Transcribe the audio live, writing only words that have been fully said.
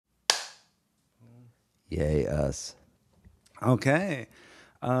Yay, us. Okay.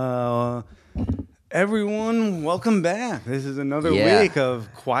 Everyone, welcome back. This is another Yeah. week of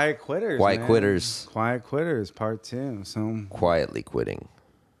Quiet Quitters. Quiet man. Quitters. Quiet Quitters, part 2. So Quietly quitting.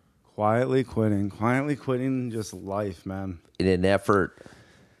 quietly quitting just life, man. In an effort,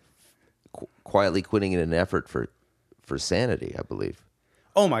 quietly quitting in an effort for sanity, I believe.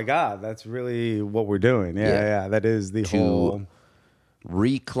 Oh my God, that's really what we're doing. Yeah. That is the whole.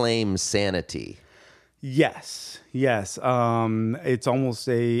 Reclaim sanity. Yes. It's almost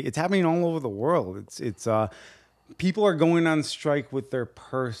it's happening all over the world. It's people are going on strike with their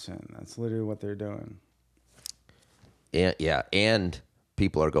person. That's literally what they're doing. And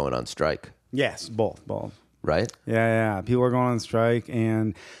people are going on strike. Yes, both. Right? Yeah. People are going on strike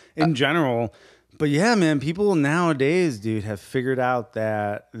and in general. But yeah, man, people nowadays, dude, have figured out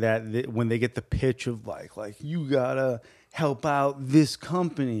that when they get the pitch of like you gotta help out this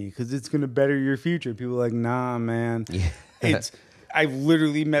company because it's gonna better your future. People are like, nah, man. Yeah. I've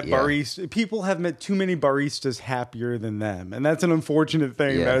literally met baristas. People have met too many baristas happier than them, and that's an unfortunate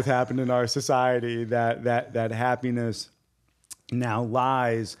thing that has happened in our society. That happiness now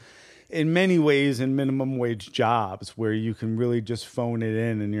lies in many ways in minimum wage jobs where you can really just phone it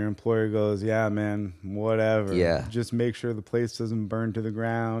in and your employer goes, yeah, man, whatever. Yeah. Just make sure the place doesn't burn to the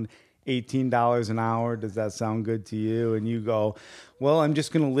ground. $18 an hour. Does that sound good to you? And you go, well, I'm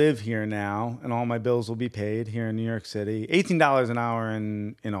just going to live here now and all my bills will be paid here in New York City. $18 an hour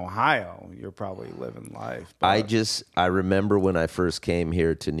in Ohio, you're probably living life. But I remember when I first came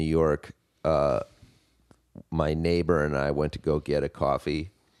here to New York, my neighbor and I went to go get a coffee.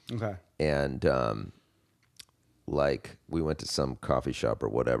 Okay. And we went to some coffee shop or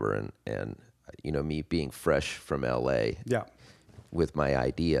whatever, and me being fresh from LA, with my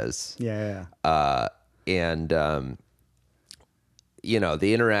ideas, Yeah. and the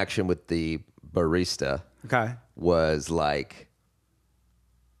interaction with the barista, was like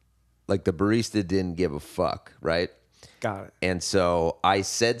the barista didn't give a fuck, right? Got it. And so I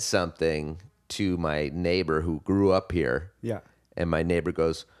said something to my neighbor who grew up here, and my neighbor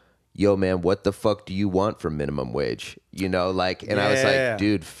goes, yo, man, what the fuck do you want from minimum wage? I was like,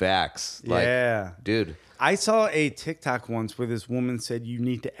 dude, facts. Dude. I saw a TikTok once where this woman said you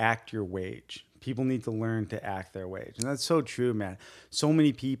need to act your wage. People need to learn to act their wage. And that's so true, man. So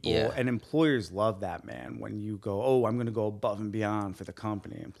many people and employers love that, man. When you go, oh, I'm going to go above and beyond for the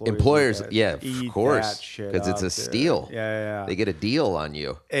company. Employers, of course. Because it's a steal. Yeah. They get a deal on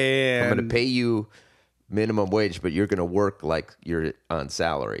you. And I'm going to pay you minimum wage, but you're going to work like you're on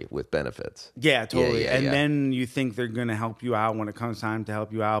salary with benefits. Yeah, totally. Then you think they're going to help you out when it comes time to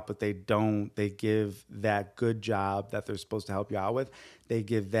help you out, but they don't. They give that good job that they're supposed to help you out with. They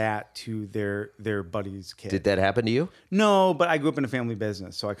give that to their buddy's kid. Did that happen to you? No, but I grew up in a family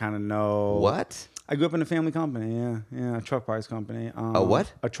business, so I kind of know. What? I grew up in a family company, yeah, a truck parts company. A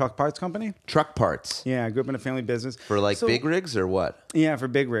what? A truck parts company. Truck parts. Yeah, I grew up in a family business. For big rigs or what? Yeah, for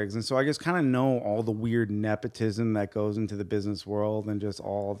big rigs. And so I just kind of know all the weird nepotism that goes into the business world and just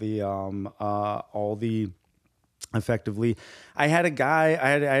all the effectively. I had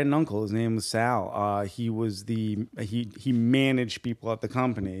an uncle, his name was Sal. He managed people at the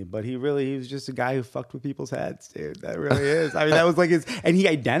company, but he was just a guy who fucked with people's heads, dude. That really is. I mean, that was like and he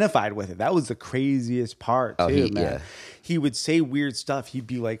identified with it. That was the craziest part too, man. Yeah. He would say weird stuff. He'd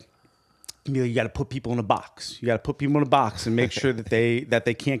be like, you got to put people in a box. You got to put people in a box and make sure that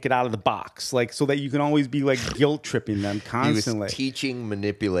they can't get out of the box, so that you can always be guilt tripping them constantly. He was teaching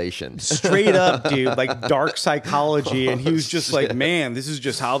manipulation, straight up, dude, dark psychology. And he was just like, man, this is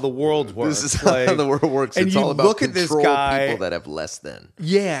just how the world works. This is how the world works. And it's you all about look at this guy, people that have less than.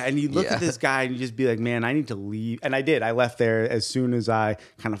 Yeah, and you look at this guy and you just be like, man, I need to leave. And I did. I left there as soon as I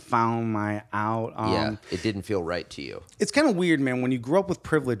kind of found my out. It didn't feel right to you. It's kind of weird, man. When you grow up with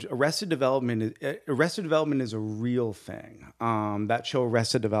privilege, Arrested Development is a real thing. That show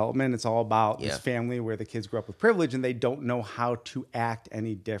Arrested Development, it's all about this family where the kids grow up with privilege and they don't know how to act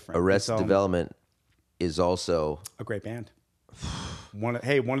any different. Arrested Development is also a great band.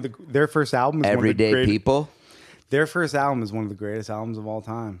 Their first album is Everyday People. Their first album is one of the greatest albums of all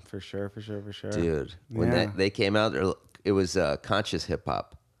time, for sure. Dude, when they came out, it was conscious hip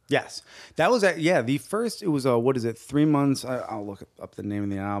hop. Yes, that was the first. It was 3 months. I'll look up the name of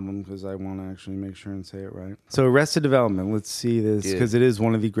the album because I want to actually make sure and say it right. So Arrested Development. Let's see this because it is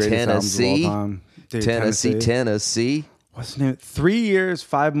one of the greatest albums of all time. Dude, Tennessee. What's the name? 3 years,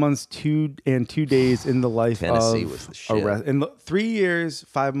 5 months, 2 days in the life Tennessee of was the shit. 3 years,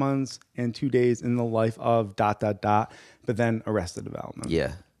 5 months, and 2 days in the life of ... But then Arrested Development.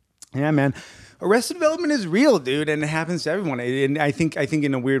 Yeah. Yeah, man. Arrested Development is real, dude, and it happens to everyone. And I think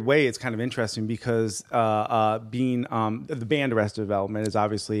in a weird way, it's kind of interesting because being the band Arrested Development is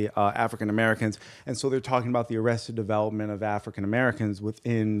obviously African Americans, and so they're talking about the arrested development of African Americans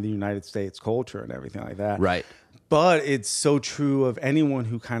within the United States culture and everything like that. Right. But it's so true of anyone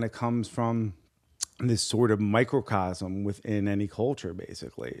who kind of comes from this sort of microcosm within any culture,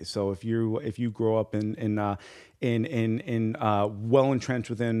 basically. So if you grow up in well entrenched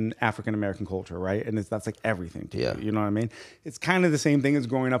within African American culture, right, and that's like everything to you. You know what I mean? It's kind of the same thing as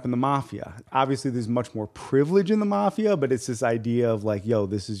growing up in the mafia. Obviously, there's much more privilege in the mafia, but it's this idea of like, yo,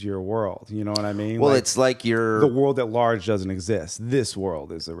 this is your world. You know what I mean? Well, like, it's like the world at large doesn't exist. This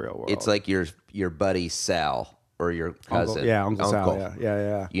world is the real world. It's like your buddy Sal. Or your cousin. Uncle Sal.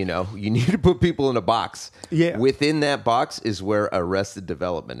 Yeah. You know, you need to put people in a box. Yeah. Within that box is where Arrested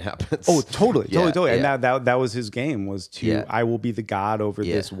Development happens. Oh, totally. Yeah. And that was his game, was to, I will be the god over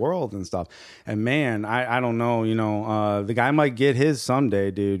this world and stuff. And man, I don't know, you know, the guy might get his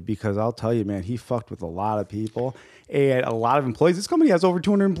someday, dude, because I'll tell you, man, he fucked with a lot of people and a lot of employees. This company has over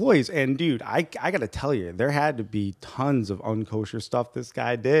 200 employees. And dude, I got to tell you, there had to be tons of unkosher stuff this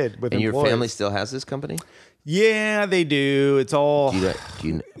guy did with employees. And your family still has this company? Yeah, they do. It's all. We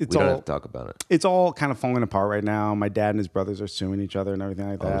don't have to talk about it. It's all kind of falling apart right now. My dad and his brothers are suing each other and everything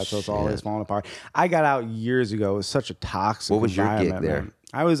like that. So it's always falling apart. I got out years ago. It was such a toxic environment. What was your gig there? Man.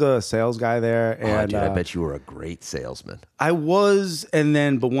 I was a sales guy there. And dude, I bet you were a great salesman. I was,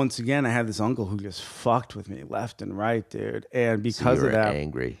 but once again, I had this uncle who just fucked with me left and right, dude. And because of that,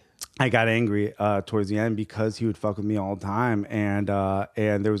 angry. I got angry towards the end because he would fuck with me all the time, and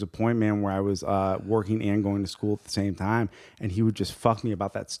there was a point, man, where I was working and going to school at the same time, and he would just fuck me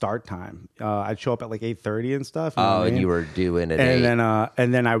about that start time. I'd show up at like 8:30 and stuff. And you were doing it,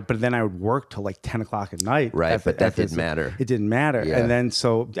 and then I would work till like 10 o'clock at night. Right, but that didn't matter. It didn't matter. Yeah. And then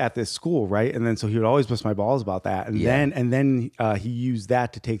so at this school, right, and then so he would always bust my balls about that, and then he used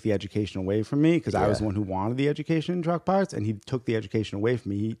that to take the education away from me because I was the one who wanted the education in truck parts, and he took the education away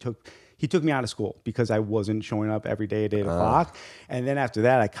from me. He took me out of school because I wasn't showing up every day at 8 o'clock. And then after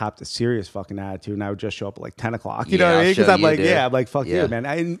that, I copped a serious fucking attitude, and I would just show up at like 10 o'clock. You know what I mean? Because I'm like, fuck you,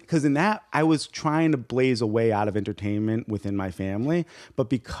 man. Because in that, I was trying to blaze a way out of entertainment within my family. But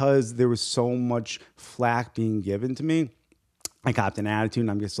because there was so much flack being given to me, I copped an attitude,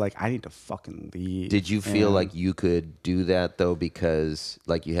 and I'm just like, I need to fucking leave. Did you feel like you could do that, though, because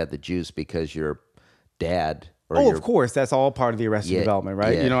like you had the juice because your dad... of course. That's all part of the Arrested Development,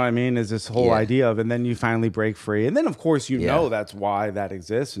 right? Yeah. You know what I mean? Is this whole idea of, and then you finally break free. And then, of course, you know that's why that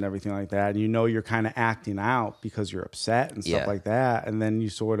exists and everything like that. And you know you're kind of acting out because you're upset and stuff like that. And then you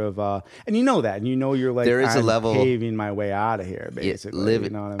sort of, and you know that. And you know you're like, there is a level paving my way out of here, basically. You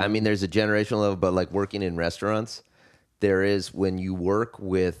know what I mean, there's a generational level, but like working in restaurants, there is when you work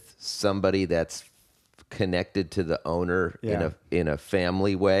with somebody that's connected to the owner in a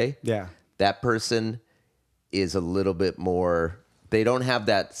family way. Yeah. That person is a little bit more, they don't have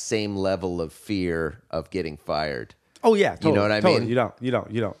that same level of fear of getting fired. Oh yeah, totally, you know what I mean? You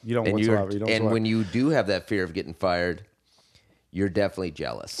don't whatsoever. And when you do have that fear of getting fired, you're definitely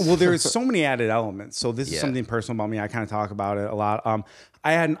jealous. Well, there's so many added elements. So this is something personal about me. I kind of talk about it a lot.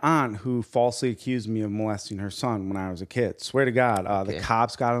 I had an aunt who falsely accused me of molesting her son when I was a kid. Swear to God. The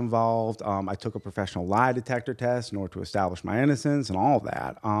cops got involved. I took a professional lie detector test in order to establish my innocence and all of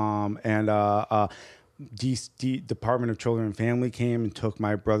that. Department of Children and Family came and took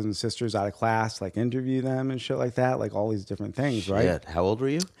my brothers and sisters out of class, like interview them and shit like that, like all these different things, right? Yeah. How old were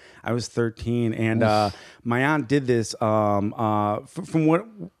you? I was 13, and my aunt did this. From what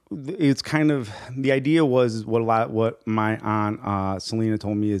it's kind of the idea was, what my aunt Selena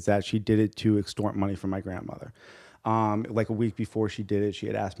told me is that she did it to extort money from my grandmother. Like a week before she did it, she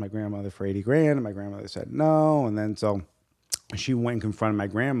had asked my grandmother for 80 grand, and my grandmother said no, and then so she went and confronted my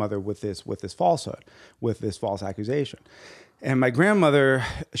grandmother with this falsehood, with this false accusation. And my grandmother,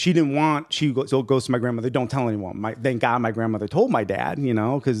 she goes to my grandmother, don't tell anyone. Thank God my grandmother told my dad, you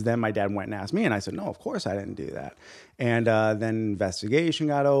know, because then my dad went and asked me, and I said, no, of course I didn't do that. And then investigation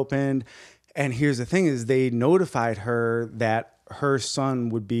got opened. And here's the thing is they notified her that her son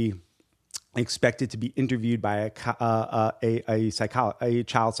would be expected to be interviewed by a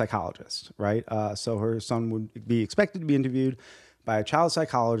child psychologist, right? So her son would be expected to be interviewed by a child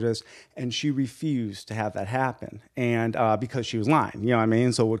psychologist, and she refused to have that happen. And because she was lying, you know what I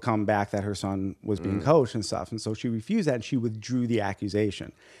mean? So it would come back that her son was being coached and stuff. And so she refused that, and she withdrew the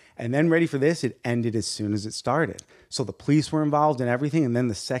accusation. And then ready for this, it ended as soon as it started. So the police were involved in everything. And then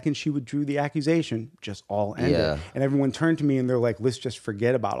the second she withdrew the accusation, just all ended. Yeah. And everyone turned to me and they're like, let's just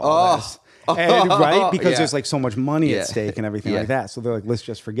forget about all this. And, right? Because there's like so much money at stake and everything like that. So they're like, let's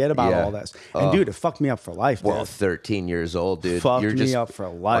just forget about all this. And dude, it fucked me up for life. Well, 13 years old, dude. Fucked me up for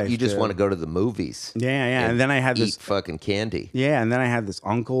life. You just want to go to the movies. Yeah. And then I had this fucking candy. Yeah. And then I had this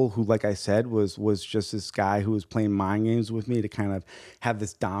uncle who, like I said, was just this guy who was playing mind games with me to kind of have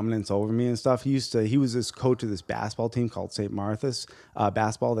this dominance over me and stuff. He was this coach of this basketball team called St. Martha's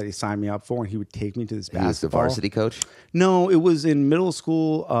basketball that he signed me up for, and he would take me to this basketball. He was the varsity coach? No, it was in middle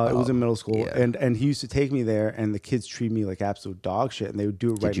school. It was in middle school. Yeah. And he used to take me there, and the kids treat me like absolute dog shit, and they would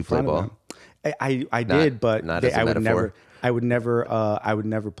do it right in front of them. I did, but I would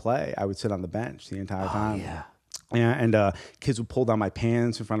never play. I would sit on the bench the entire time. Yeah. And kids would pull down my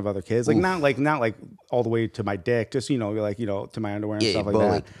pants in front of other kids, like not like all the way to my dick, just to my underwear and stuff like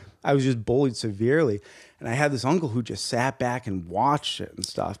that. I was just bullied severely. And I had this uncle who just sat back and watched it and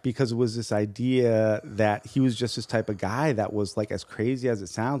stuff, because it was this idea that he was just this type of guy that was like, as crazy as it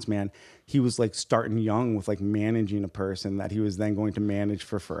sounds, man, he was like starting young with like managing a person that he was then going to manage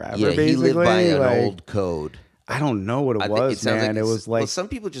for forever. Yeah, basically. He lived by an old code. I don't know what it was, man. It was like, well, some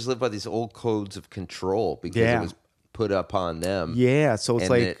people just live by these old codes of control because it was put upon them. Yeah, so it's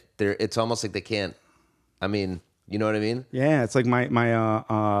like it's almost like they can't. I mean, you know what I mean? Yeah, it's like my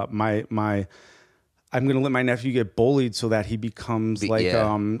I'm gonna let my nephew get bullied so that he becomes like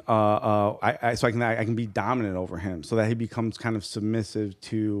so I can be dominant over him, so that he becomes kind of submissive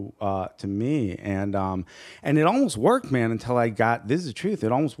to me, and it almost worked, man, until I got, this is the truth,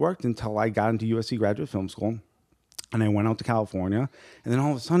 it almost worked until I got into USC Graduate Film School. And I went out to California, and then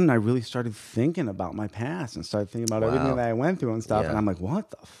all of a sudden I really started thinking about my past and started thinking about everything that I went through and stuff. Yeah. And I'm like,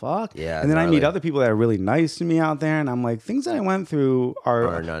 what the fuck? Yeah. And then I meet other people that are really nice to me out there, and I'm like, things that I went through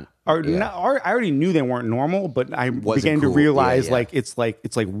are not. I already knew they weren't normal, but I began to realize like it's like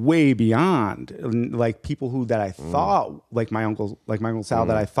way beyond. And like people who that I thought like my uncle Sal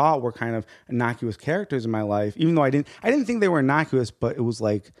that I thought were kind of innocuous characters in my life, even though I didn't think they were innocuous, but it was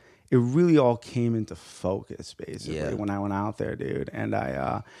like, it really all came into focus basically when I went out there, dude. And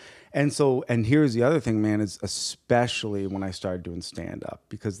and here's the other thing, man, is especially when I started doing stand up,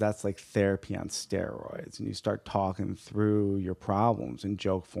 because that's like therapy on steroids, and you start talking through your problems in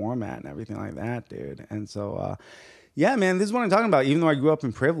joke format and everything like that, dude. And so, yeah, man, this is what I'm talking about. Even though I grew up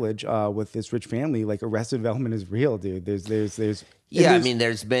in privilege with this rich family, like Arrested Development is real, dude. There's I mean,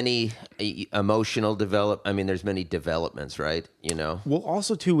 there's many emotional there's many developments, right? You know. Well,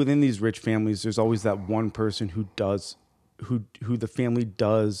 also too, within these rich families, there's always that one person who the family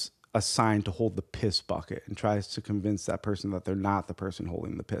does assign to hold the piss bucket and tries to convince that person that they're not the person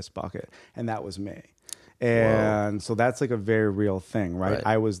holding the piss bucket, and that was me. And so that's like a very real thing, right?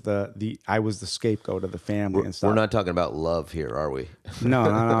 I was the scapegoat of the family and stuff. We're not talking about love here, are we?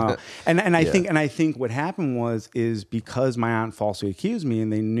 No. And I think what happened is because my aunt falsely accused me,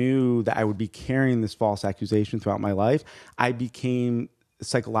 and they knew that I would be carrying this false accusation throughout my life, I became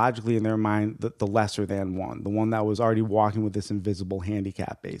psychologically in their mind the lesser than one, the one that was already walking with this invisible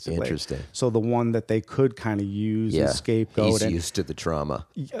handicap, basically. Interesting. So the one that they could kind of use and scapegoat. He's used to the trauma.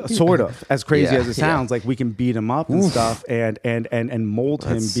 Sort of. As crazy as it sounds, like we can beat him up and stuff and mold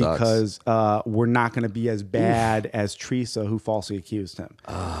him because we're not going to be as bad as Teresa, who falsely accused him.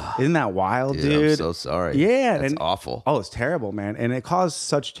 Isn't that wild, dude? I'm so sorry. Yeah. That's awful. Oh, it's terrible, man. And it caused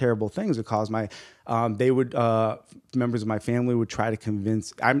such terrible things. It caused members of my family would try to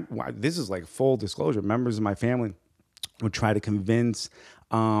convince, this is like full disclosure, members of my family would try to convince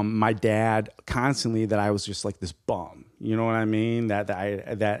my dad constantly that I was just like this bum. You know what I mean? And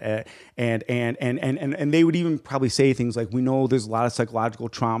they would even probably say things like, we know there's a lot of psychological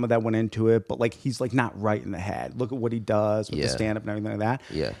trauma that went into it, but like he's like not right in the head. Look at what he does with the stand up and everything like that.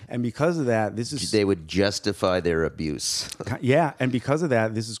 Yeah. And because of that, they would justify their abuse. Yeah, and because of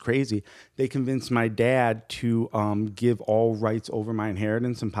that, this is crazy. They convinced my dad to give all rights over my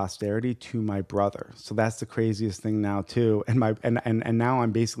inheritance and posterity to my brother. So that's the craziest thing now too. And now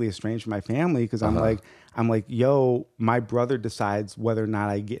I'm basically estranged from my family because I'm like, yo, my brother decides whether or not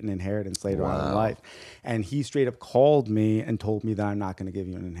I get an inheritance later on in life. And he straight up called me and told me that I'm not going to give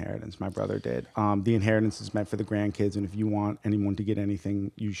you an inheritance. My brother did. The inheritance is meant for the grandkids, and if you want anyone to get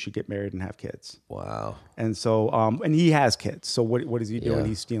anything, you should get married and have kids. Wow. And so, and he has kids. So what is he doing?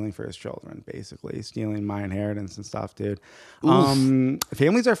 He's stealing for his children, basically. He's stealing my inheritance and stuff, dude.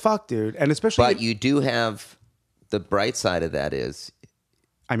 Families are fucked, dude. And especially... But you do have... The bright side of that is...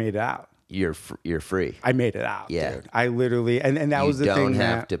 I made it out. you're free. I made it out, dude. I literally, and that was the thing. You don't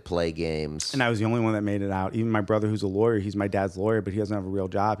have to play games. And I was the only one that made it out. Even my brother, who's a lawyer, he's my dad's lawyer, but he doesn't have a real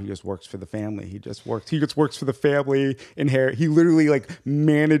job. He just works for the family. He just works for the family. He literally like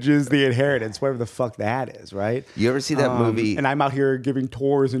manages the inheritance, whatever the fuck that is, right? You ever see that movie? And I'm out here giving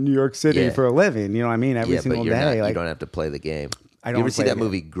tours in New York City for a living. You know what I mean? Every single day. You don't have to play the game. You ever see that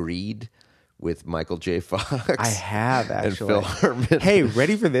movie Greed? With Michael J. Fox. I have, actually. And Phil Hartman. Hey,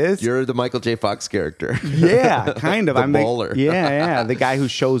 ready for this? You're the Michael J. Fox character. Yeah, kind of. I'm bowler. The guy who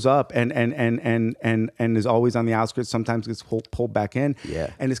shows up and is always on the outskirts, sometimes gets pulled back in. Yeah.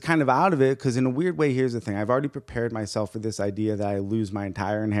 And is kind of out of it because in a weird way, here's the thing. I've already prepared myself for this idea that I lose my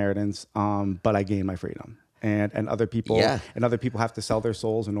entire inheritance, but I gain my freedom. And other people have to sell their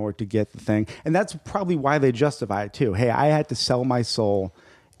souls in order to get the thing. And that's probably why they justify it too. Hey, I had to sell my soul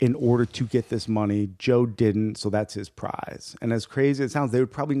in order to get this money. Joe didn't, so that's his prize. And as crazy as it sounds, they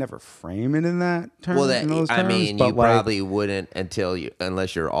would probably never frame it in that term. Well, you probably wouldn't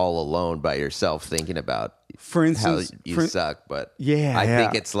unless you're all alone by yourself thinking about, for instance, how you suck. But I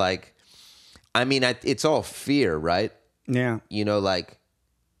think it's like, it's all fear, right? Yeah. You know, like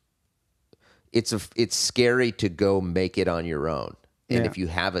it's scary to go make it on your own, and if you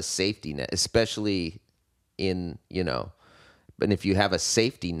have a safety net, especially in But if you have a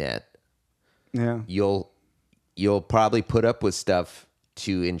safety net, you'll probably put up with stuff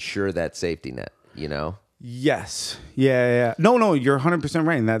to ensure that safety net, Yes. Yeah. No, you're 100%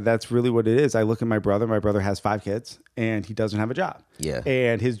 right. And that's really what it is. I look at my brother. My brother has 5 kids and he doesn't have a job. Yeah.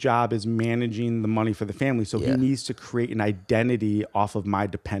 And his job is managing the money for the family. So he needs to create an identity off of my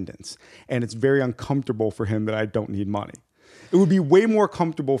dependence. And it's very uncomfortable for him that I don't need money. It would be way more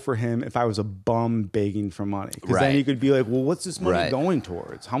comfortable for him if I was a bum begging for money. Because then he could be like, well, what's this money going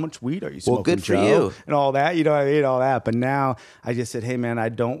towards? How much weed are you smoking, Well, good for Joe? you. And all that, you know what I mean? All that. But now I just said, hey, man, I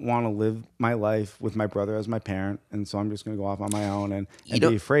don't want to live my life with my brother as my parent. And so I'm just going to go off on my own and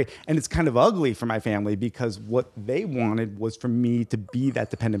be afraid. And it's kind of ugly for my family because what they wanted was for me to be that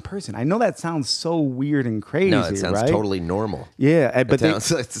dependent person. I know that sounds so weird and crazy, No, it sounds totally normal. Yeah. But it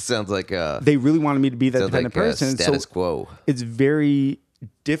sounds like they really wanted me to be that dependent person. Status quo. It's very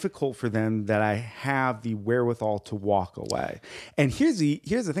difficult for them that I have the wherewithal to walk away. And here's the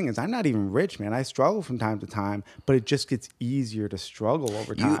thing is I'm not even rich, man. I struggle from time to time, but it just gets easier to struggle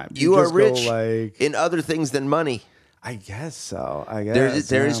over time. You are rich in other things than money. I guess so.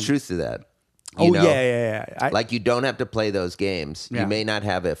 There is truth to that. Yeah. Like you don't have to play those games. You may not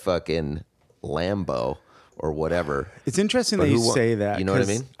have a fucking Lambo or whatever. It's interesting that you say that. You know what I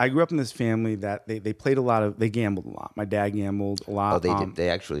mean? I grew up in this family that they played they gambled a lot. My dad gambled a lot. Oh, they did.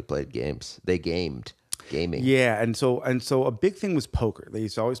 They actually played games. They gaming. Yeah, and so a big thing was poker. They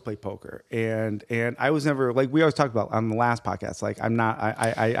used to always play poker, and I was never like we always talked about on the last podcast. Like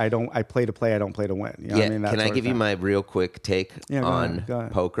I play to play. I don't play to win. You know what I mean? Can I give you my real quick take on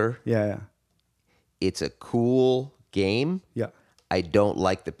poker? Yeah. It's a cool game. Yeah. I don't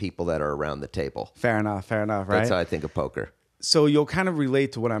like the people that are around the table. Fair enough, right? That's how I think of poker. So you'll kind of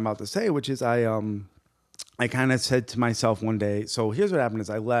relate to what I'm about to say, which is I kind of said to myself one day, so here's what happened is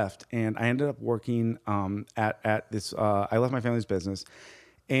I left and I ended up working at this, I left my family's business.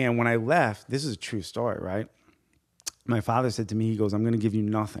 And when I left, this is a true story, right? My father said to me, he goes, I'm going to give you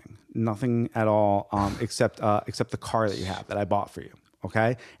nothing at all except the car that you have that I bought for you.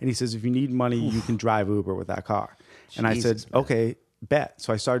 Okay. And he says, if you need money, you can drive Uber with that car. And I said, okay, bet.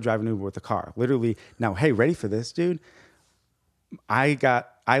 So I started driving Uber with the car. Literally, now, hey, ready for this, dude? I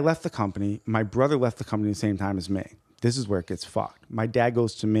left the company. My brother left the company the same time as me. This is where it gets fucked. My dad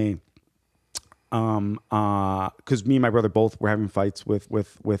goes to me, because me and my brother both were having fights with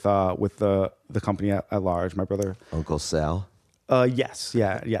the company at large. My brother, Uncle Sal. Yes,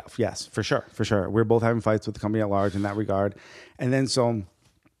 for sure. We're both having fights with the company at large in that regard, and then so.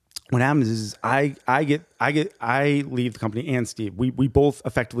 What happens is I leave the company and Steve. We both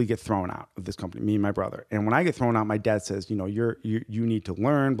effectively get thrown out of this company, me and my brother. And when I get thrown out, my dad says, you need to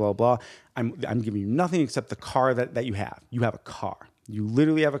learn, blah, blah. I'm giving you nothing except the car that you have. You have a car. You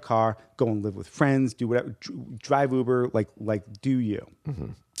literally have a car. Go and live with friends, do whatever, drive Uber, like do you.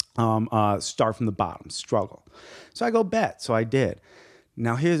 Mm-hmm. Start from the bottom, struggle. So I go bet. So I did.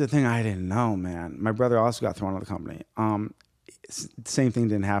 Now here's the thing I didn't know, man. My brother also got thrown out of the company. Same thing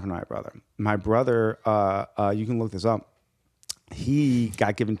didn't happen to my brother. My brother, you can look this up. He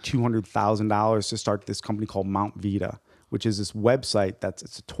got given $200,000 to start this company called Mount Vita, which is this website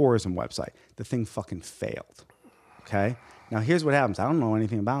it's a tourism website. The thing fucking failed. Okay. Now here's what happens. I don't know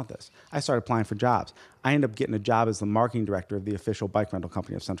anything about this. I started applying for jobs. I ended up getting a job as the marketing director of the official bike rental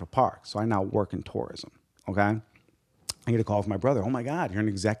company of Central Park. So I now work in tourism. Okay. I get a call from my brother. Oh my God, you're an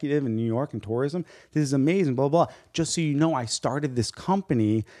executive in New York in tourism. This is amazing, blah, blah. Just so you know, I started this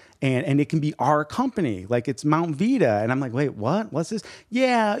company and it can be our company. Like it's Mount Vita. And I'm like, wait, what? What's this?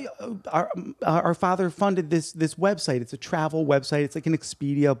 Yeah, our father funded this website. It's a travel website. It's like an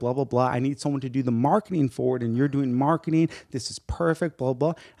Expedia, blah, blah, blah. I need someone to do the marketing for it and you're doing marketing. This is perfect, blah,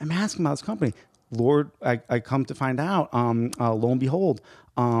 blah. I'm asking about this company. Lord, I come to find out, lo and behold,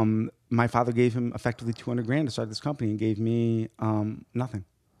 my father gave him effectively $200,000 to start this company and gave me nothing,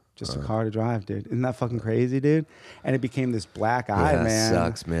 just a car to drive, dude. Isn't that fucking crazy, dude? And it became this black eye, man. Yeah,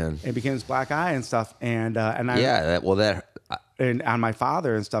 sucks, man. It became this black eye and stuff, and on my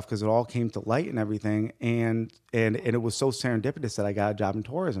father and stuff because it all came to light and everything, and it was so serendipitous that I got a job in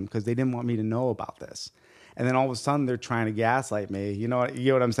tourism because they didn't want me to know about this. And then all of a sudden they're trying to gaslight me, you know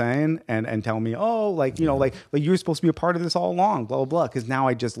what I'm saying? And tell me, oh, like you were supposed to be a part of this all along, blah, blah, blah. Because now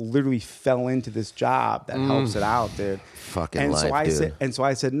I just literally fell into this job that helps it out, dude. Fucking and life, so I dude.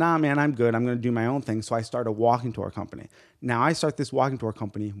 I said, nah, man, I'm good. I'm going to do my own thing. So I started a walking tour company. Now I start this walking tour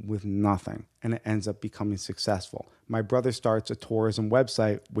company with nothing, and it ends up becoming successful. My brother starts a tourism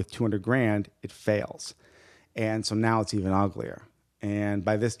website with $200,000. It fails. And so now it's even uglier. And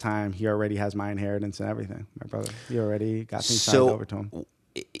by this time, he already has my inheritance and everything. My brother, he already got things signed over to him.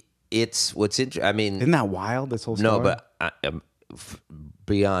 It's what's interesting. I mean, isn't that wild? This whole story. No, but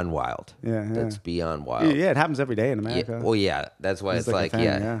beyond wild. Yeah, that's beyond wild. Yeah, it happens every day in America. Yeah, well, yeah, that's why it's like thing,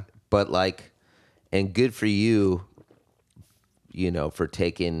 yeah. But like, and good for you, you know, for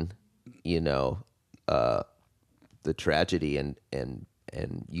taking, you know, the tragedy and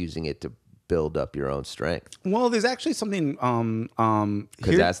using it to build up your own strength. Well, there's actually something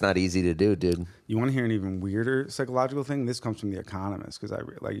because that's not easy to do, dude. You want to hear an even weirder psychological thing? This comes from The Economist because I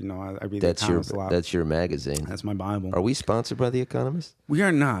read The Economist a lot. That's your magazine. That's my Bible. Are we sponsored by The Economist? We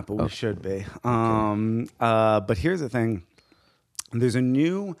are not, but we should be. Okay. But here's the thing: there's a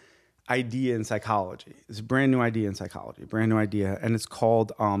new idea in psychology. It's a brand new idea in psychology, and it's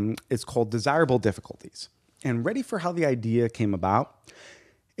called desirable difficulties. And ready for how the idea came about?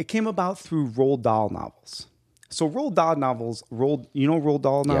 It came about through Roald Dahl novels. So Roald Dahl novels, Roald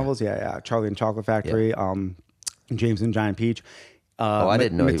Dahl novels? Yeah. Charlie and Chocolate Factory, James and Giant Peach. I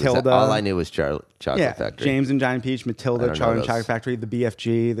didn't know Matilda. All I knew was Chocolate Factory. James and Giant Peach, Matilda, Charlie and Chocolate Factory, the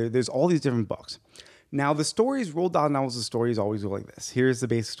BFG. There's all these different books. Now, the stories, Roald Dahl novels, the stories always go like this. Here's the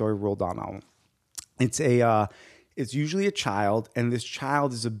basic story of Roald Dahl novel. It's usually a child, and this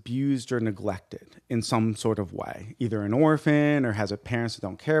child is abused or neglected in some sort of way, either an orphan or has parents who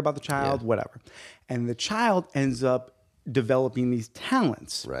don't care about the child, whatever. And the child ends up developing these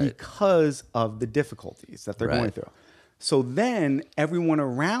talents because of the difficulties that they're going through. So then everyone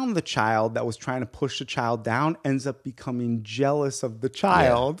around the child that was trying to push the child down ends up becoming jealous of the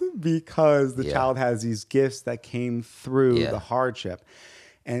child because the child has these gifts that came through the hardship.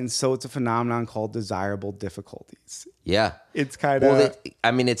 And so it's a phenomenon called desirable difficulties. Yeah. It's kind of... Well,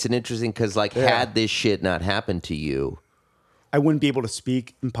 it's an interesting... Because, had this shit not happened to you... I wouldn't be able to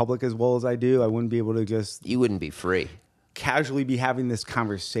speak in public as well as I do. I wouldn't be able to just... You wouldn't be free. Casually be having this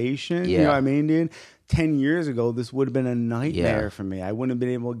conversation. Yeah. You know what I mean, dude? 10 years ago, this would have been a nightmare for me. I wouldn't have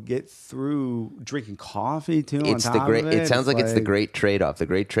been able to get through drinking coffee, too, It sounds like it's the great trade-off. The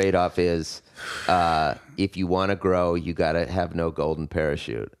great trade-off is if you want to grow, you got to have no golden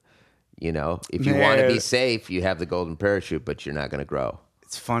parachute. You know? If you want to be safe, you have the golden parachute, but you're not going to grow.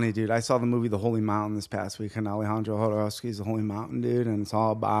 It's funny, dude. I saw the movie The Holy Mountain this past week, and Alejandro Jodorowsky's The Holy Mountain, dude, and it's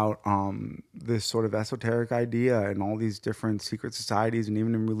all about this sort of esoteric idea and all these different secret societies, and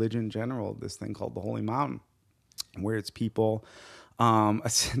even in religion in general, this thing called The Holy Mountain, where it's people.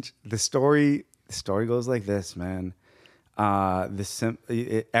 The story goes like this, man.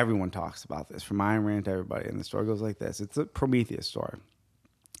 Everyone talks about this, from Ayn Rand to everybody, and the story goes like this. It's a Prometheus story.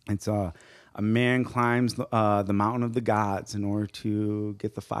 It's a man climbs the mountain of the gods in order to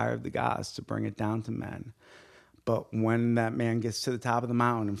get the fire of the gods to bring it down to men. But when that man gets to the top of the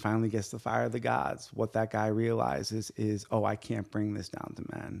mountain and finally gets the fire of the gods, what that guy realizes is, I can't bring this down to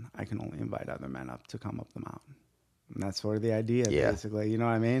men. I can only invite other men up to come up the mountain. And that's sort of the idea, basically. You know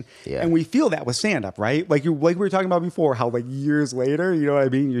what I mean? Yeah. And we feel that with stand-up, right? Like we were talking about before, how years later, you know what I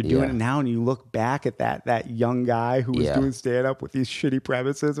mean? You're doing it now, and you look back at that young guy who was doing stand-up with these shitty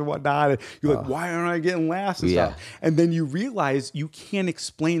premises and whatnot, and you're like, why aren't I getting laughs and stuff? And then you realize you can't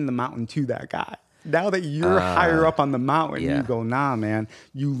explain the mountain to that guy. Now that you're higher up on the mountain, you go, nah, man,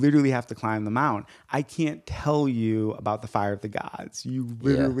 you literally have to climb the mountain. I can't tell you about the fire of the gods. You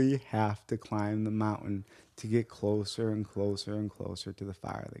literally have to climb the mountain to get closer and closer and closer to the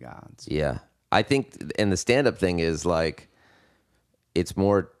fire of the gods. Yeah. I think, and the stand-up thing is it's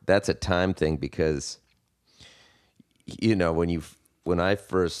more, that's a time thing because you know, when I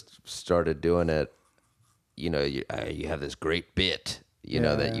first started doing it, you know, you have this great bit, you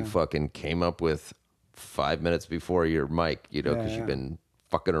know, that you fucking came up with 5 minutes before your mic, you know, because you've been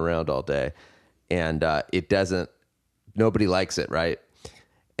fucking around all day, and nobody likes it, right?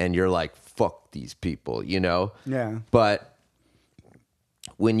 And you're like, fuck these people, you know? Yeah. But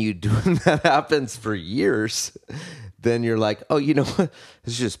when that happens for years, then you're like, oh, you know what?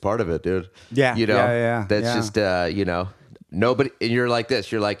 This is just part of it, dude. Yeah. You know? Yeah. That's just, you know, nobody, and you're like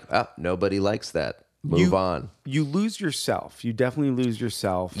this. You're like, oh, nobody likes that. Move on. You lose yourself. You definitely lose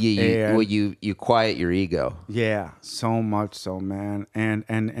yourself. You quiet your ego. Yeah, so much so, man. And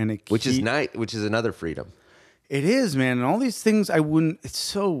which is nice, which is another freedom. It is, man. And all these things it's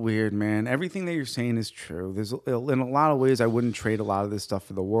so weird, man. Everything that you're saying is true. There's in a lot of ways I wouldn't trade a lot of this stuff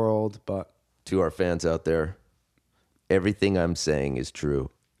for the world, but to our fans out there, everything I'm saying is true.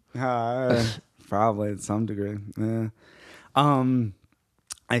 Probably at some degree. Yeah.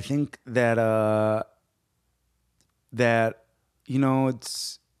 I think that you know,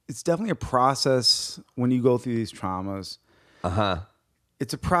 it's definitely a process when you go through these traumas.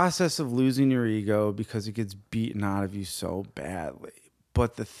 It's a process of losing your ego because it gets beaten out of you so badly.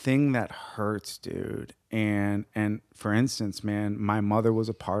 But the thing that hurts, dude, and for instance, man, my mother was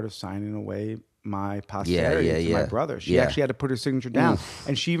a part of signing away my posterity to my brother. She actually had to put her signature down.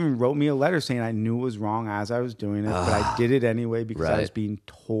 And she even wrote me a letter saying I knew it was wrong as I was doing it, but I did it anyway because I was being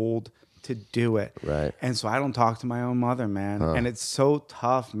told to do it. Right. And so I don't talk to my own mother, man. And it's so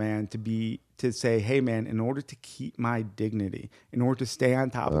tough, man, to say, hey, man, in order to keep my dignity, in order to stay on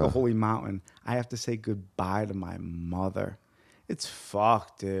top of the holy mountain, I have to say goodbye to my mother. It's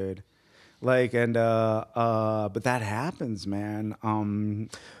fucked, dude. Like, and but that happens, man.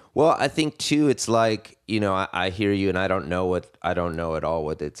 Well, I think too, it's like, you know, I hear you, and I don't know at all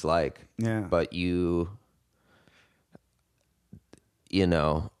what it's like. Yeah. But you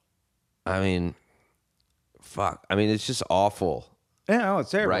know, I mean, fuck. I mean, it's just awful. Yeah, no, it's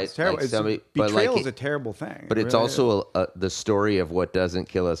terrible. Right? It's terrible. Like betrayal is a terrible thing. But it's really also the story of what doesn't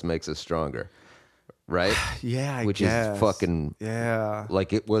kill us makes us stronger. Right? Yeah, Which guess. is fucking... Yeah.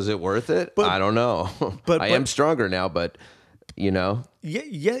 Like, was it worth it? I don't know. I am stronger now, but, you know? Yeah,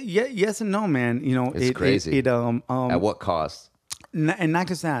 yes and no, man. You know, it's crazy. At what cost? And not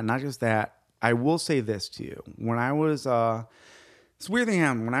just that. I will say this to you. When I was... It's a weird thing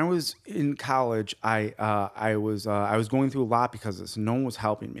happened. When I was in college, I was going through a lot because of this. No one was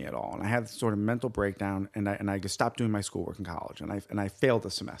helping me at all, and I had this sort of mental breakdown. And I just stopped doing my schoolwork in college, and I failed the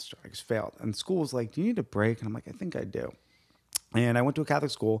semester. I just failed, and school was like, "Do you need a break?" And I'm like, "I think I do." And I went to a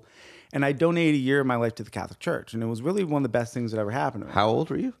Catholic school, and I donated a year of my life to the Catholic Church, and it was really one of the best things that ever happened to me. How old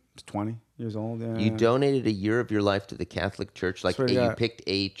were you? I was 20 years old. Yeah. You donated a year of your life to the Catholic Church? Like, you picked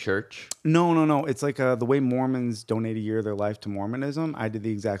a church? No. It's like the way Mormons donate a year of their life to Mormonism. I did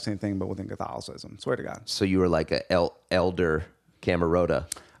the exact same thing, but within Catholicism. Swear to God. So you were like a elder Camerota.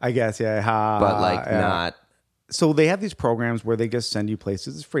 I guess, yeah. But like not... So they have these programs where they just send you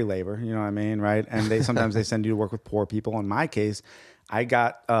places. It's free labor, you know what I mean, right? And sometimes they send you to work with poor people. In my case, I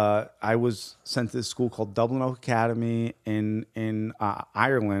was sent to this school called Dublin Oak Academy in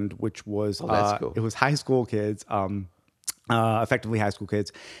Ireland, which was that's cool. It was high school kids, effectively high school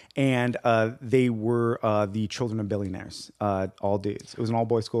kids, and they were the children of billionaires, all dudes. It was an all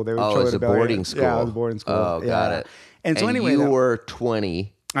boys school. They were it was a boarding school. Yeah, it was a boarding school. Oh, got it. And so anyway, you were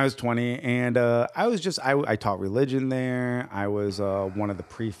 20. I was 20, and I taught religion there. I was one of the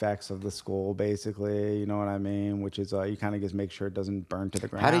prefects of the school, basically. You know what I mean? Which is you kind of just make sure it doesn't burn to the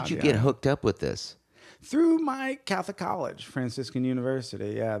ground. How did you get hooked up with this? Through my Catholic college, Franciscan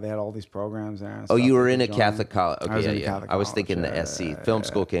University. Yeah, they had all these programs there. Oh, you were in a Catholic college. Okay, I was in a Catholic I was college, thinking the SC. Film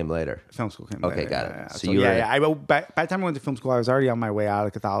school came later. Film school came later. Okay, got it. Yeah. So you were... By the time I went to film school, I was already on my way out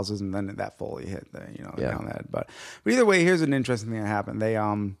of Catholicism, and then that fully hit down that. But either way, here's an interesting thing that happened. They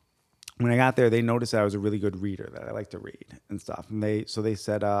when I got there, they noticed that I was a really good reader, that I like to read and stuff. And they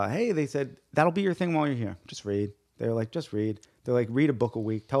said, hey, that'll be your thing while you're here. Just read. They were like, just read. They're like, read a book a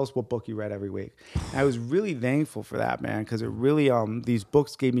week. Tell us what book you read every week. And I was really thankful for that, man, because it really, these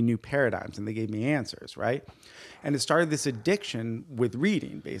books gave me new paradigms and they gave me answers, right? And it started this addiction with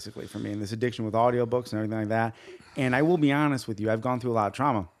reading, basically, for me, and this addiction with audiobooks and everything like that. And I will be honest with you, I've gone through a lot of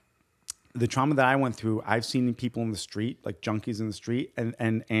trauma. The trauma that I went through, I've seen people in the street, like junkies in the street,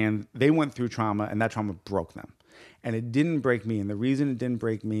 and they went through trauma, and that trauma broke them. And it didn't break me. And the reason it didn't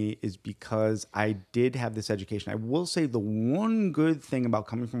break me is because I did have this education. I will say the one good thing about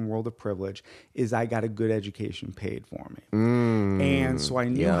coming from a world of privilege is I got a good education paid for me. And so I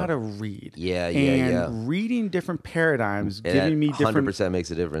knew how to read. And reading different paradigms, giving me different... 100% makes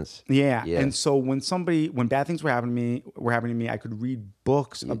a difference. Yeah. And so when bad things were happening to me, I could read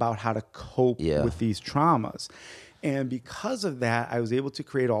books about how to cope with these traumas. And because of that, I was able to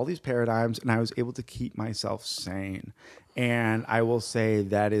create all these paradigms, and I was able to keep myself sane. And I will say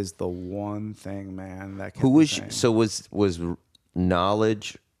that is the one thing, man, that kept me sane. So was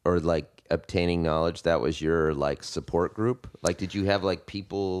knowledge, or like obtaining knowledge, that was your like support group? Like, did you have like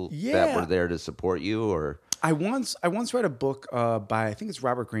people that were there to support you, or? I once read a book by, I think it's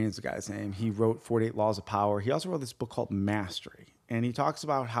Robert Greene is the guy's name. He wrote 48 Laws of Power. He also wrote this book called Mastery. And he talks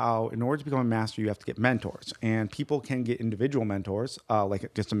about how in order to become a master, you have to get mentors. And people can get individual mentors,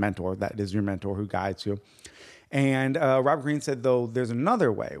 like just a mentor, that is your mentor who guides you. And Robert Greene said, though, there's another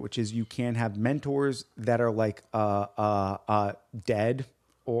way, which is you can have mentors that are like dead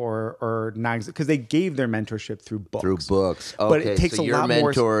or not, because they gave their mentorship through books. Okay, but it takes so a your lot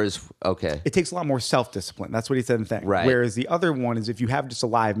mentors, more. Okay, it takes a lot more self-discipline. That's what he said in the thing. Right. Whereas the other one is if you have just a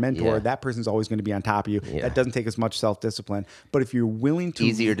live mentor, that person's always going to be on top of you. That doesn't take as much self-discipline. But if you're willing to,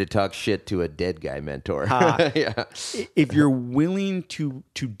 easier to talk shit to a dead guy mentor. If you're willing to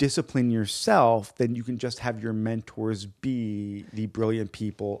discipline yourself, then you can just have your mentors be the brilliant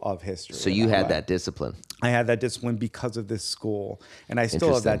people of history. So you had that discipline. I had that discipline because of this school, and I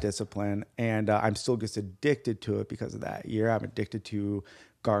still have that discipline, and I'm still just addicted to it because of that. I'm addicted to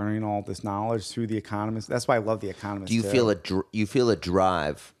garnering all this knowledge through The Economist. That's why I love The Economist. Do you feel a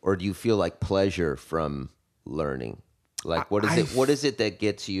drive, or do you feel like pleasure from learning? Like what is it that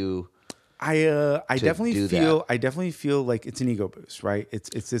gets you? I definitely feel like it's an ego boost, right?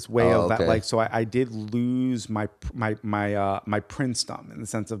 It's this way of that, like, so I did lose my princedom in the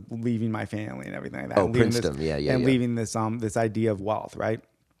sense of leaving my family and everything like that. Princedom, leaving this idea of wealth, right?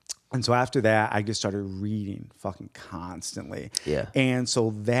 And so after that, I just started reading fucking constantly. Yeah. And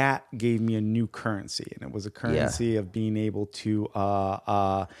so that gave me a new currency. And it was a currency of being able to,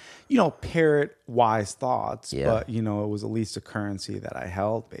 parrot wise thoughts. Yeah. But, it was at least a currency that I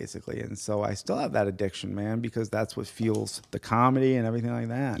held, basically. And so I still have that addiction, man, because that's what fuels the comedy and everything like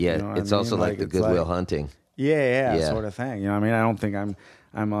that. Yeah. You know it's also like the Goodwill Hunting. Yeah, sort of thing. I don't think I'm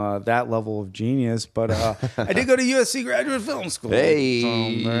that level of genius, but I did go to USC Graduate Film School. Hey,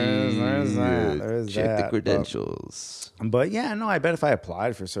 so there's check that. the credentials. But I bet if I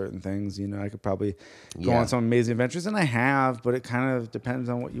applied for certain things, I could probably go on some amazing adventures, and I have. But it kind of depends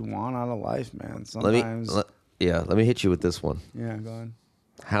on what you want out of life, man. Sometimes. Let me hit you with this one. Yeah, go ahead.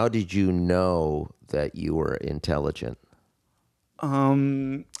 How did you know that you were intelligent?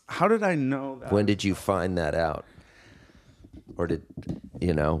 How did I know that? When did you find that out? Or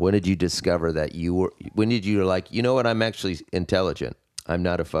when did you discover that when did you like, what, I'm actually intelligent. I'm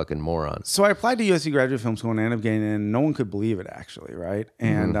not a fucking moron. So I applied to USC Graduate Film School and ended up getting in. No one could believe it, actually, right?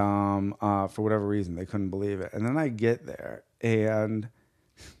 And for whatever reason, they couldn't believe it. And then I get there, and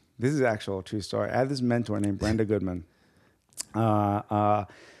this is actual a true story. I had this mentor named Brenda Goodman.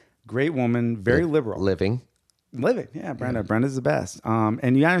 Great woman, very liberal. Living, yeah, Brenda. Yeah. Brenda's the best.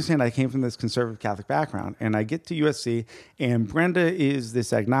 And you understand, I came from this conservative Catholic background, and I get to USC, and Brenda is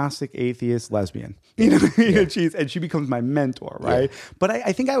this agnostic, atheist, lesbian. She becomes my mentor, right? Yeah. But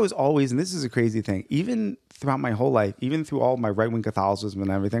I think I was always, and this is a crazy thing, even throughout my whole life, even through all my right-wing Catholicism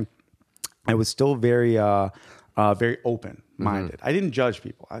and everything, I was still very open-minded. I didn't judge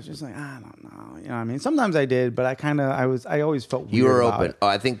people. I was just like, I don't know. You know what I mean? Sometimes I did, but I always felt weird. You were about open. It. Oh,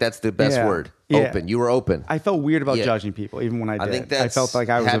 I think that's the best word. Open. You were open. I felt weird about judging people, even when I did. I felt like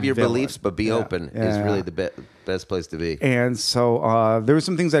I was have your villain. beliefs, but be open is really the best place to be. And so there were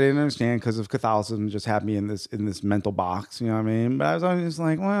some things I didn't understand because of Catholicism just had me in this mental box. You know what I mean? But I was always just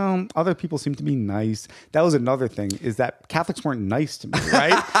like, well, other people seem to be nice. That was another thing, is that Catholics weren't nice to me,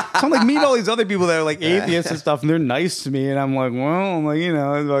 right? So I'm like, meet all these other people that are like atheists and stuff, and they're nice to me, and I'm like,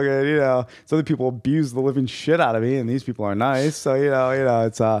 so other people abuse the living shit out of me, and these people are nice. So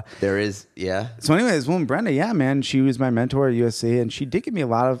it's there is. So anyways, this woman Brenda, man, she was my mentor at USC, and she did give me a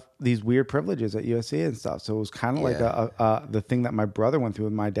lot of these weird privileges at USC and stuff. So it was kind of like the thing that my brother went through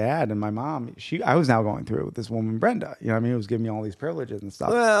with my dad and my mom. I was now going through with this woman Brenda. You know what I mean? It was giving me all these privileges and stuff.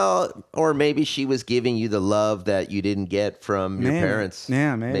 Well, or maybe she was giving you the love that you didn't get from your parents.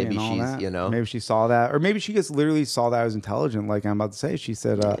 Yeah, maybe she's that. Maybe she saw that, or maybe she just literally saw that I was intelligent. Like I'm about to say, she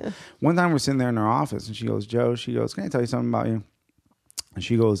said one time we're sitting there in her office, and she goes, "Joe," she goes, "Can I tell you something about you?" And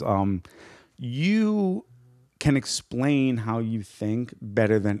she goes, "You can explain how you think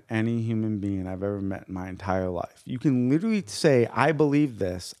better than any human being I've ever met in my entire life. You can literally say, I believe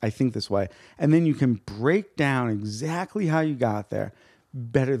this, I think this way, and then you can break down exactly how you got there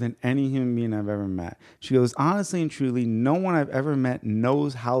better than any human being I've ever met. She goes, honestly and truly, no one I've ever met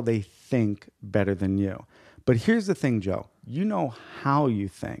knows how they think better than you. But here's the thing, Joe. You know how you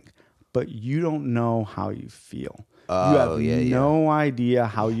think, but you don't know how you feel. You have no idea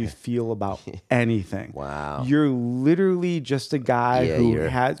how you feel about anything. Wow. You're literally just a guy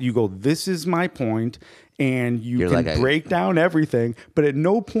you go, this is my point, and you can break down everything, but at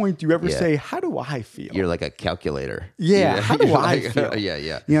no point do you ever say, how do I feel? You're like a calculator. Yeah, how do I feel? Yeah. You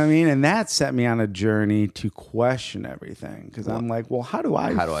know what I mean? And that set me on a journey to question everything, because I'm like, well, how do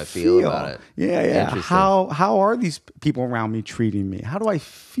I feel about it? Yeah. How are these people around me treating me? How do I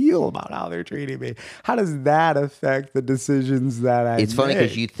feel about how they're treating me? How does that affect the decisions that I make? It's funny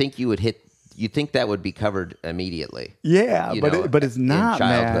because you think that would be covered immediately. Yeah, but it's not,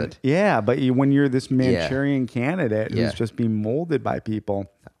 man. Yeah, but when you're this Manchurian candidate who's just being molded by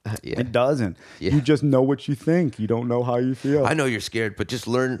people, it doesn't. Yeah. You just know what you think. You don't know how you feel. I know you're scared, but just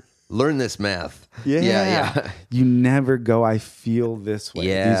learn this math. Yeah. You never go, I feel this way.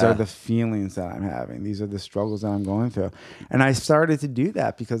 Yeah. These are the feelings that I'm having. These are the struggles that I'm going through. And I started to do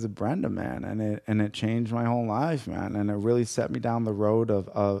that because of Brenda, man. And it changed my whole life, man. And it really set me down the road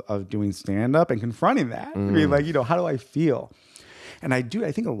of doing stand-up and confronting that. I mean, like, how do I feel? And I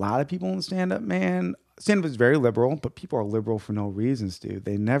think a lot of people in stand-up, man, stand-up is very liberal, but people are liberal for no reasons, dude.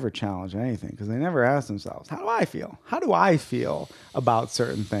 They never challenge anything because they never ask themselves, how do I feel? How do I feel about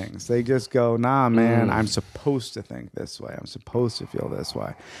certain things? They just go, nah, man, I'm supposed to think this way. I'm supposed to feel this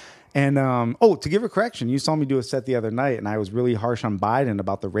way. And, to give a correction, you saw me do a set the other night, and I was really harsh on Biden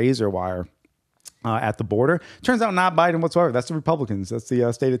about the razor wire at the border. Turns out not Biden whatsoever. That's the Republicans. That's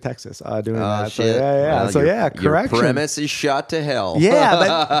the state of Texas doing that. Shit. Correction. Your premise is shot to hell.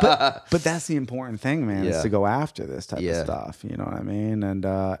 Yeah, but that's the important thing, man, is to go after this type of stuff. You know what I mean?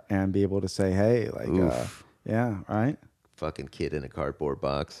 And be able to say, hey, like, right? Fucking kid in a cardboard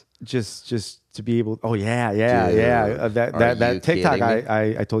box. Just to be able. Oh yeah. That TikTok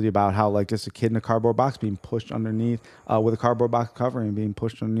I told you about, how like just a kid in a cardboard box being pushed underneath with a cardboard box covering, being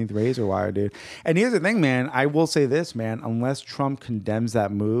pushed underneath razor wire, dude. And here's the thing, man. I will say this, man. Unless Trump condemns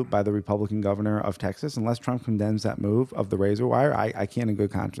that move by the Republican governor of Texas, unless Trump condemns that move of the razor wire, I can't in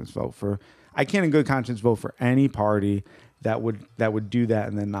good conscience vote for. I can't in good conscience vote for any party that would do that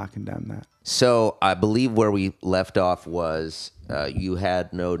and then not condemn that. So I believe where we left off was you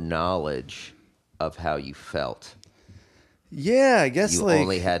had no knowledge of how you felt. Yeah, I guess you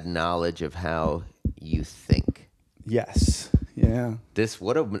only had knowledge of how you think. Yes. Yeah.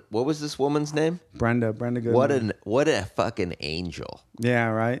 What was this woman's name? Brenda Goodman. What a fucking angel. Yeah,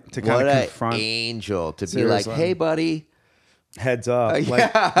 right. To kind of confront. What an angel to be like, hey, buddy. Heads up.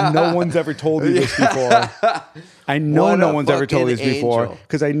 Like, no one's ever told you this before. I know no one's ever told you this before,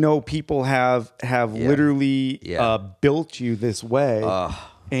 because I know people have literally built you this way.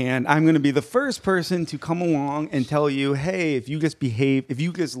 And I'm going to be the first person to come along and tell you, hey, if you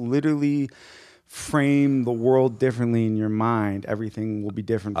just literally frame the world differently in your mind, everything will be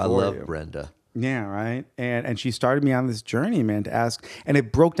different for you. I love Brenda. Yeah, right. And she started me on this journey, man, to ask, and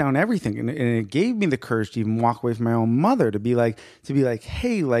it broke down everything, and it gave me the courage to even walk away from my own mother, to be like,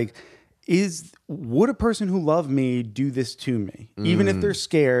 hey, like, would a person who loved me do this to me? Even if they're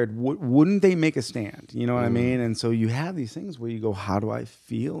scared, wouldn't they make a stand? You know what I mean? And so you have these things where you go, how do I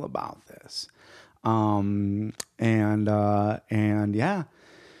feel about this? And yeah,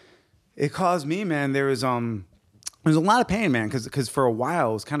 it caused me, man. There's a lot of pain, man, because for a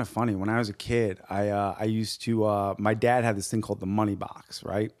while it was kind of funny. When I was a kid, I used to. My dad had this thing called the money box,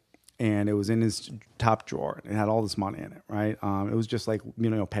 right? And it was in his top drawer. It had all this money in it, right? It was just like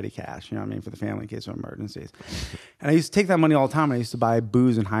petty cash, you know what I mean, for the family in case of emergencies. And I used to take that money all the time. I used to buy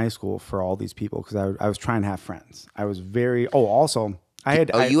booze in high school for all these people because I was trying to have friends. I was very. Oh, also.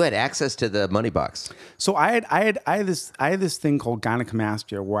 You had access to the money box. So I had this thing called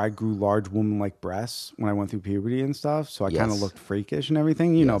gynecomastia, where I grew large woman-like breasts when I went through puberty and stuff. So I kind of looked freakish and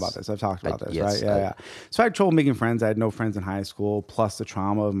everything. You know about this. I've talked about this, right? Yeah. So I had trouble making friends. I had no friends in high school, plus the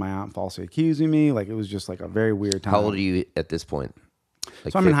trauma of my aunt falsely accusing me. Like, it was just like a very weird time. How old are you at this point?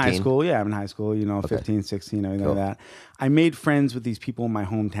 Like so I'm 15? In high school. Yeah, I'm in high school, 15, 16, everything like that. I made friends with these people in my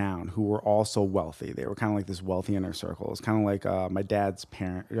hometown who were also wealthy. They were kind of like this wealthy inner circle. It's kind of like my dad's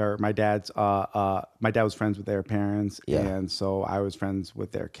parent, or my dad was friends with their parents. Yeah. And so I was friends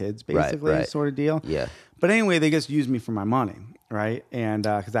with their kids, basically, sort of deal. Yeah. But anyway, they just used me for my money, right? And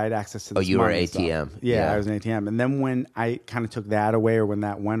because I had access to this you money were ATM. Yeah, I was an ATM. And then when I kind of took that away, or when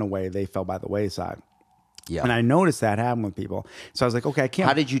that went away, they fell by the wayside. Yeah. And I noticed that happen with people. So I was like, okay, I can't.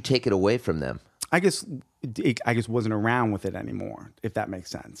 How did you take it away from them? I guess wasn't around with it anymore, if that makes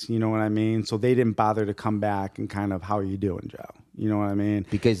sense. You know what I mean? So they didn't bother to come back and kind of, how are you doing, Joe? You know what I mean?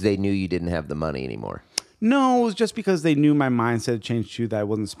 Because they knew you didn't have the money anymore. No, it was just because they knew my mindset had changed too, that I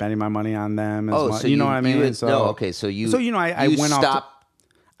wasn't spending my money on them as much. So you know what I mean? I went off.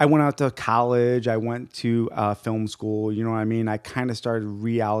 I went out to college. I went to film school. You know what I mean? I kind of started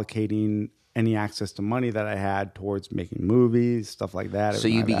reallocating any access to money that I had towards making movies, stuff like that. So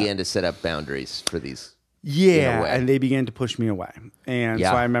you began to set up boundaries for these. Yeah, and they began to push me away. And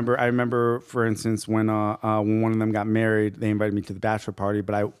Yeah. so I remember, for instance, when one of them got married, they invited me to the bachelor party,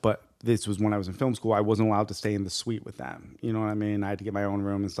 but this was when I was in film school. I wasn't allowed to stay in the suite with them. You know what I mean? I had to get my own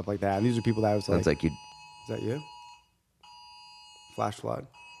room and stuff like that. And these are people that I was Sounds like you. Is that you? Flash flood.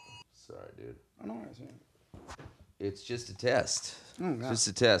 Sorry, dude. I don't know what I'm saying. It's just a test. Oh, It's just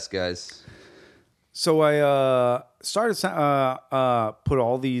a test, guys. So I started put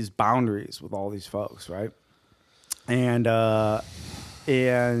all these boundaries with all these folks, right? And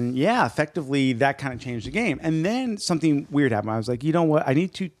yeah, effectively that kind of changed the game. And then something weird happened. I was like, you know what? I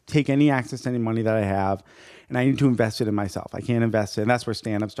need to take any access to any money that I have, and I need to invest it in myself. I can't invest it, and that's where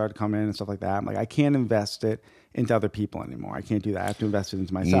stand-up started coming in and stuff like that. I'm like, I can't invest it into other people anymore. I can't do that. I have to invest it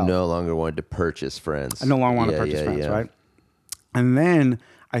into myself. You no longer wanted to purchase friends. I no longer want to purchase friends, right? And then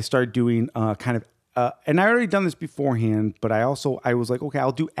I started doing and I already done this beforehand, but I was like, okay,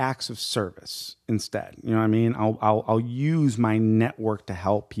 I'll do acts of service instead. You know what I mean? I'll use my network to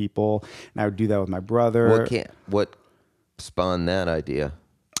help people, and I would do that with my brother. What spawned that idea?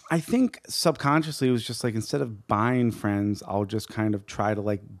 I think subconsciously it was just like, instead of buying friends, I'll just kind of try to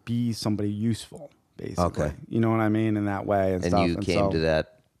like be somebody useful, basically. Okay. You know what I mean? In that way and stuff. And you came to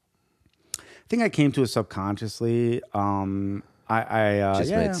that. I think I came to it subconsciously. Made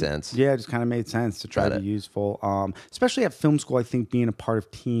sense. Yeah, it just kind of made sense to try to be useful. Especially at film school, I think being a part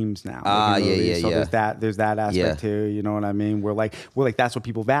of teams now. So there's that aspect too. You know what I mean? We're like that's what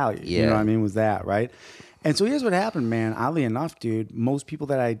people value. Yeah. You know what I mean? Was that right? And so here's what happened, man. Oddly enough, dude, most people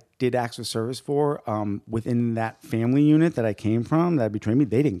that I did acts of service for within that family unit that I came from, that betrayed me,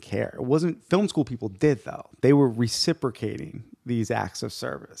 they didn't care. It wasn't film school people did though. They were reciprocating these acts of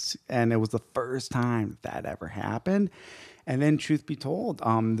service, and it was the first time that ever happened. And then, truth be told,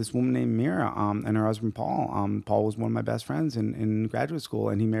 this woman named Mira and her husband Paul. Paul was one of my best friends in graduate school,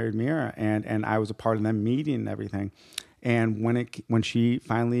 and he married Mira, and I was a part of them meeting and everything. And when she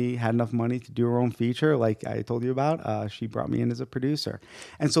finally had enough money to do her own feature, like I told you about, she brought me in as a producer.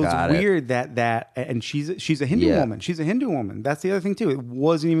 And so it's weird that and she's a Hindu woman. She's a Hindu woman. That's the other thing too. It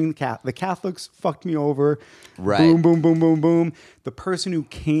wasn't even the Catholics fucked me over. Right. Boom, boom, boom, boom, boom. The person who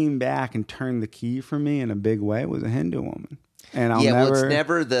came back and turned the key for me in a big way was a Hindu woman. And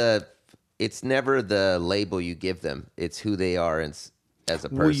it's never the label you give them. It's who they are as a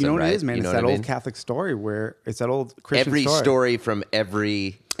person. Well, you know what right? it is, man. You know it's that old Catholic story where it's that old Christian story from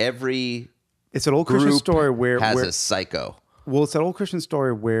every it's an old Christian story where a psycho. Well, it's that old Christian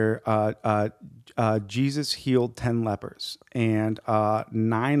story where Jesus healed 10 lepers, and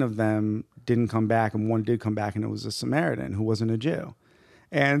 9 of them didn't come back, and 1 did come back, and it was a Samaritan who wasn't a Jew.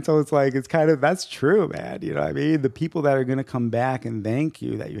 And so it's like, that's true, man. You know what I mean? The people that are going to come back and thank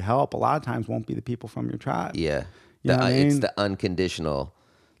you that you help a lot of times won't be the people from your tribe. Yeah. You know what I mean? It's the unconditional,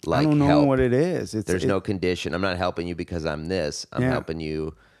 like, I don't know help. what it is. There's no condition. I'm not helping you because I'm this. I'm helping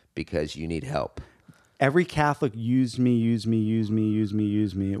you because you need help. Every Catholic used me.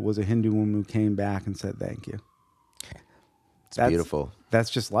 It was a Hindu woman who came back and said thank you. That's beautiful. That's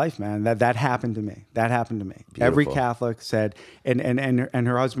just life, man. That happened to me. Beautiful. Every Catholic said, and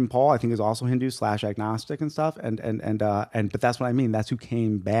her husband Paul, I think, is also Hindu / agnostic and stuff. But that's what I mean. That's who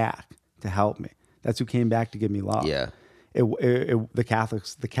came back to help me. That's who came back to give me love. Yeah. The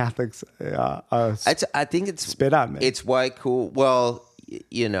Catholics. I think it's spit on me. It's why cool. Well,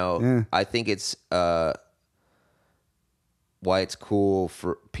 you know, I think it's why it's cool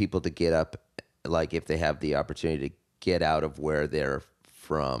for people to get up, like if they have the opportunity to get out of where they're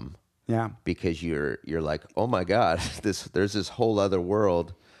from. Yeah. Because you're like, oh my God, there's this whole other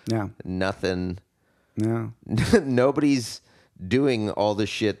world. Yeah. Nothing. Yeah. Nobody's doing all the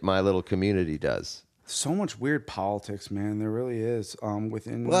shit my little community does. So much weird politics, man. There really is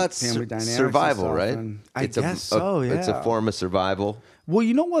within it's family dynamics. Survival, right? I guess so. Yeah, it's a form of survival. Well,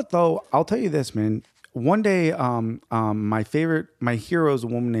 you know what though? I'll tell you this, man. One day, my hero is a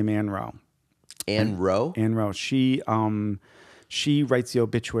woman named Ann Rowe. Ann Rowe. Ann Rowe. She writes the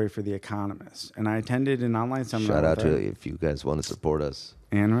obituary for The Economist, and I attended an online seminar. Shout out to you if you guys want to support us.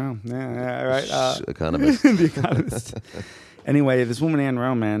 Ann Rowe. Yeah, right. Economist. The Economist. Anyway, this woman, Ann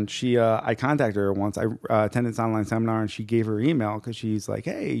Rowe, man, I contacted her once. I attended this online seminar, and she gave her email because she's like,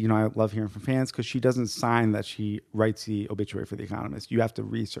 hey, I love hearing from fans, because she doesn't sign that she writes the obituary for The Economist. You have to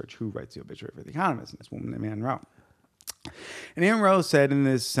research who writes the obituary for The Economist, and this woman named Ann Rowe. And Ann Rowe said in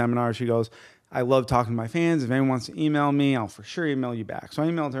this seminar, she goes, I love talking to my fans. If anyone wants to email me, I'll for sure email you back. So I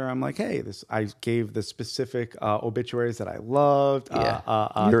emailed her. I'm like, hey, I gave the specific obituaries that I loved.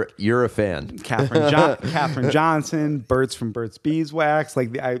 Yeah. You're a fan. Katherine Johnson, Bert's from Bert's Beeswax.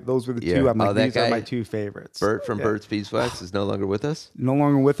 Like those were the two. I'm like, these are my two favorites. Bert from Bert's Beeswax is no longer with us? No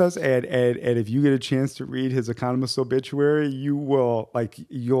longer with us. And if you get a chance to read his Economist obituary, you will,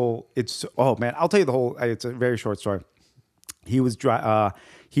 oh man, I'll tell you the whole, it's a very short story. He was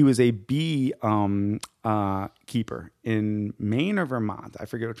a bee keeper in Maine or Vermont. I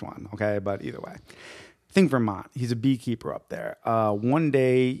forget which one. Okay, but either way, I think Vermont. He's a beekeeper up there. One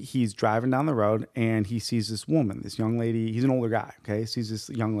day he's driving down the road and he sees this woman, this young lady. He's an older guy. Okay, sees this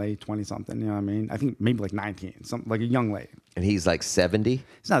young lady, 20-something. You know what I mean? I think maybe like 19, something like a young lady. And he's like 70?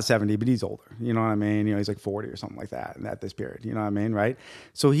 He's not 70, but he's older. You know what I mean? He's like 40 or something like that at this period. You know what I mean? Right?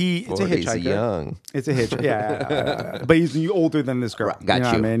 So it's a hitchhiker. Young. It's a hitchhiker. Yeah. But he's older than this girl. Got you. Know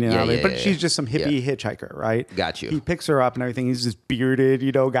what I mean? Yeah, but she's just some hippie hitchhiker, right? Got you. He picks her up and everything. He's this bearded,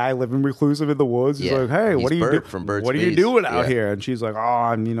 guy living reclusive in the woods. He's like, hey, what are you doing out here? And she's like, oh,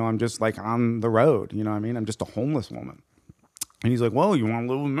 I'm just like on the road. You know what I mean? I'm just a homeless woman. And he's like, well, you want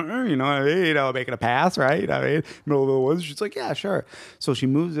to live with me? Making a pass, right? Middle of the woods. She's like, yeah, sure. So she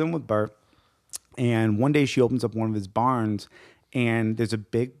moves in with Bert. And one day she opens up one of his barns and there's a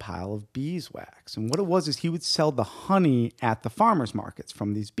big pile of beeswax. And what it was is he would sell the honey at the farmers markets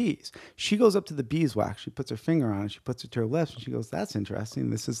from these bees. She goes up to the beeswax. She puts her finger on it. She puts it to her lips. And she goes, that's interesting.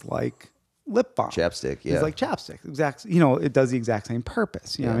 This is like lip balm. Chapstick, yeah. It's like chapstick. Exactly. It does the exact same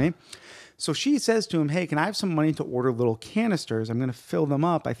purpose. You know what I mean? So she says to him, hey, can I have some money to order little canisters? I'm going to fill them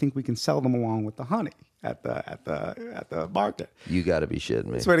up. I think we can sell them along with the honey at the market. You got to be shitting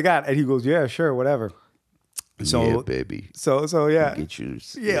me. Swear to God. And he goes, yeah, sure, whatever. So, yeah, baby. So yeah. I'll get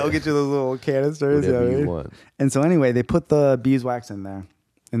you those little canisters. Whatever you want. And so anyway, they put the beeswax in there.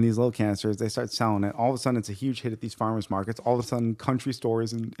 In these little canisters, they start selling it. All of a sudden, it's a huge hit at these farmers markets. All of a sudden, country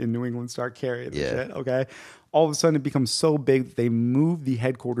stores in New England start carrying this shit, okay? All of a sudden, it becomes so big that they move the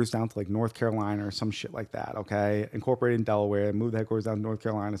headquarters down to like North Carolina or some shit like that, okay? Incorporated in Delaware, move the headquarters down to North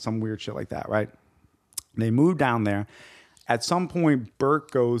Carolina, some weird shit like that, right? They move down there. At some point,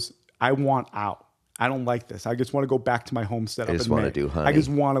 Bert goes, I want out. I don't like this. I just want to go back to my homestead. I just want to do honey. I just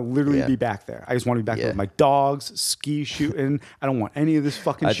want to literally be back there. I just want to be back there with my dogs, ski shooting. I don't want any of this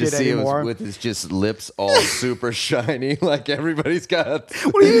fucking shit anymore. With his just lips all super shiny, like everybody's got.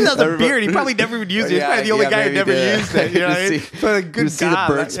 What do you mean? That's a beard. He probably never even used it. He's probably the only guy who never used it. You know what I mean? But a good see the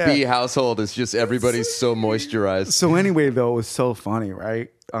Burt's Bee household is just everybody's so moisturized. So anyway, though, it was so funny,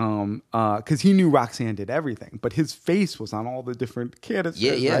 right? Because he knew Roxanne did everything, but his face was on all the different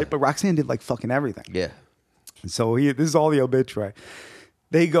canisters, right? But Roxanne did like fucking everything. Yeah. So this is all the obituary.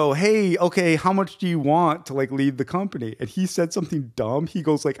 They go, hey, okay, how much do you want to like leave the company? And he said something dumb. He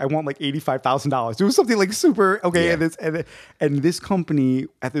goes like, I want like $85,000. It was something like super okay. Yeah. And this company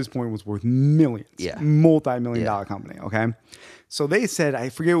at this point was worth millions. Yeah. Multi-million-dollar company. Okay. So they said, I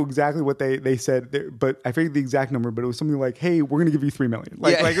forget exactly what they said, but I forget the exact number, but it was something like, hey, we're going to give you $3 million.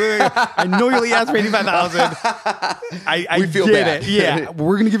 I know you only asked for $85,000. I feel get bad. it. Yeah.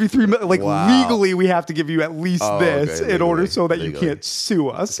 We're going to give you $3 million. Like legally, we have to give you at least this in order so that you can't sue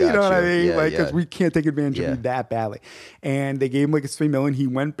us. You know what I mean? Yeah, because we can't take advantage of you that badly. And they gave him like his $3 million. He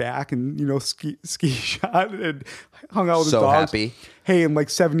went back and, ski shot and hung out with his dogs. Happy. Hey, and like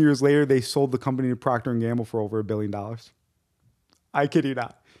 7 years later, they sold the company to Procter & Gamble for over $1 billion. I kid you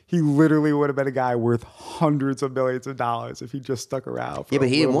not. He literally would have been a guy worth hundreds of millions of dollars if he just stuck around. But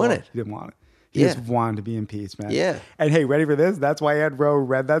he didn't want it. He didn't want it. He just wanted to be in peace, man. Yeah. And hey, ready for this? That's why Ed Rowe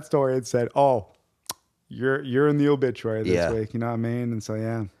read that story and said, "Oh, you're in the obituary this week." You know what I mean? And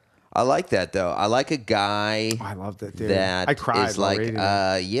so I like that though. I like a guy. I love that, dude. That I cried. is like,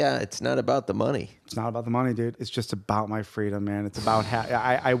 it's not about the money. It's not about the money, dude. It's just about my freedom, man. It's about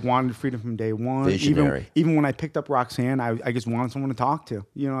I wanted freedom from day one. Visionary. Even when I picked up Roxanne, I just wanted someone to talk to.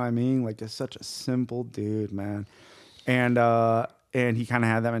 You know what I mean? Like just such a simple dude, man. And he kind of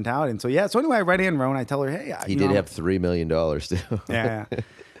had that mentality. And so so anyway, I write Ann Rowe and I tell her, hey, he did have $3 million too. Yeah.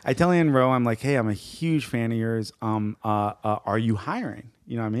 I tell Ann Rowe, I'm like, hey, I'm a huge fan of yours. Are you hiring?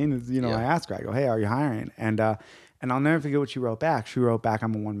 You know what I mean? I ask her, I go, hey, are you hiring? And I'll never forget what she wrote back. She wrote back,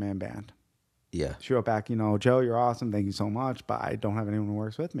 I'm a one-man band. Yeah. She wrote back, Joe, you're awesome. Thank you so much. But I don't have anyone who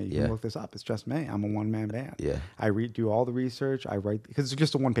works with me. You can look this up. It's just me. I'm a one-man band. Yeah. I do all the research. I write, because it's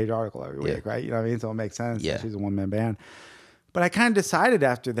just a one-page article every week, right? You know what I mean? So it makes sense. Yeah. She's a one-man band. But I kind of decided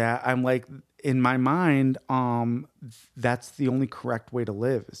after that, I'm like, in my mind, that's the only correct way to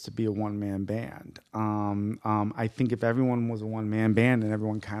live, is to be a one-man band. I think if everyone was a one-man band and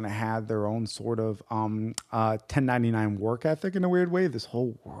everyone kind of had their own sort of 1099 work ethic in a weird way, this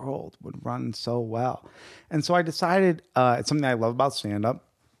whole world would run so well. And so I decided, it's something that I love about stand-up,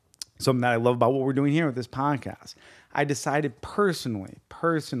 something that I love about what we're doing here with this podcast. I decided personally,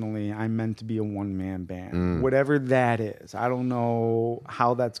 I meant to be a one-man band, whatever that is. I don't know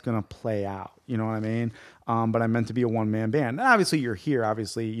how that's going to play out. You know what I mean? But I meant to be a one-man band. And obviously, you're here.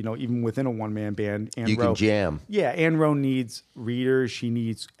 Obviously, you know, even within a one-man band, you can jam. Yeah, Ann Rowe needs readers. She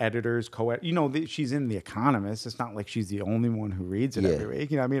needs editors, you know, she's in The Economist. It's not like she's the only one who reads it every week.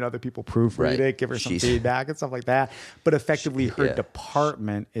 You know what I mean? Other people proofread it, give her some feedback and stuff like that. But effectively, her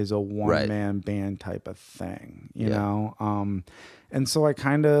department is a one-man band type of thing, you know? And so I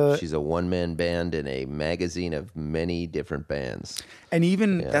kind of... She's a one-man band in a magazine of many different bands. And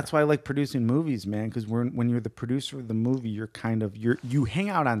even that's why I like producing movies, man, because when you're the producer of the movie, you're kind of... You hang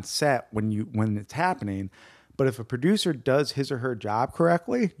out on set when it's happening, but if a producer does his or her job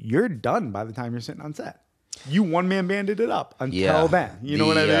correctly, you're done by the time you're sitting on set. You one-man banded it up until then. You know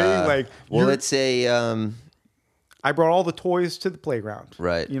what I mean? Like, well, let's say... I brought all the toys to the playground.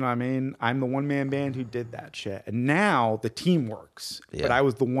 Right. You know what I mean? I'm the one-man band who did that shit. And now the team works. Yeah. But I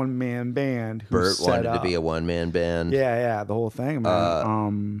was the one-man band who Bert wanted to be a one-man band. Yeah, the whole thing,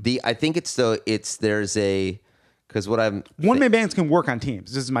 man. I think there's a... Because what I'm... One-man bands can work on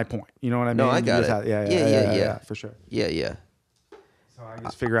teams. This is my point. You know what I mean? No, I got it. Yeah, for sure. Yeah. So I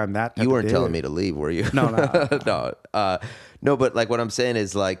just figure I'm that type You weren't of telling me to leave, were you? No. No, but like what I'm saying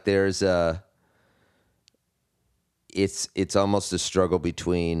is like there's a... It's almost a struggle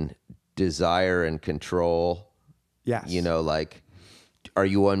between desire and control. Yes. You know, like, are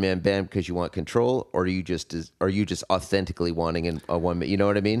you one man band because you want control, or are you just authentically wanting a one man? You know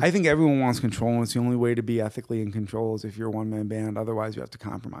what I mean? I think everyone wants control, and it's the only way to be ethically in control is if you're a one man band. Otherwise, you have to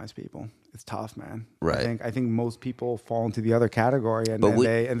compromise people. It's tough, man. Right. I think most people fall into the other category, and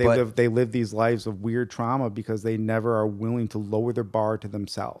they live these lives of weird trauma because they never are willing to lower their bar to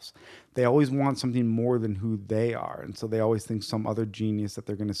themselves. They always want something more than who they are, and so they always think some other genius that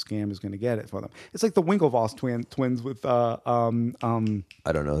they're going to scam is going to get it for them. It's like the Winklevoss twins with I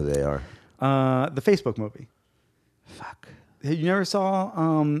don't know who they are. The Facebook movie. Fuck. You never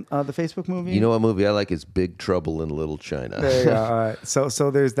saw the Facebook movie? You know what movie I like is Big Trouble in Little China. There you go. All right.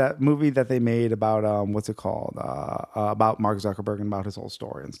 So there's that movie that they made about what's it called? About Mark Zuckerberg and about his whole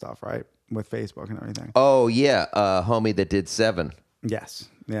story and stuff, right? With Facebook and everything. Oh yeah, homie that did Seven. Yes.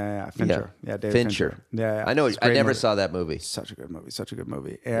 Yeah. Fincher. Yeah, David Fincher. Yeah. I know. I never saw that movie. Such a good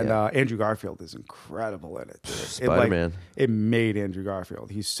movie. And Andrew Garfield is incredible in it. Spider-Man. It made Andrew Garfield.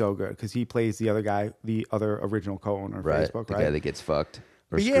 He's so good because he plays the other guy, the other original co-owner of Facebook, the right? guy that gets fucked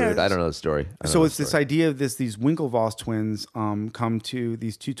or screwed. I don't know the story. So it's this idea of these Winklevoss twins come to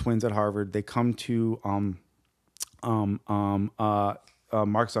these two twins at Harvard. They come to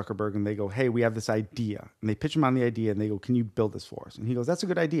Mark Zuckerberg and they go, hey, we have this idea. And they pitch him on the idea and they go, can you build this for us? And he goes, that's a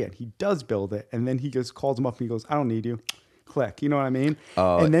good idea. And he does build it. And then he just calls him up and he goes, I don't need you. Click. You know what I mean?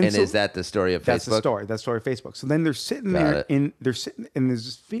 Oh, and is that the story of Facebook? That's the story. That's the story of Facebook. So then they're sitting there and there's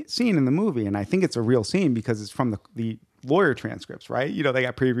this scene in the movie. And I think it's a real scene because it's from the lawyer transcripts, right? You know, they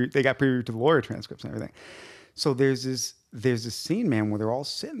got preview to the lawyer transcripts and everything. So there's this scene, man, where they're all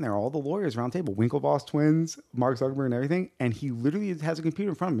sitting there, all the lawyers around the table, Winklevoss twins, Mark Zuckerberg and everything, and he literally has a computer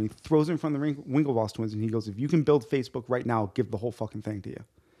in front of him. He throws it in front of the Winklevoss twins, and he goes, if you can build Facebook right now, I'll give the whole fucking thing to you.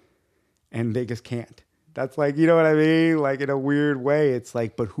 And they just can't. That's like, you know what I mean? Like in a weird way, it's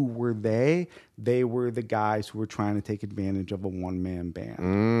like, but who were they? They were the guys who were trying to take advantage of a one-man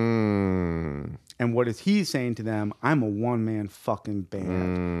band. And what is he saying to them? I'm a one-man fucking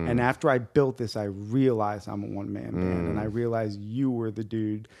band. And after I built this, I realized I'm a one-man band. And I realized you were the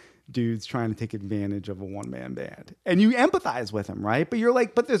dudes trying to take advantage of a one-man band. And you empathize with him, right? But you're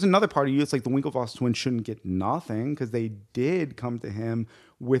like, but there's another part of you. It's like the Winklevoss twins shouldn't get nothing because they did come to him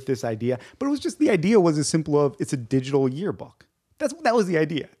with this idea. But it was just, the idea was as simple of, it's a digital yearbook. That was the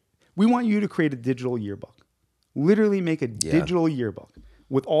idea. We want you to create a digital yearbook. Literally make a digital yearbook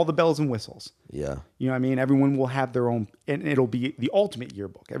with all the bells and whistles. Yeah. You know what I mean? Everyone will have their own, and it'll be the ultimate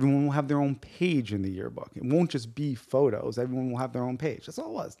yearbook. Everyone will have their own page in the yearbook. It won't just be photos. Everyone will have their own page. That's all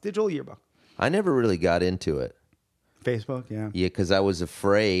it was. Digital yearbook. I never really got into it. Facebook, yeah. Yeah, because I was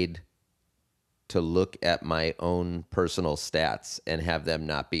afraid to look at my own personal stats and have them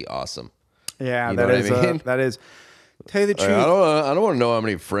not be awesome. Yeah, you know that is. Tell you the truth. I don't want to know how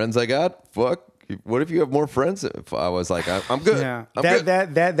many friends I got. Fuck. What if you have more friends? If I was like, I'm good. Yeah, I'm good.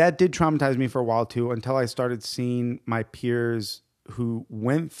 that did traumatize me for a while too, until I started seeing my peers who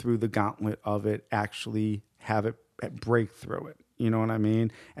went through the gauntlet of it actually have it break through it. You know what I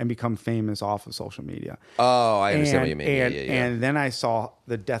mean? And become famous off of social media. Oh, I understand what you mean. And, Yeah. and then I saw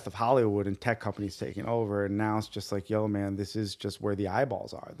the death of Hollywood and tech companies taking over. And now it's just like, yo, man, this is just where the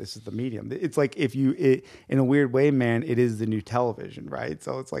eyeballs are. This is the medium. It's like in a weird way, man, it is the new television, right?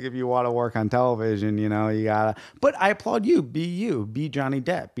 So it's like if you want to work on television, you know, you gotta. But I applaud you. Be Johnny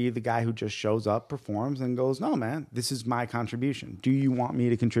Depp. Be the guy who just shows up, performs, and goes, no, man, this is my contribution. Do you want me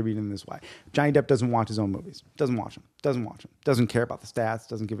to contribute in this way? Johnny Depp doesn't watch his own movies. Doesn't watch them. Doesn't care about the stats.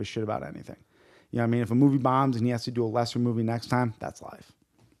 Doesn't give a shit about anything. You know what I mean? If a movie bombs and he has to do a lesser movie next time, that's life.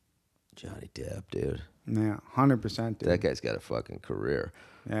 Johnny Depp, dude. Yeah, 100%, dude. That guy's got a fucking career.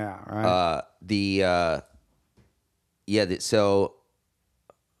 Yeah, right. So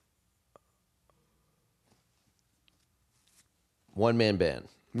one-man band.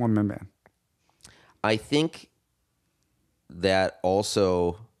 One-man band. I think that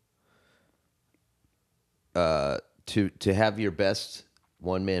also to have your best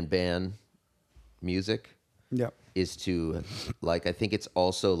one-man band music Yep. is to, like, I think it's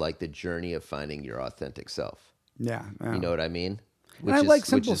also like the journey of finding your authentic self. Yeah. You know what I mean? And I like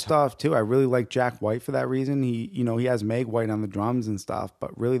simple stuff too. I really like Jack White for that reason. He has Meg White on the drums and stuff,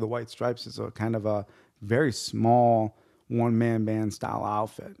 but really the White Stripes is a kind of a very small one-man band style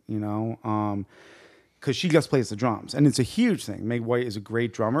outfit, you know? Because she just plays the drums, and it's a huge thing. Meg White is a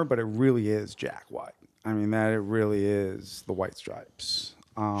great drummer, but it really is Jack White. I mean, that it really is the White Stripes.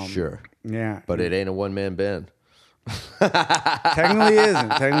 Sure. Yeah. But it ain't a one-man band. Technically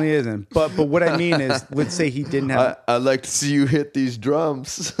isn't. But what I mean is, let's say he didn't have. I'd like to see you hit these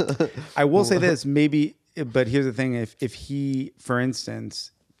drums. I will say this, maybe, but here's the thing: if he, for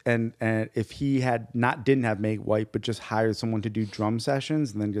instance, and if he didn't have Meg White, but just hired someone to do drum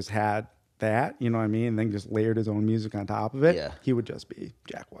sessions, and then just had that, you know what I mean, and then just layered his own music on top of it, he would just be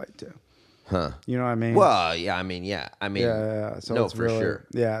Jack White too. Huh. You know what I mean? Well, yeah. So no, it's for sure.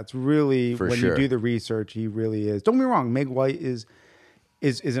 Yeah, it's really for when sure. you do the research, he really is. Don't get me wrong, Meg White is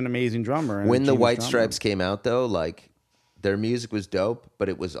an amazing drummer. When the White Stripes came out, though, like their music was dope, but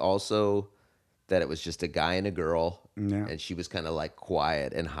it was also that it was just a guy and a girl, and she was kind of like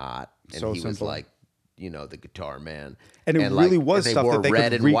quiet and hot, and so he simple. was like, you know, the guitar man, and it really like, was they stuff wore that they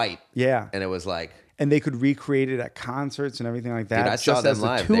red could and white, and it was like. And they could recreate it at concerts and everything like that. Dude, I saw them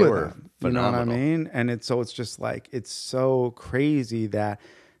live. They were phenomenal. You know what I mean? And it's just like, it's so crazy that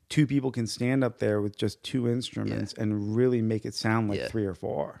two people can stand up there with just two instruments and really make it sound like three or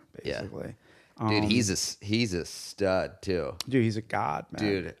four, basically. Yeah. Dude, he's a stud too. Dude, he's a god, man.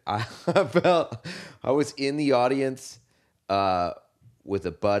 Dude, I was in the audience with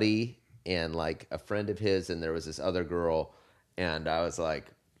a buddy and like a friend of his, and there was this other girl, and I was like,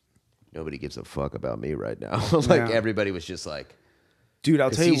 nobody gives a fuck about me right now. Everybody was just like, dude, I'll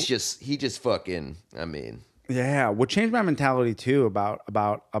tell you, he just fucking, I mean, yeah. What changed my mentality too about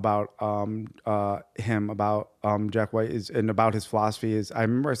him, about Jack White is, and about his philosophy is, I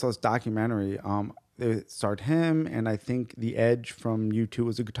remember I saw this documentary. It starred him, and I think The Edge from U2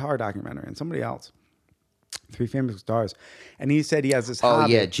 was a guitar documentary, and somebody else. Three famous stars, and he said he has this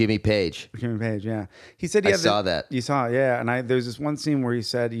hobby. Oh yeah, Jimmy Page. Yeah. He said he saw that. You saw it, yeah. And there's this one scene where he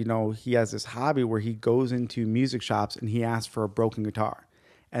said, you know, he has this hobby where he goes into music shops and he asks for a broken guitar,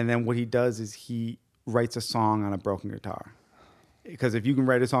 and then what he does is he writes a song on a broken guitar. Because if you can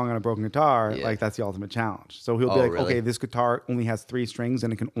write a song on a broken guitar, like that's the ultimate challenge. So he'll be like, really? Okay, this guitar only has 3 strings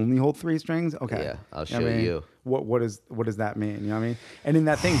and it can only hold 3 strings. Okay, yeah, I'll show you. What does that mean? You know what I mean? And in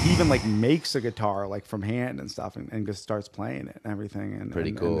that thing, he even like makes a guitar like from hand and stuff, and just starts playing it and everything. And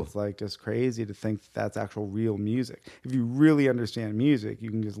pretty cool. And it's like just crazy to think that's actual real music. If you really understand music,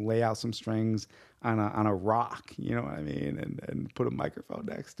 you can just lay out some strings on a rock. You know what I mean? And put a microphone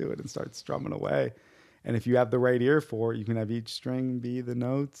next to it and start strumming away. And if you have the right ear for it, you can have each string be the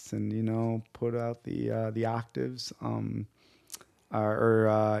notes, and you know, put out the octaves. Do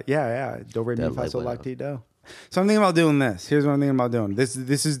re mi fa sol la ti do. So I'm thinking about doing this. Here's what I'm thinking about doing. This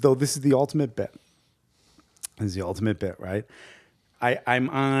is the ultimate bit. This is the ultimate bit, right? I'm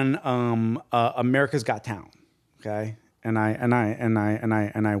on America's Got Talent, okay, and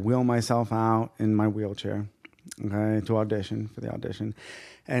I wheel myself out in my wheelchair, okay, to audition for the audition.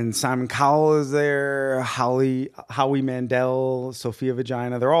 And Simon Cowell is there, Howie Mandel, Sophia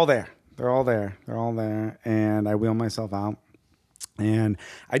Vagina. They're all there. And I wheel myself out. And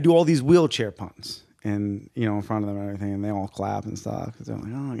I do all these wheelchair puns. and in front of them and everything, and they all clap and stuff because they're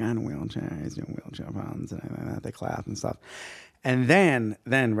like, "Oh, a guy in a wheelchair, he's doing wheelchair pounds," and they clap and stuff. And then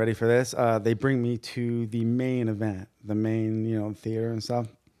ready for this? They bring me to the main event, the main theater and stuff.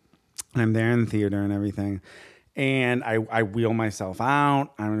 And I'm there in the theater and everything, and I wheel myself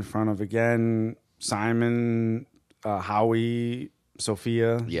out. I'm in front of again Simon, Howie,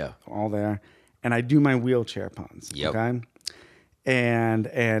 Sophia, all there, and I do my wheelchair puns. Yep. Okay. And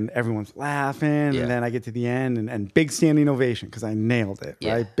everyone's laughing, and then I get to the end, and big standing ovation because I nailed it,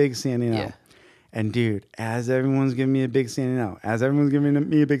 right? Big standing out. And dude, as everyone's giving me a big standing out,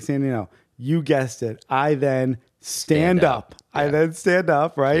 you guessed it, I then stand up. I then stand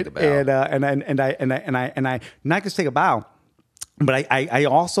up, right? And I not just take a bow. But I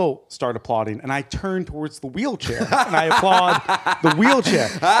also start applauding, and I turn towards the wheelchair, and I applaud the wheelchair.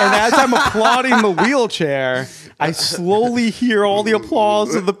 And as I'm applauding the wheelchair, I slowly hear all the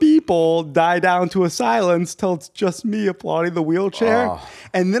applause of the people die down to a silence till it's just me applauding the wheelchair. Oh.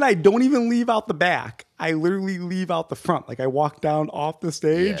 And then I don't even leave out the back. I literally leave out the front. Like I walk down off the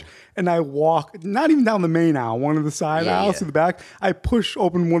stage and I walk, not even down the main aisle, one of the side aisles to the back. I push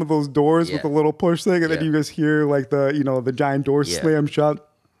open one of those doors with a little push thing, and then you just hear like the giant door slam shut.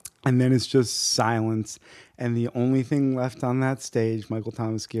 And then it's just silence. And the only thing left on that stage, Michael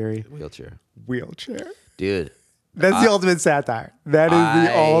Thomas Geary. Wheelchair. Dude. That's the ultimate satire. That is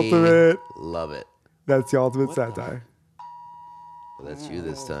the ultimate. Love it. That's the ultimate satire. Well, that's you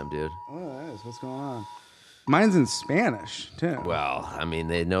this time, dude. Oh, that is. What's going on? Mine's in Spanish, too. Well, I mean,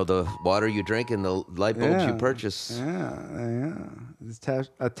 they know the water you drink and the light bulbs you purchase. Yeah. It's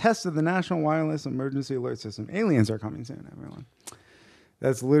a test of the National Wireless Emergency Alert System. Aliens are coming soon, everyone.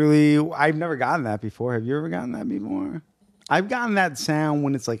 That's literally, I've never gotten that before. Have you ever gotten that before? I've gotten that sound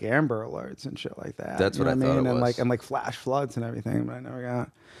when it's like Amber Alerts and shit like that. That's what I thought it was. And like flash floods and everything, but I never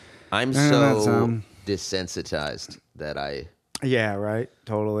got. I'm so desensitized that I... Yeah, right.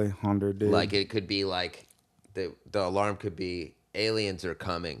 Totally. 100, dude. Like it could be like the alarm could be aliens are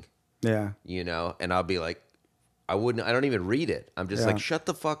coming. Yeah. And I'll be like, I don't even read it. I'm just like, shut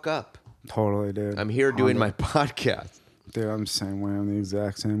the fuck up. Totally, dude. I'm here doing my podcast. Dude, I'm the same way. I'm the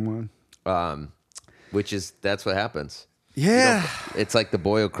exact same one. That's what happens. Yeah. It's like the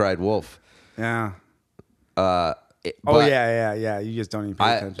boy who cried wolf. Yeah. Yeah. You just don't even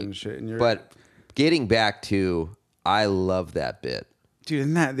pay attention to shit. But getting back to, I love that bit, dude.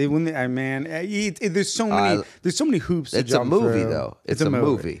 And there's so many hoops to jump through. It's a movie, though. It's a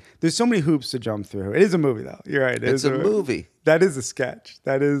movie. There's so many hoops to jump through. It is a movie, though. You're right. It's a movie. That is a sketch.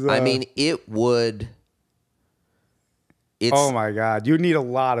 That is. I mean, it would. Oh my God! You need a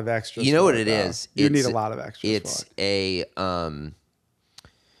lot of extras. You know what it is? You need a lot of extras. It's a. I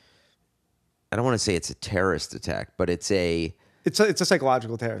don't want to say it's a terrorist attack, but it's a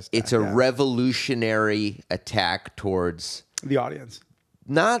psychological terrorist attack. It's a revolutionary attack towards the audience.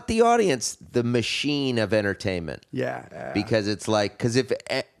 Not the audience, the machine of entertainment. Yeah. Because it's like, because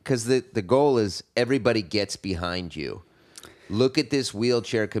the goal is everybody gets behind you. Look at this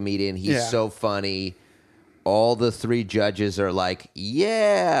wheelchair comedian. He's so funny. All the three judges are like,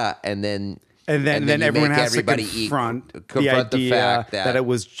 yeah. And then everyone has to confront the idea the fact that it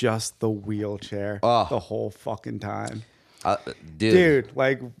was just the wheelchair the whole fucking time. Dude,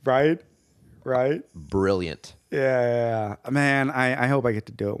 like, right? Brilliant. Yeah. Man, I hope I get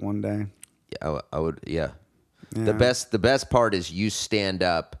to do it one day. Yeah, I would. Yeah. The best part is you stand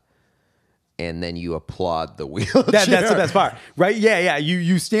up and then you applaud the wheelchair. That's the best part, right? Yeah.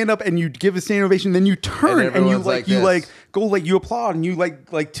 You stand up and you give a standing ovation, then you turn and you you applaud and you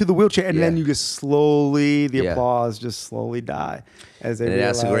like to the wheelchair, and then you just slowly the applause just slowly die as they. And it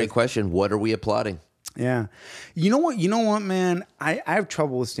asks a great question: what are we applauding? Yeah. You know what, man? I have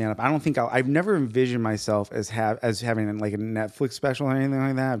trouble with stand-up. I don't think I've never envisioned myself as having like a Netflix special or anything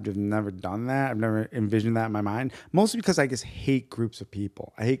like that. I've just never done that. I've never envisioned that in my mind. Mostly because I just hate groups of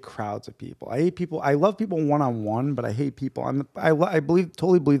people. I hate crowds of people. I hate people. I love people one-on-one, but I hate people. I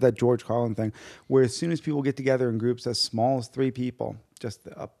totally believe that George Carlin thing, where as soon as people get together in groups as small as 3 people,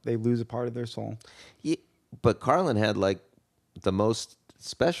 they lose a part of their soul. Yeah, but Carlin had like the most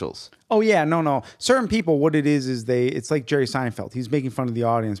specials. Oh yeah, no. Certain people, what it is it's like Jerry Seinfeld. He's making fun of the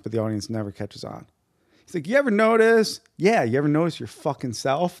audience, but the audience never catches on. He's like, you ever notice? Yeah, you ever notice your fucking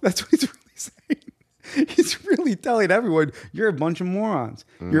self? That's what he's really saying. He's really telling everyone, you're a bunch of morons.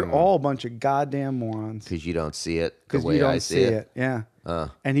 You're all a bunch of goddamn morons. Because you don't see it the way I see it. Yeah.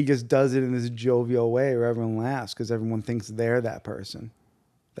 And he just does it in this jovial way where everyone laughs because everyone thinks they're that person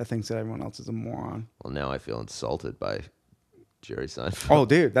that thinks that everyone else is a moron. Well, now I feel insulted by Jerry Seinfeld. Oh,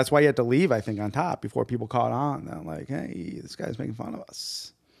 dude, that's why you had to leave, I think, on top before people caught on. They're like, hey, this guy's making fun of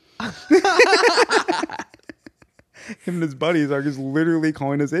us. Him and his buddies are just literally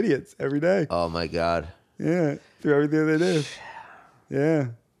calling us idiots every day. Oh my God. Yeah, through everything they do. Yeah.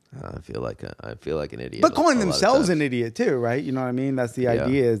 I feel like an idiot. But calling themselves an idiot too, right? You know what I mean? That's the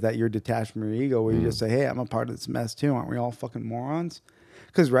idea, is that you're detached from your ego, where you just say, hey, I'm a part of this mess too. Aren't we all fucking morons?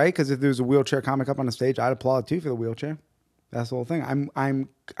 Because if there's a wheelchair comic up on the stage, I'd applaud too for the wheelchair. That's the whole thing. I'm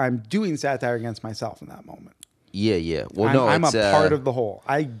doing satire against myself in that moment. Yeah. Well, I'm a part of the whole.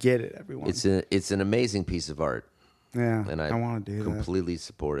 I get it, everyone. It's an amazing piece of art. Yeah, and I want to do completely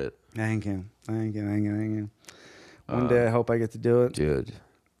support it. Thank you. One day I hope I get to do it, dude.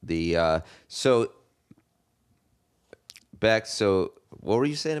 So what were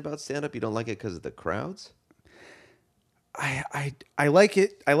you saying about stand up? You don't like it because of the crowds? I like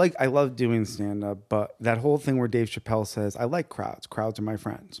it. I love doing stand up, but that whole thing where Dave Chappelle says, I like crowds. Crowds are my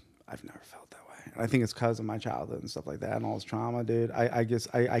friends. I've never felt that way. I think it's because of my childhood and stuff like that and all this trauma, dude. I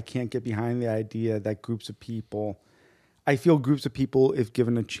can't get behind the idea that groups of people, I feel groups of people, if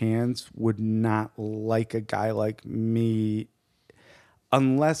given a chance, would not like a guy like me,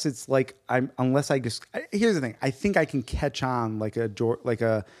 unless it's like here's the thing. I think I can catch on like a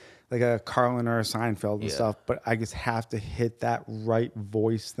Carlin or a Seinfeld and stuff, but I just have to hit that right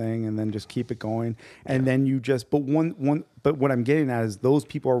voice thing and then just keep it going. And then you just, but what I'm getting at is those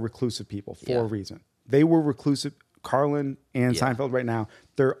people are reclusive people for a reason. They were reclusive. Carlin and Seinfeld right now,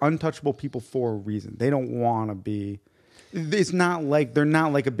 they're untouchable people for a reason. They don't want to be. It's not like they're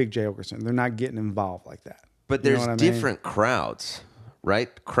not like a Big J Okerson. They're not getting involved like that. But there's different crowds, right?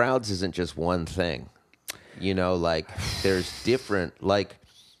 Crowds isn't just one thing. Like there's different, like,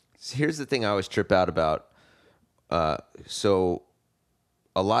 here's the thing I always trip out about. So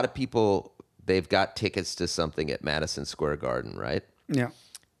a lot of people, they've got tickets to something at Madison Square Garden, right? Yeah.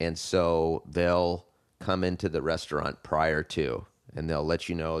 And so they'll come into the restaurant prior to, and they'll let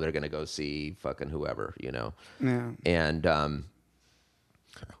you know they're going to go see fucking whoever, Yeah. And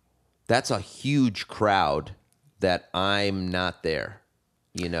that's a huge crowd that I'm not there,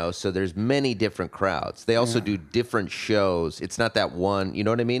 So there's many different crowds. They also do different shows. It's not that one, you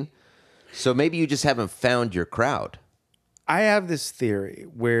know what I mean? So maybe you just haven't found your crowd. I have this theory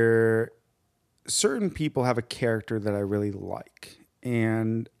where certain people have a character that I really like.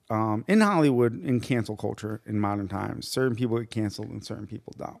 And in Hollywood, in cancel culture, in modern times, certain people get canceled and certain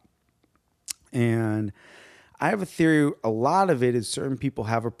people don't. And I have a theory, a lot of it is certain people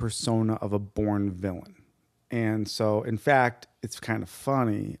have a persona of a born villain. And so, in fact, it's kind of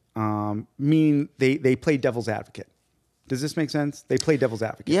funny, meaning they play devil's advocate. Does this make sense? They play devil's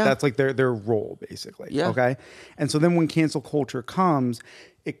advocate. Yeah. That's like their role, basically. Yeah. Okay? And so then when cancel culture comes,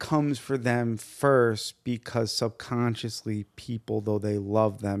 it comes for them first because subconsciously people, though they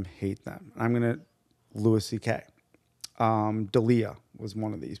love them, hate them. I'm going to, Louis C.K. Dalia was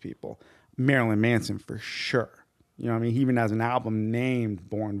one of these people. Marilyn Manson for sure. You know what I mean? He even has an album named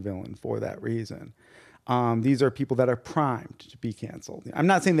Born Villain for that reason. These are people that are primed to be canceled. I'm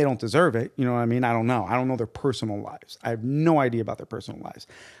not saying they don't deserve it. You know what I mean? I don't know. I don't know their personal lives. I have no idea about their personal lives.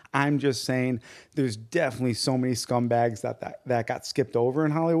 I'm just saying there's definitely so many scumbags that got skipped over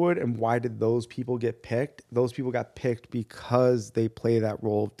in Hollywood. And why did those people get picked? Those people got picked because they play that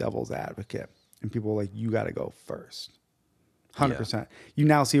role of devil's advocate. And people are like, you got to go first. 100%. Yeah. You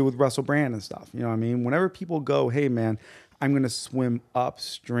now see it with Russell Brand and stuff. You know what I mean? Whenever people go, hey, man, I'm going to swim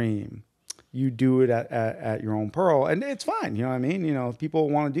upstream. You do it at your own peril, and it's fine. You know what I mean? If people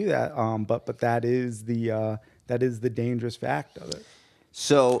want to do that, but that is the dangerous fact of it.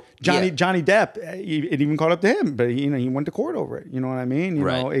 So Johnny Depp, it even caught up to him, but he went to court over it. You know what I mean? You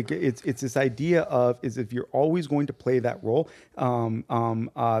know, it's this idea of if you're always going to play that role,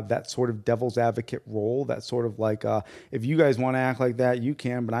 that sort of devil's advocate role, that sort of like if you guys want to act like that, you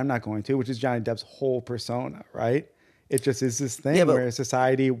can, but I'm not going to, which is Johnny Depp's whole persona, right? It just is this thing where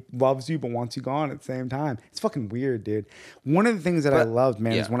society loves you but wants you gone at the same time. It's fucking weird, dude. One of the things that I loved,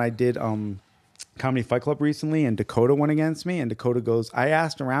 man, is when I did Comedy Fight Club recently and Dakota went against me and Dakota goes, I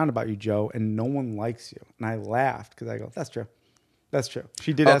asked around about you, Joe, and no one likes you. And I laughed because I go, that's true. That's true.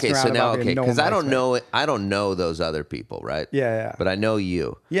 She did ask around about me and no one likes me. Because I don't know those other people, right? Yeah. But I know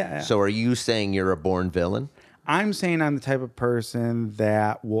you. Yeah. So are you saying you're a born villain? I'm saying I'm the type of person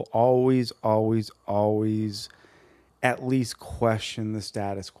that will always at least question the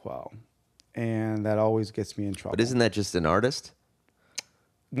status quo. And that always gets me in trouble. But isn't that just an artist?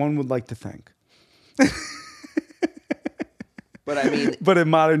 One would like to think. But I mean... But in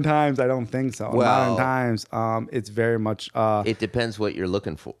modern times, I don't think so. In modern times, it's very much... it depends what you're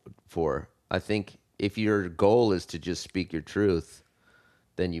looking for. I think if your goal is to just speak your truth,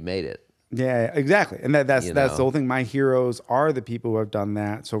 then you made it. Yeah, exactly. And that's the whole thing. My heroes are the people who have done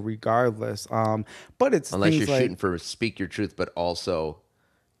that. So regardless, but it's unless you're shooting for speak your truth, but also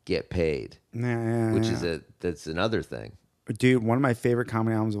get paid, which is that's another thing. Dude, one of my favorite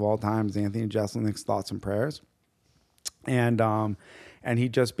comedy albums of all time is Anthony Jeselnik's Thoughts and Prayers. And he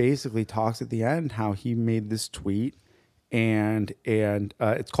just basically talks at the end how he made this tweet, and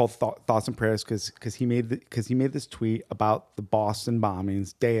it's called Thoughts and Prayers because he made this tweet about the Boston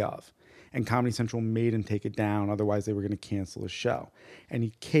bombings day of, and Comedy Central made him take it down, otherwise they were going to cancel his show. And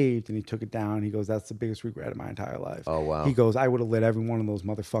he caved and he took it down. He goes, "That's the biggest regret of my entire life." Oh wow. He goes, "I would have let every one of those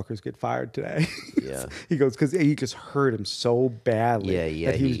motherfuckers get fired today." Yeah. He goes, because he just hurt him so badly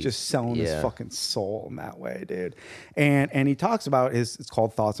that he was just selling his fucking soul in that way, dude. And he talks about it's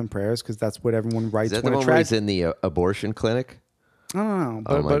called Thoughts and Prayers because that's what everyone writes. Is that the one where he's in the abortion clinic? I don't know.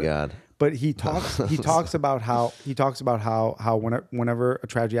 Oh my God. But he talks about how whenever a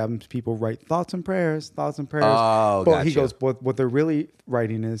tragedy happens, people write thoughts and prayers. Oh, but gotcha. he goes, what they're really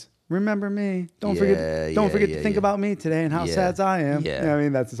writing is, remember me. Don't forget to think about me today and how sad I am. Yeah. You know what I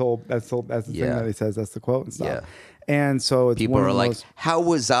mean? That's the thing that he says. That's the quote and stuff. Yeah. And so it's people are like, how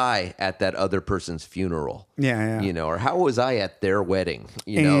was I at that other person's funeral? Yeah. You know, or how was I at their wedding?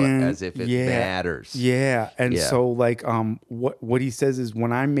 You know, as if it matters. Yeah. And so like what he says is,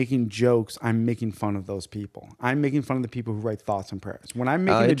 when I'm making jokes, I'm making fun of those people. I'm making fun of the people who write thoughts and prayers. When I'm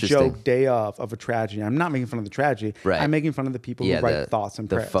making a joke day of a tragedy, I'm not making fun of the tragedy. Right. I'm making fun of the people who write thoughts and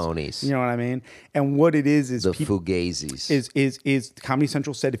prayers. The phonies. You know what I mean? And what it is the fugazis. Is Comedy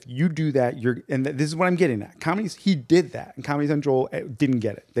Central said, if you do that, this is what I'm getting at. He did that, and Comedy Central didn't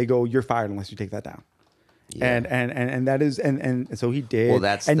get it. They go, "You're fired unless you take that down." Yeah. And that is and so he did.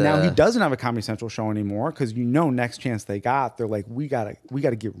 Well, now he doesn't have a Comedy Central show anymore because next chance they got, they're like, we gotta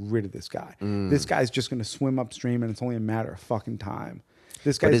get rid of this guy. This guy's just gonna swim upstream, and it's only a matter of fucking time.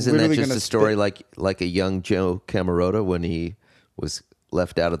 This guy's but isn't that just a story like a young Joe Camerota when he was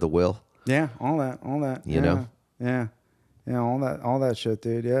left out of the will? Yeah, all that. You know? Yeah, all that shit,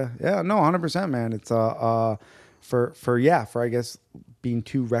 dude. Yeah. No, 100%, man. It's for I guess being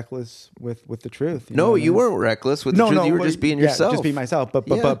too reckless with the truth. You weren't reckless with the truth. You were just being yourself. Just being myself.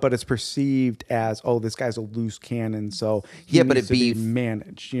 But it's perceived as, oh, this guy's a loose cannon, so he needs to be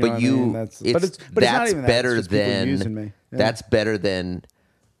managed. You know what I mean? That's not even better than using me. Yeah. That's better than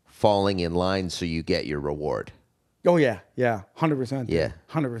falling in line so you get your reward. Oh yeah, 100%. Yeah,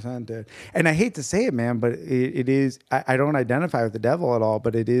 100%, dude. And I hate to say it, man, but it is. I don't identify with the devil at all,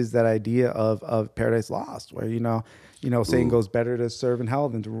 but it is that idea of Paradise Lost, where saying goes, better to serve in hell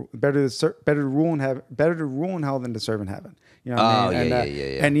than to better to rule in hell than to serve in heaven. You know what I mean?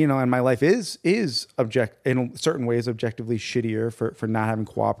 Yeah. And and my life is in certain ways objectively shittier for not having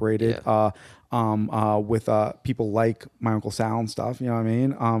cooperated. Yeah. With people like my Uncle Sal and stuff, you know what I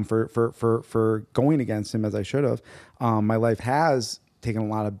mean? For going against him as I should have. My life has taken a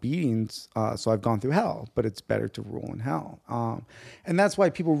lot of beatings, so I've gone through hell, but it's better to rule in hell. And that's why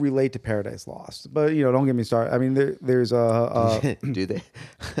people relate to Paradise Lost. But don't get me started. I mean, there's a do they?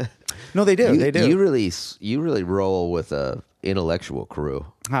 No, they do. They do. You really roll with a intellectual crew.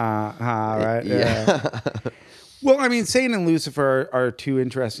 Right? Yeah. Well, I mean, Satan and Lucifer are two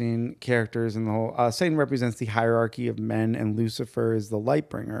interesting characters in the whole. Satan represents the hierarchy of men, and Lucifer is the light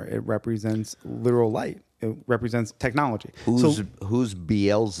bringer. It represents literal light. It represents technology. Who's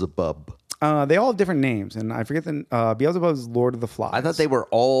Beelzebub? They all have different names, and I forget the Beelzebub is Lord of the Flies. I thought they were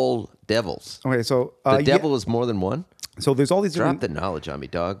all devils. Okay, so the devil is more than one. So there's all these Drop the knowledge on me,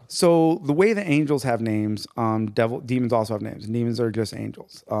 dog. So the way the angels have names, demons also have names. Demons are just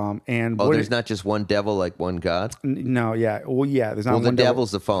angels. There's not just one devil, like one god? No, yeah. Well, yeah. There's not one the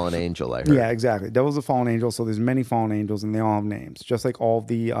devil's the fallen angel, I heard. Yeah, exactly. Devil's a fallen angel, so there's many fallen angels, and they all have names, just like all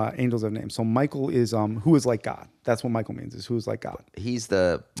the angels have names. So Michael is who is like God. That's what Michael means, is who is like God. He's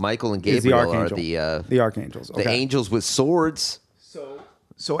Michael and Gabriel are the archangels. Okay. The angels with swords.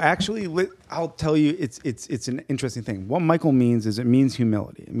 So actually, I'll tell you, it's an interesting thing. What Michael means is, it means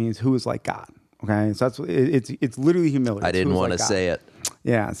humility. It means who is like God. Okay, so that's it's literally humility. I didn't want to say it.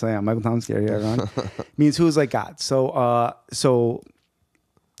 Yeah. So Michael Thomas Geary, everyone means who is like God. So this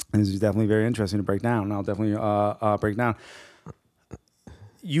is definitely very interesting to break down. And I'll definitely break down.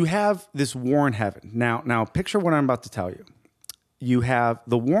 You have this war in heaven. Now picture what I'm about to tell you. You have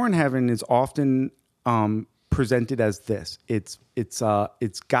the war in heaven is often presented as this. It's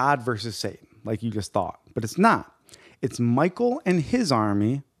God versus Satan, like you just thought, but it's not. It's Michael and his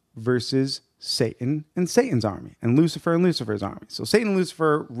army versus Satan and Satan's army, and Lucifer and Lucifer's army. So Satan and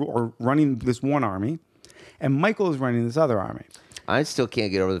Lucifer are running this one army, and Michael is running this other army. I still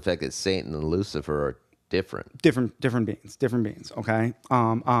can't get over the fact that Satan and Lucifer are different. Different beings. Okay.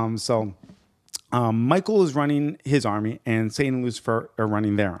 Michael is running his army, and Satan and Lucifer are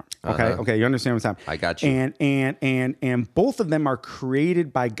running their army. Okay, okay, you understand what's happening. I got you. And both of them are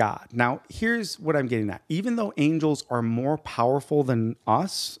created by God. Now, here's what I'm getting at. Even though angels are more powerful than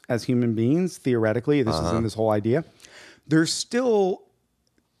us as human beings, theoretically, this is in this whole idea, they're still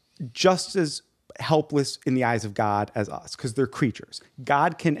just as helpless in the eyes of God as us, because they're creatures.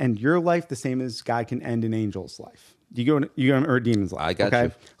 God can end your life the same as God can end an angel's life. You go or a demon's life. I got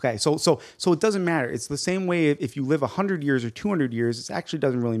you. Okay. So it doesn't matter. It's the same way if you live 100 years or 200 years, it actually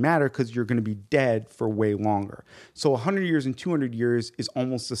doesn't really matter because you're going to be dead for way longer. So 100 years and 200 years is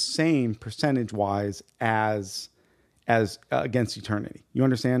almost the same percentage wise as against eternity. You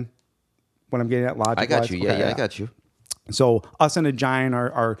understand what I'm getting at? Logic. I got you. Yeah, I got you. So us and a giant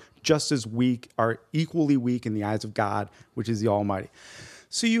are just as weak, are equally weak in the eyes of God, which is the Almighty.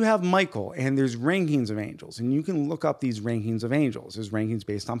 So you have Michael, and there's rankings of angels, and you can look up these rankings of angels. There's rankings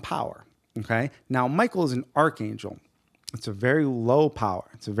based on power, okay? Now, Michael is an archangel. It's a very low power.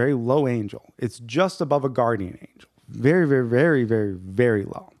 It's a very low angel. It's just above a guardian angel. Very, very, very, very, very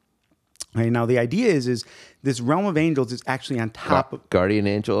low. Okay, now, the idea is this realm of angels is actually on top of... Guardian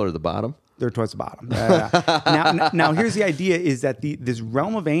angel or the bottom? They're towards the bottom. Now, here's the idea: is that this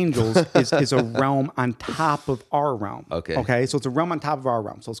realm of angels is a realm on top of our realm. Okay. So it's a realm on top of our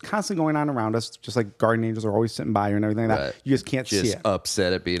realm. So it's constantly going on around us, just like guardian angels are always sitting by you and everything like that. You just can't see it. Just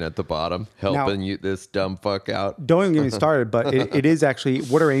upset at being at the bottom, helping you this dumb fuck out. Don't even get me started. But it is actually,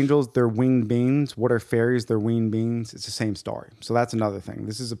 what are angels? They're winged beings. What are fairies? They're winged beings. It's the same story. So that's another thing.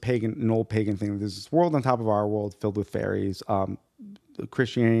 This is an old pagan thing. There's this world on top of our world filled with fairies.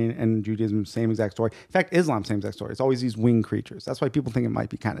 Christianity and Judaism, same exact story. In fact, Islam, same exact story. It's always these winged creatures. That's why people think it might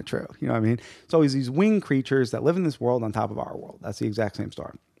be kind of true. You know what I mean? It's always these winged creatures that live in this world on top of our world. That's the exact same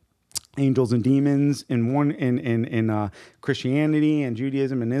story. Angels and demons in Christianity and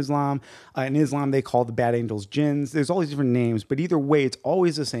Judaism and Islam. In Islam, they call the bad angels jinns. There's all these different names, but either way, it's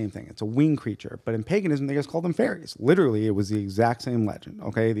always the same thing. It's a winged creature. But in paganism, they just call them fairies. Literally, it was the exact same legend.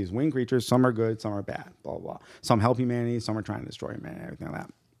 Okay, these winged creatures, some are good, some are bad. Blah blah blah. Some help humanity, some are trying to destroy humanity. Everything like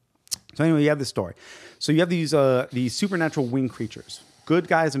that. So anyway, you have this story. So you have these supernatural winged creatures. Good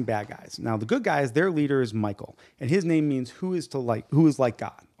guys and bad guys. Now, the good guys, their leader is Michael, and his name means who is like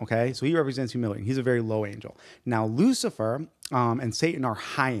God. Okay, so he represents humility. He's a very low angel. Now, Lucifer and Satan are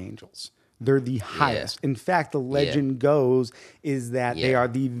high angels. They're the highest. In fact, the legend goes is that they are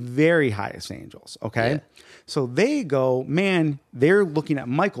the very highest angels. Okay, so they go, man. They're looking at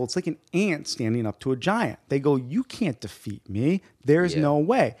Michael. It's like an ant standing up to a giant. They go, you can't defeat me. There's no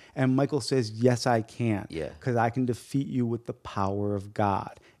way. And Michael says, yes, I can. Because I can defeat you with the power of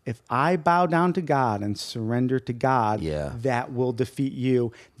God. If I bow down to God and surrender to God, that will defeat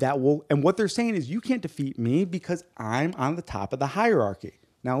you. And what they're saying is, you can't defeat me because I'm on the top of the hierarchy.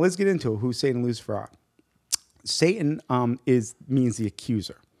 Now let's get into who Satan and Lucifer are. Satan means the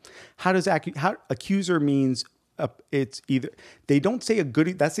accuser. How accuser means? It's either they don't say a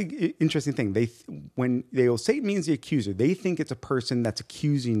good. That's the interesting thing. When they go, Satan means the accuser. They think it's a person that's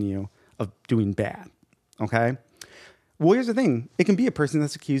accusing you of doing bad. Okay. Well, here's the thing. It can be a person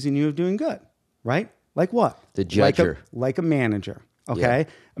that's accusing you of doing good, right? Like what? The judger. Like a manager. Okay.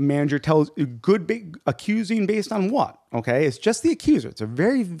 A manager tells accusing based on what? Okay. It's just the accuser. It's a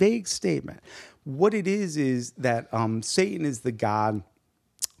very vague statement. What it is that Satan is the god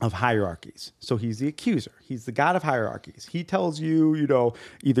of hierarchies. So he's the accuser. He's the god of hierarchies. He tells you,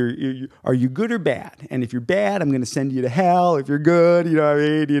 either are you good or bad? And if you're bad, I'm going to send you to hell. If you're good, you know what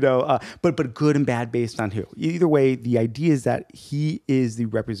I mean? But good and bad based on who? Either way, the idea is that he is the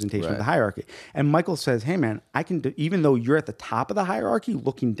representation of the hierarchy. And Michael says, hey man, I can do, even though you're at the top of the hierarchy,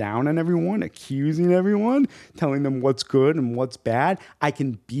 looking down on everyone, accusing everyone, telling them what's good and what's bad, I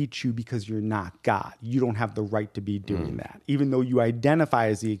can beat you because you're not God. You don't have the right to be doing that. Even though you identify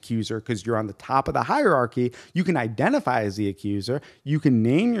as the accuser because you're on the top of the hierarchy, you can identify as the accuser, you can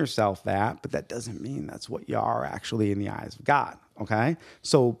name yourself that, but that doesn't mean that's what you are actually in the eyes of God. Okay,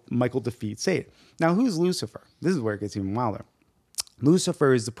 so Michael defeats Satan. Now, who's Lucifer? This is where it gets even wilder.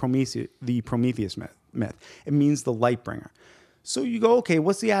 Lucifer is the Prometheus myth. It means the light bringer. So you go, okay,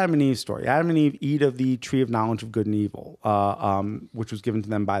 what's the Adam and Eve story? Adam and Eve eat of the tree of knowledge of good and evil, which was given to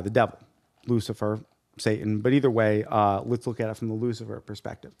them by the devil. Lucifer, Satan, but either way, let's look at it from the Lucifer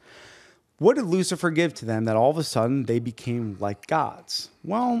perspective. What did Lucifer give to them that all of a sudden they became like gods?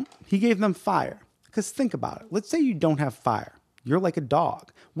 Well, he gave them fire. Because think about it. Let's say you don't have fire. You're like a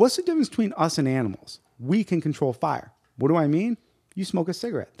dog. What's the difference between us and animals? We can control fire. What do I mean? You smoke a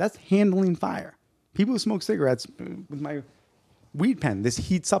cigarette. That's handling fire. People who smoke cigarettes, with my weed pen. This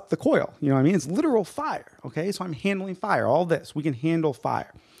heats up the coil. You know what I mean? It's literal fire. Okay, so I'm handling fire. All this, we can handle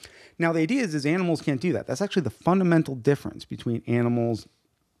fire. Now, the idea is animals can't do that. That's actually the fundamental difference between animals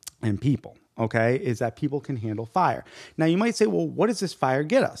and people, okay, is that people can handle fire. Now, you might say, well, what does this fire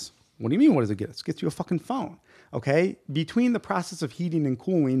get us? What do you mean, what does it get us? It gets you a fucking phone, okay? Between the process of heating and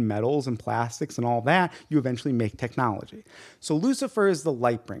cooling metals and plastics and all that, you eventually make technology. So Lucifer is the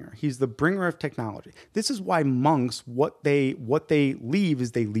light bringer. He's the bringer of technology. This is why monks, what they leave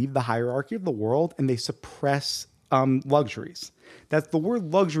is they leave the hierarchy of the world and they suppress luxuries. That's the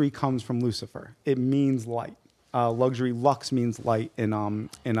word luxury comes from Lucifer. It means light. Luxury, lux means light in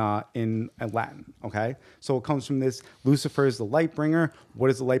Latin. Okay, so it comes from this. Lucifer is the light bringer. What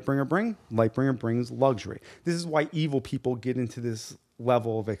does the light bringer bring? Light bringer brings luxury. This is why evil people get into this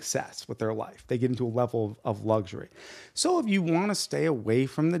level of excess with their life. They get into a level of luxury. So if you want to stay away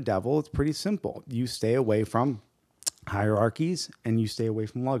from the devil, it's pretty simple. You stay away from hierarchies and you stay away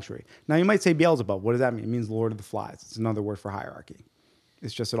from luxury. Now you might say Beelzebub. What does that mean? It means Lord of the Flies. It's another word for hierarchy.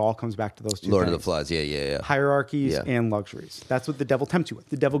 It's just it all comes back to those two Lord things. of the Flies, yeah. Hierarchies and luxuries. That's what the devil tempts you with.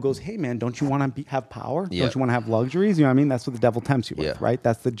 The devil goes, hey, man, don't you want to have power? Yeah. Don't you want to have luxuries? You know what I mean? That's what the devil tempts you with, right?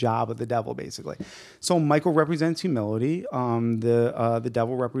 That's the job of the devil, basically. So Michael represents humility. The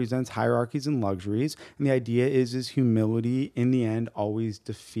devil represents hierarchies and luxuries. And the idea is humility, in the end, always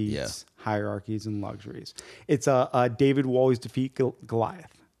defeats hierarchies and luxuries. It's David will always defeat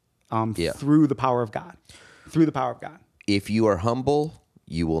Goliath through the power of God. Through the power of God. If you are humble,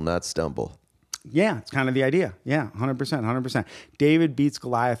 you will not stumble. Yeah, it's kind of the idea. Yeah, 100%. David beats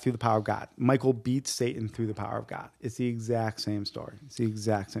Goliath through the power of God. Michael beats Satan through the power of God. It's the exact same story.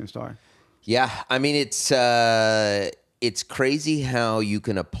 Yeah, I mean, it's crazy how you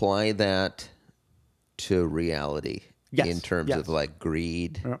can apply that to reality in terms of like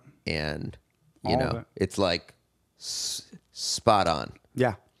greed and, you know, it's like spot on.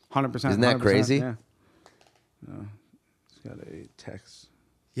 Yeah, 100%. Isn't that crazy? Yeah. Got a text.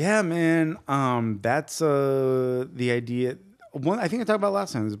 Yeah, man. That's the idea. I think I talked about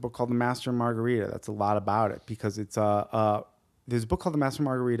last time. There's a book called The Master and Margarita. That's a lot about it because it's there's a book called The Master and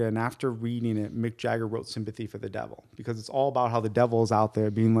Margarita, and after reading it, Mick Jagger wrote Sympathy for the Devil because it's all about how the devil is out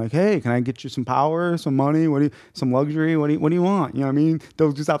there being like, hey, can I get you some power, some money, some luxury? What do you want? You know what I mean?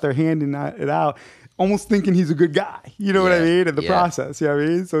 They're just out there handing it out. Almost thinking he's a good guy, you know what I mean, in the process, you know what I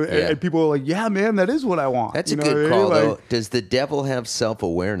mean? So and people are like, yeah, man, that is what I want. That's a good call, though. Does the devil have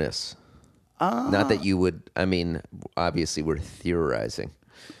self-awareness? Not that you would, I mean, obviously we're theorizing,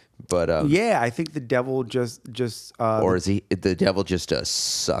 but... yeah, I think the devil just or is the devil just a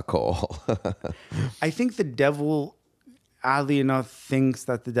suckhole? I think the devil, oddly enough, thinks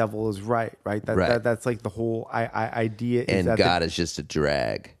that the devil is right? That's like the whole idea. And that God is just a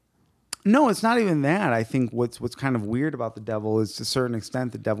drag. No, it's not even that. I think what's kind of weird about the devil is to a certain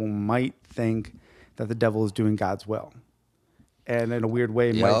extent the devil might think that the devil is doing God's will. And in a weird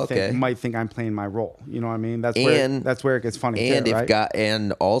way, might think I'm playing my role. You know what I mean? That's where it gets funny. And too, if right? God,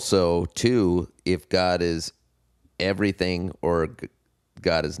 and also too, if God is everything or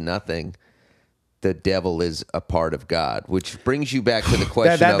God is nothing, the devil is a part of God, which brings you back to the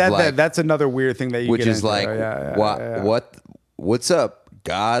question that's another weird thing that you which get is into. like what's up,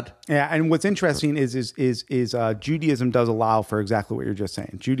 God? Yeah, and what's interesting is Judaism does allow for exactly what you're just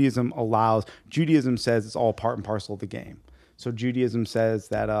saying. Judaism says it's all part and parcel of the game. So Judaism says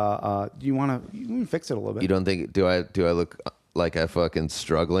that do you want to fix it a little bit? You don't think do I look like I fucking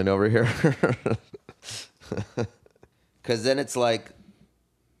struggling over here? Cuz then it's like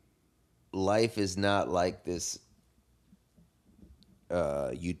life is not like this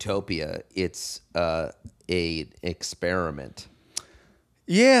utopia. It's a experiment.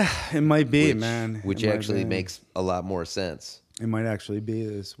 Yeah, it might be, man. Which actually makes a lot more sense. It might actually be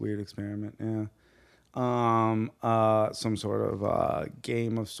this weird experiment, yeah. Some sort of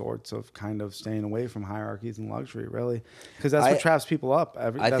game of sorts of kind of staying away from hierarchies and luxury, really, because that's what traps people up.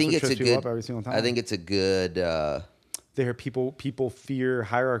 I think it's every single time. I think it's a good. They hear people fear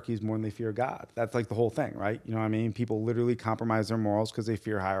hierarchies more than they fear God. That's like the whole thing, right? You know what I mean? People literally compromise their morals because they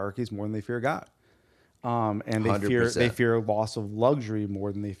fear hierarchies more than they fear God. And they fear loss of luxury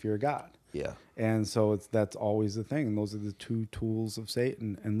more than they fear God. Yeah. And so that's always the thing. And those are the two tools of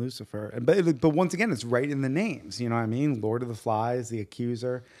Satan and Lucifer. But once again, it's right in the names. You know what I mean? Lord of the Flies, the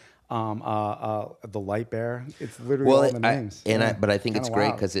Accuser, the Light Bearer. It's literally all in the names. But I think it's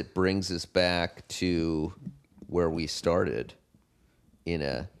great because it brings us back to where we started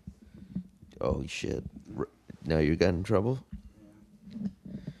oh shit. Now you got in trouble?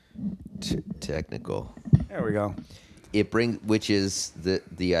 Technical. There we go. It brings, which is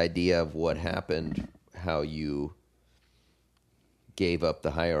the idea of what happened, how you gave up the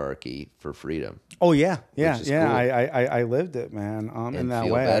hierarchy for freedom. Oh yeah, yeah. Cool. I lived it, man. In that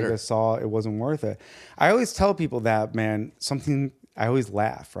way, better. I just saw it wasn't worth it. I always tell people that, man. Something I always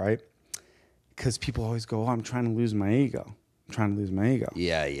laugh, right? Because people always go, "Oh, I'm trying to lose my ego. I'm trying to lose my ego."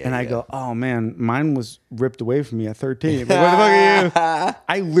 Yeah. And I go, "Oh man, mine was ripped away from me at 13. Like, what the fuck are you?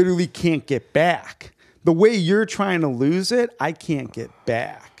 I literally can't get back. The way you're trying to lose it, I can't get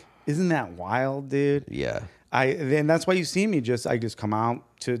back. Isn't that wild, dude? Yeah." And that's why you see me I just come out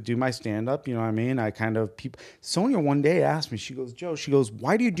to do my stand up. You know what I mean? Sonia one day asked me, she goes, Joe,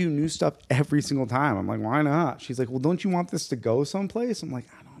 why do you do new stuff every single time? I'm like, why not? She's like, well, don't you want this to go someplace? I'm like,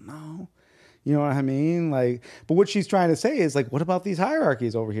 I don't know. You know what I mean? Like, but what she's trying to say is like, what about these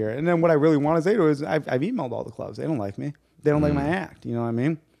hierarchies over here? And then what I really want to say to her is I've emailed all the clubs. They don't like me. They don't like my act. You know what I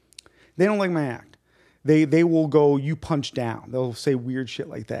mean? They don't like my act. They will go, you punch down. They'll say weird shit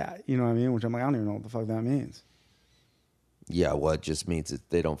like that. You know what I mean? Which I'm like, I don't even know what the fuck that means. Yeah, well, it just means that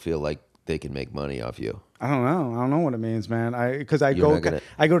they don't feel like they can make money off you. I don't know what it means, man. Because I go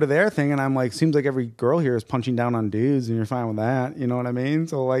to their thing and I'm like, seems like every girl here is punching down on dudes and you're fine with that. You know what I mean?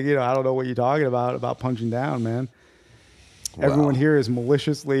 So like, I don't know what you're talking about punching down, man. Wow. Everyone here is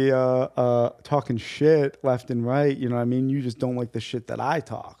maliciously talking shit left and right. You know what I mean? You just don't like the shit that I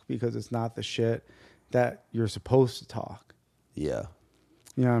talk because it's not the shit that you're supposed to talk. Yeah.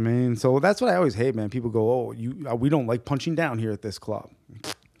 You know what I mean? So that's what I always hate, man. People go, "Oh, we don't like punching down here at this club."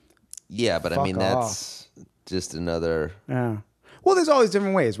 Yeah, but I mean that's just another. Yeah. Well, there's always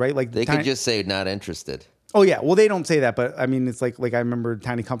different ways, right? Like they could just say not interested. Oh yeah, well they don't say that, but I mean it's like I remember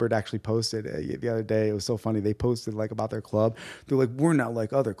Tiny Comfort actually posted the other day. It was so funny. They posted like about their club. They're like, we're not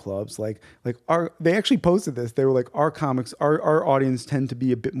like other clubs. They actually posted this. They were like, our audience tend to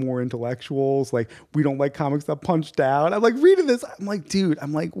be a bit more intellectuals. Like we don't like comics that punch down. I'm like reading this. I'm like, dude.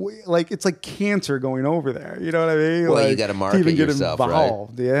 I'm like, like it's like cancer going over there. You know what I mean? Well, like, you got to market yourself,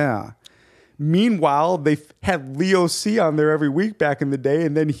 involved. Right? Yeah. Meanwhile, they had Leo C on there every week back in the day,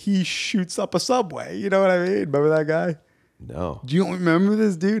 and then he shoots up a Subway. You know what I mean? Remember that guy? No. Do you remember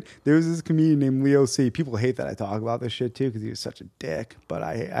this dude? There was this comedian named Leo C. People hate that I talk about this shit too because he was such a dick. But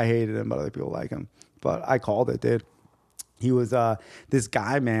I hated him, but other people like him. But I called it, dude. He was this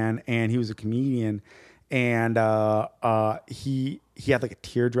guy, man, and he was a comedian, and he had like a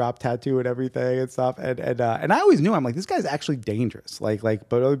teardrop tattoo and everything and stuff. And I always knew, I'm like, this guy's actually dangerous. Like,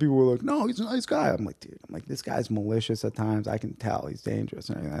 but other people were like, no, he's a nice guy. I'm like, dude, this guy's malicious at times. I can tell he's dangerous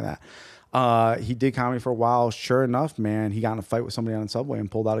and everything like that. He did comedy for a while. Sure enough, man, he got in a fight with somebody on the subway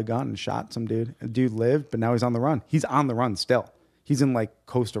and pulled out a gun and shot some dude. The dude lived, but now he's on the run. He's on the run still. He's in like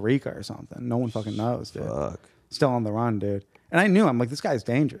Costa Rica or something. No one fucking knows, dude. Fuck. Still on the run, dude. And I knew, I'm like, this guy's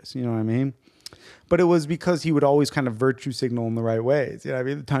dangerous. You know what I mean? But it was because he would always kind of virtue signal in the right ways. You know what I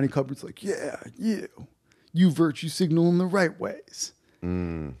mean? The Tiny Cupboard's like, yeah, you virtue signal in the right ways.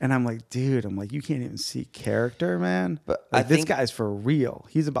 And I'm like, dude, you can't even see character, man. But like, this guy's for real.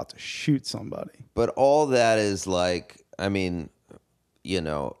 He's about to shoot somebody. But all that is like, I mean, with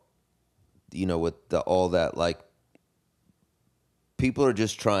all that, like, people are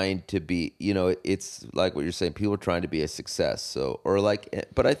just trying to be, it's like what you're saying. People are trying to be a success. So,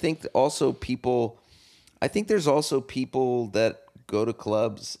 but I think there's also people that go to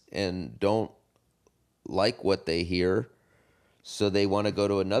clubs and don't like what they hear. So they want to go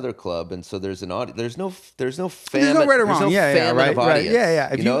to another club, and so there's an audience. There's no famine. There's no right or wrong. Right.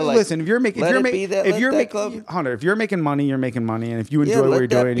 Yeah. If if you're making Hunter, if you're making money, you're making money, and if you enjoy what you're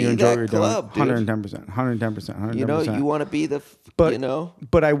doing, you enjoy what you're doing. 110%, 110%. You want to be the.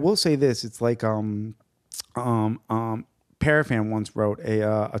 But I will say this: it's like Parafan once wrote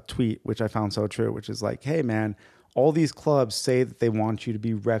a tweet, which I found so true, which is like, hey man, all these clubs say that they want you to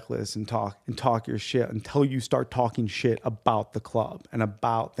be reckless and talk your shit until you start talking shit about the club and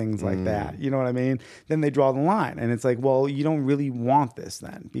about things like that. You know what I mean? Then they draw the line, and it's like, well, you don't really want this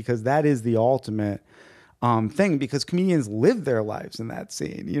then, because that is the ultimate thing, because comedians live their lives in that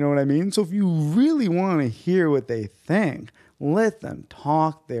scene. You know what I mean? So if you really want to hear what they think, let them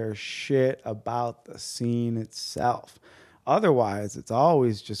talk their shit about the scene itself. Otherwise, it's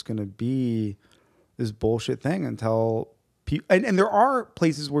always just going to be this bullshit thing until people, and there are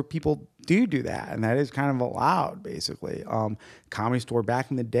places where people do that, and that is kind of allowed, basically. Comedy Store back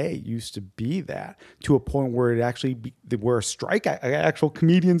in the day used to be that, to a point where it actually where an actual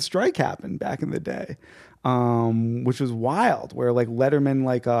comedian strike happened back in the day. Which was wild, where like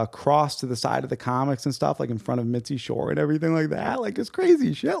Letterman crossed to the side of the comics and stuff, like in front of Mitzi Shore and everything like that. Like, it's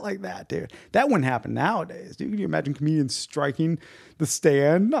crazy shit like that, dude. That wouldn't happen nowadays, dude. Can you imagine comedians striking the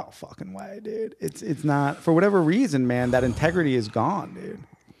stand? No fucking way, dude. It's not, for whatever reason, man. That integrity is gone, dude.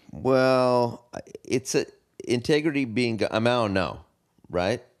 Well, it's integrity being. I don't know.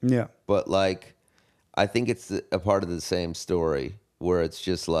 right? Yeah. But like, I think it's a part of the same story where it's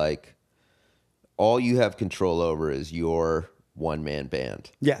just like all you have control over is your one-man band.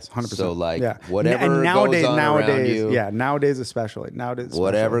 Yes, 100%. So like yeah. whatever and goes on around you. Yeah, nowadays especially.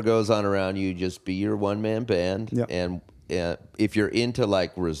 Whatever goes on around you, just be your one-man band. Yep. And if you're into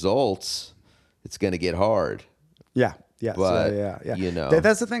like results, it's going to get hard. Yeah. Yes. But, yeah. you know.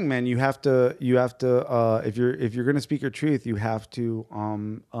 That's the thing, man. You have to if you're going to speak your truth, you have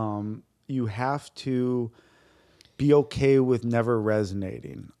to be okay with never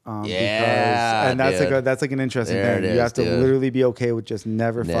resonating. Yeah, because that's like an interesting thing. You have to literally be okay with just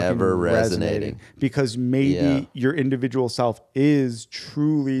never fucking resonating. Because maybe your individual self is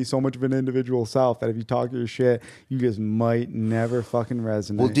truly so much of an individual self that if you talk your shit, you just might never fucking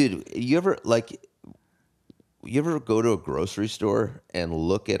resonate. Well, dude, you ever go to a grocery store and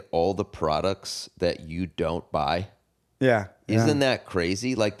look at all the products that you don't buy? Yeah. Isn't that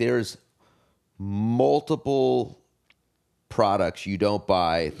crazy? Like there's multiple products you don't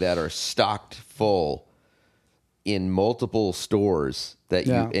buy that are stocked full in multiple stores that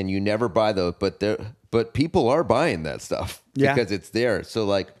you never buy those, but people are buying that stuff because it's there. So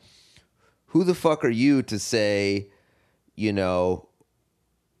like, who the fuck are you to say, you know,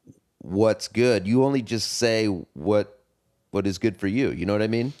 what's good? You only just say what is good for you. You know what I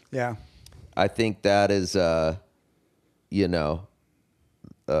mean? Yeah. I think that is, you know,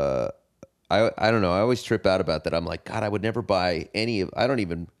 I don't know. I always trip out about that. I'm like, God, I would never buy I don't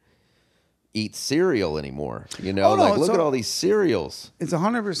even eat cereal anymore. You know, look at all these cereals. It's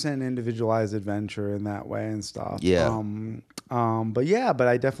 100% individualized adventure in that way and stuff. Yeah. But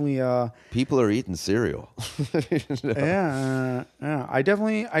I definitely people are eating cereal. You know? Yeah. I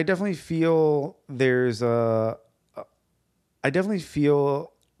definitely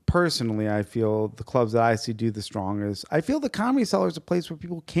feel personally, I feel the clubs that I see do the strongest. I feel the Comedy Cellar is a place where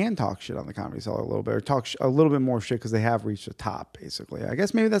people can talk shit on the Comedy Cellar a little bit, or talk a little bit more shit because they have reached the top, basically. I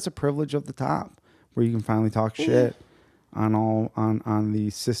guess maybe that's a privilege of the top, where you can finally talk shit on the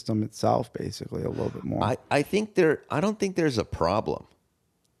system itself, basically, a little bit more. I don't think there's a problem.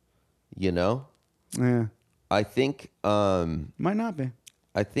 You know? Yeah. I think might not be.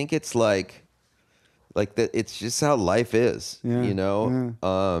 I think it's like that. It's just how life is. Yeah, you know.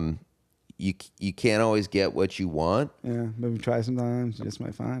 Yeah. You can't always get what you want. Yeah, maybe try sometimes. You just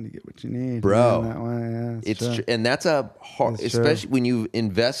might find you get what you need, bro. That way. Yeah, it's true. And that's a hard, especially when you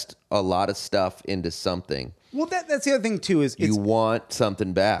invest a lot of stuff into something. Well, that's the other thing too. Is you want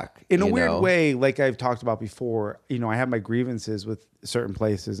something back in a weird way, like I've talked about before. You know, I have my grievances with certain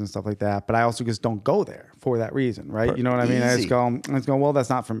places and stuff like that, but I also just don't go there for that reason, right? You know what I mean? I just go. Well,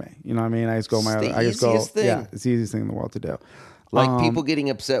 that's not for me. You know what I mean? I just go. Thing. Yeah, it's the easiest thing in the world to do. Like people getting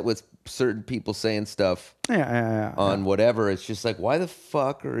upset with certain people saying stuff on whatever. It's just like, why the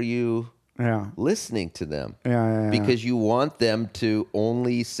fuck are you listening to them? Because you want them to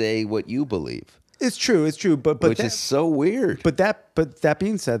only say what you believe. It's true, but which is so weird. But that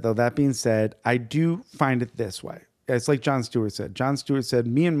being said, I do find it this way. It's like Jon Stewart said. Jon Stewart said,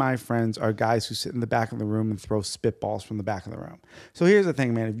 me and my friends are guys who sit in the back of the room and throw spitballs from the back of the room. So here's the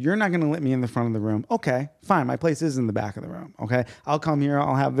thing, man. If you're not going to let me in the front of the room, okay, fine. My place is in the back of the room, okay? I'll come here.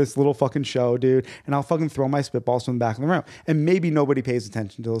 I'll have this little fucking show, dude, and I'll fucking throw my spitballs from the back of the room. And maybe nobody pays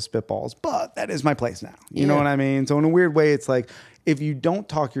attention to those spitballs, but that is my place now. You know what I mean? So in a weird way, it's like, if you don't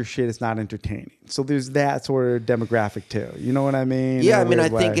talk your shit, it's not entertaining. So there's that sort of demographic too. You know what I mean? Yeah, I mean, I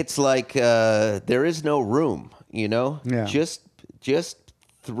think it's like there is no room, you know? Yeah. Just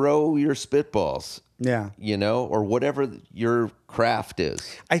throw your spitballs. Yeah. You know, or whatever your craft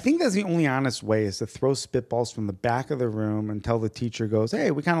is. I think that's the only honest way, is to throw spitballs from the back of the room until the teacher goes, hey,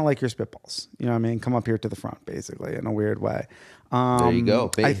 we kind of like your spitballs. You know what I mean? Come up here to the front, basically, in a weird way. There you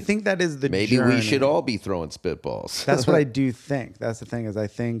go. I think that is the Maybe journey. we should all be throwing spitballs. That's what I do think. That's the thing, is I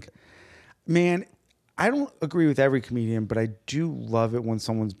think, man, I don't agree with every comedian, but I do love it when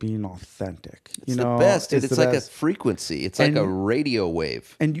someone's being authentic. It's the best, dude. It's like a frequency. It's like a radio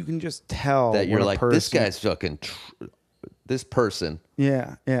wave. And you can just tell that you're like, this guy's fucking, this person.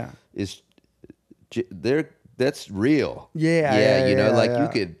 Yeah. Is that's real. Yeah. You know, like you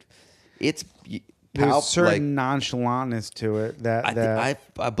could, it's, there's certain nonchalantness to it I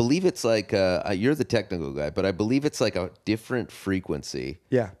believe it's like you're the technical guy, but I believe it's like a different frequency.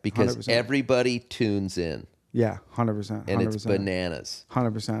 Yeah, because 100%. Everybody tunes in. Yeah, 100%. And it's bananas.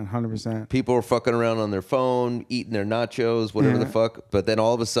 100%. People are fucking around on their phone, eating their nachos, whatever the fuck. But then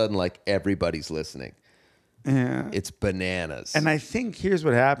all of a sudden, like everybody's listening. Yeah. It's bananas. And I think here's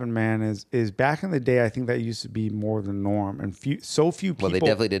what happened, man, is back in the day, I think that used to be more the norm. And so few people... Well, they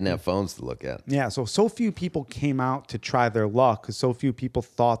definitely didn't have phones to look at. Yeah, so few people came out to try their luck because so few people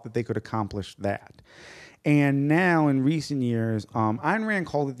thought that they could accomplish that. And now, in recent years, Ayn Rand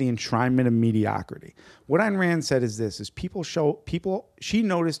called it the enshrinement of mediocrity. What Ayn Rand said is this, is she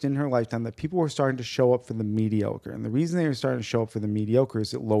noticed in her lifetime that people were starting to show up for the mediocre. And the reason they were starting to show up for the mediocre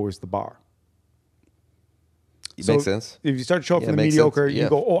is it lowers the bar. It makes sense. If you start to show up for the mediocre, you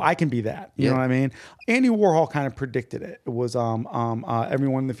go, oh, I can be that. You know what I mean? Andy Warhol kind of predicted it. It was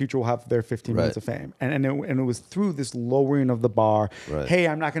everyone in the future will have their 15 minutes of fame. And it was through this lowering of the bar. Right. Hey,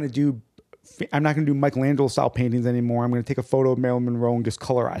 I'm not going to do Michelangelo style paintings anymore. I'm going to take a photo of Marilyn Monroe and just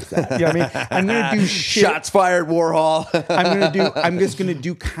colorize that. You know what I mean? I'm going to do shit. Shots fired, Warhol. I'm just going to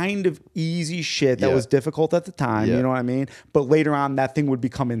do kind of easy shit that was difficult at the time. You know what I mean? But later on, that thing would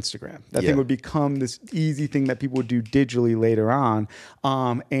become Instagram. That thing would become this easy thing that people would do digitally later on.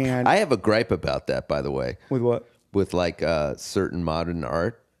 And I have a gripe about that, by the way. With what? With like certain modern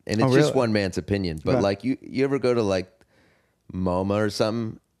art. And it's just one man's opinion. But like you ever go to like MoMA or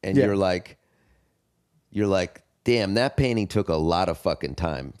something and you're like, damn, that painting took a lot of fucking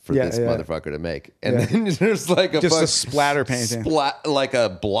time for this motherfucker to make. And then there's like a splatter painting. Like a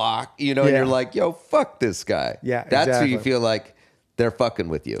block, you know, and you're like, yo, fuck this guy. Yeah, that's who you feel like they're fucking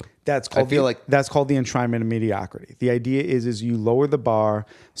with you. That's called that's called the enshrinement of mediocrity. The idea is you lower the bar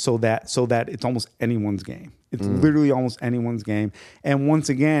so that it's almost anyone's game. It's literally almost anyone's game. And once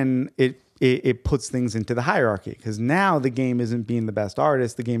again, it puts things into the hierarchy because now the game isn't being the best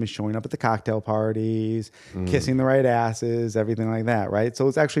artist. The game is showing up at the cocktail parties, kissing the right asses, everything like that, right? So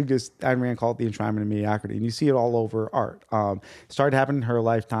it's actually just, Ayn Rand called it the enshrinement of mediocrity. And you see it all over art. It started happening in her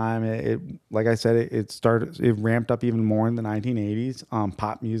lifetime. It like I said, it ramped up even more in the 1980s,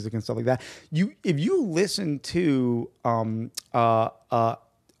 pop music and stuff like that. If you listen to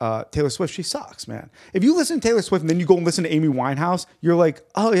Taylor Swift, she sucks, man. If you listen to Taylor Swift and then you go and listen to Amy Winehouse, you're like,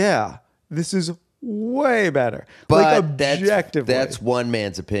 oh yeah, this is way better. But like objectively, that's one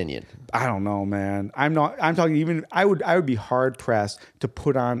man's opinion. I don't know, man. I'm talking even. I would be hard pressed to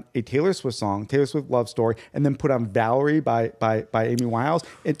put on a Taylor Swift song, Taylor Swift Love Story, and then put on Valerie by Amy Winehouse.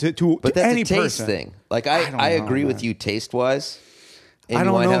 But that's any a taste person. thing. Like I agree with you taste wise. Amy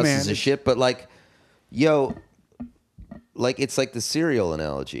Winehouse is a shit, but like, yo, like it's like the cereal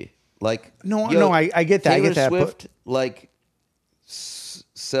analogy. Like I get that. Taylor I get that. Swift like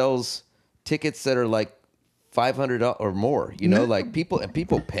sells tickets that are like $500 or more, you know, like people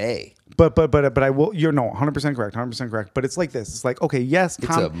pay. But I will. You're 100% correct. 100% correct. But it's like this. It's like, okay, yes, it's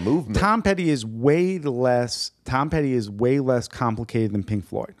a movement. Tom Petty is way less complicated than Pink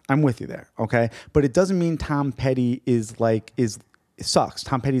Floyd. I'm with you there. Okay, but it doesn't mean Tom Petty sucks.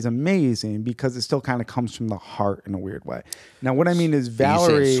 Tom Petty's amazing because it still kind of comes from the heart in a weird way. Now, what I mean is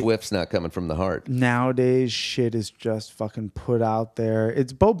Valerie... You said Swift's not coming from the heart. Nowadays, shit is just fucking put out there.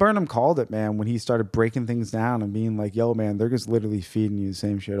 It's Bo Burnham called it, man, when he started breaking things down and being like, yo, man, they're just literally feeding you the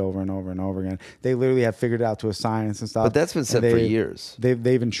same shit over and over and over again. They literally have figured it out to a science and stuff. But that's been said for years.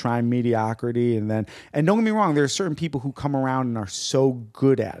 They've enshrined mediocrity. And don't get me wrong, there are certain people who come around and are so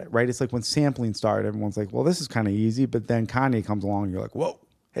good at it, right? It's like when sampling started, everyone's like, well, this is kind of easy. But then Kanye comes along and you're like, whoa,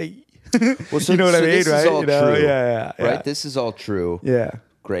 hey. Well, so, you know what I mean, this right? Is all true, yeah. Right? This is all true. Yeah.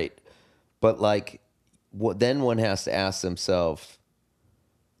 Great. But like, then one has to ask themselves,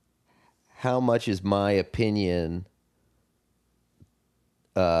 how much is my opinion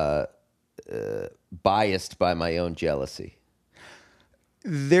biased by my own jealousy?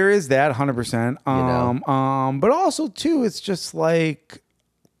 There is that 100%. But also too, it's just like,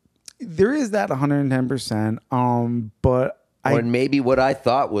 there is that 110%. But or maybe what I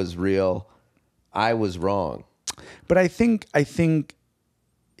thought was real, I was wrong. But I think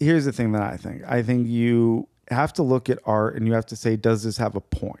here's the thing that I think. I think you have to look at art and you have to say, does this have a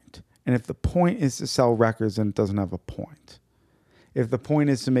point? And if the point is to sell records, then it doesn't have a point. If the point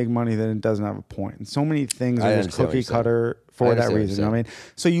is to make money, then it doesn't have a point. And so many things are just cookie cutter for that reason. You know what I mean?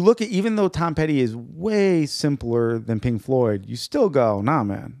 So you look at, even though Tom Petty is way simpler than Pink Floyd, you still go, nah,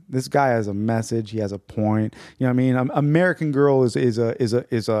 man, this guy has a message. He has a point. You know what I mean? American Girl is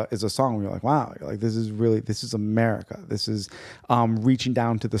a song where you're like, wow, you're like, this is America. This is reaching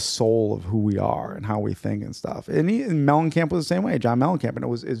down to the soul of who we are and how we think and stuff. And Mellencamp was the same way. John Mellencamp,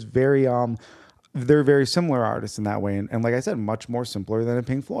 and it's very they're very similar artists in that way. And like I said, much more simpler than a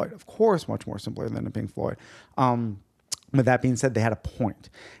Pink Floyd. Of course, much more simpler than a Pink Floyd. But that being said, they had a point.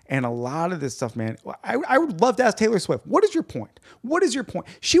 And a lot of this stuff, man, I would love to ask Taylor Swift, what is your point? What is your point?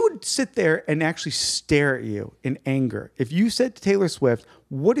 She would sit there and actually stare at you in anger. If you said to Taylor Swift,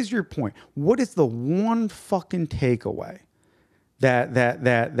 what is your point? What is the one fucking takeaway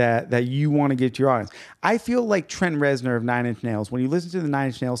that you want to get to your audience? I feel like Trent Reznor of Nine Inch Nails, when you listen to the Nine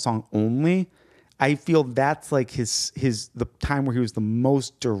Inch Nails song Only, I feel that's like the time where he was the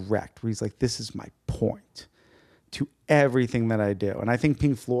most direct, where he's like, this is my point to everything that I do. And I think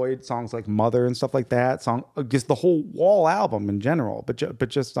Pink Floyd songs like Mother and stuff like that, just the whole Wall album in general, but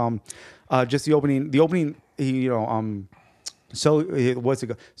just the opening, so what's it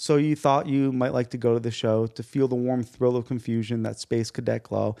go? So you thought you might like to go to the show to feel the warm thrill of confusion, that space cadet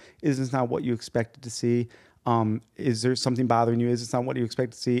glow. Is this not what you expected to see? Is there something bothering you? Is this not what you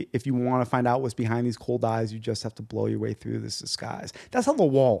expect to see? If you want to find out what's behind these cold eyes, you just have to blow your way through this disguise. That's how the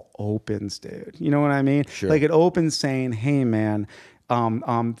Wall opens, dude. You know what I mean? Sure. Like it opens saying, hey man,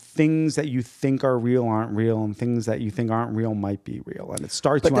 things that you think are real aren't real, and things that you think aren't real might be real. And it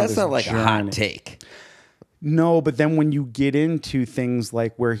starts but you on that's this not like journey. a hot take. No, but then when you get into things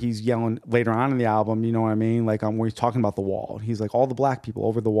like where he's yelling later on in the album, you know what I mean? Like where he's talking about the wall. He's like, all the black people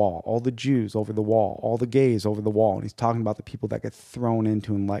over the wall, all the Jews over the wall, all the gays over the wall. And he's talking about the people that get thrown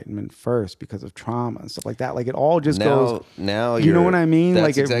into enlightenment first because of trauma and stuff like that. Like it all just goes. Now you know what I mean? That's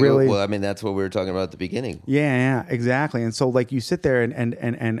like it exactly, really. well, I mean, that's what we were talking about at the beginning. Yeah, exactly. And so like you sit there and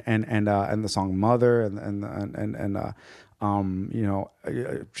the song Mother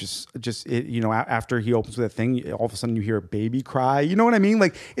after he opens with that thing, all of a sudden you hear a baby cry. You know what I mean?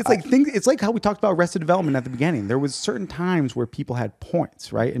 Like it's like things. It's like how we talked about Arrested Development at the beginning. There was certain times where people had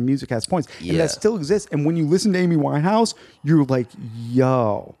points, right? And music has points, and that still exists. And when you listen to Amy Winehouse, you're like,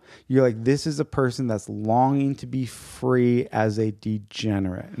 yo, this is a person that's longing to be free as a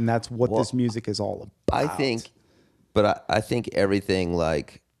degenerate, and that's what this music is all about. I think everything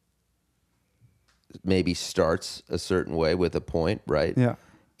like maybe starts a certain way with a point, right? Yeah.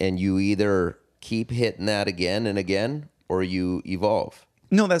 And you either keep hitting that again and again, or you evolve.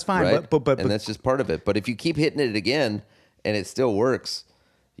 No, that's fine. Right? But that's just part of it. But if you keep hitting it again and it still works,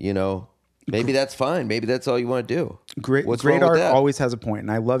 maybe that's fine. Maybe that's all you want to do. Great art always has a point,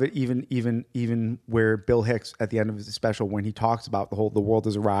 and I love it. Even where Bill Hicks at the end of his special, when he talks about the world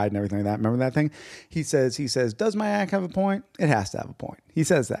is a ride and everything like that. Remember that thing? He says, does my act have a point? It has to have a point. He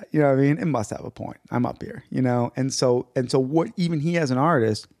says that. You know what I mean? It must have a point. I'm up here. And so what even he as an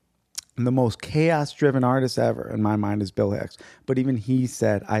artist. The most chaos-driven artist ever, in my mind, is Bill Hicks. But even he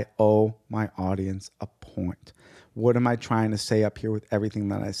said, I owe my audience a point. What am I trying to say up here with everything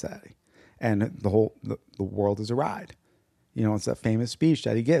that I say? And the world is a ride. It's that famous speech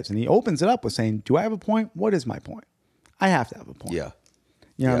that he gives. And he opens it up with saying, do I have a point? What is my point? I have to have a point. Yeah.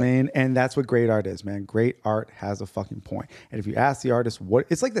 You know what I mean? And that's what great art is, man. Great art has a fucking point. And if you ask the artist,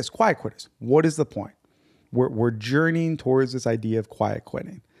 it's like this, quiet quitters. What is the point? We're journeying towards this idea of quiet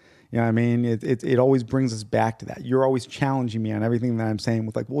quitting. You know what I mean? It always brings us back to that. You're always challenging me on everything that I'm saying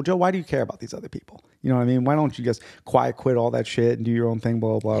with like, well, Joe, why do you care about these other people? You know what I mean? Why don't you just quiet quit all that shit and do your own thing,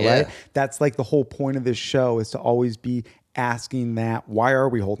 blah, blah, blah, right? That's like the whole point of this show, is to always be asking that, why are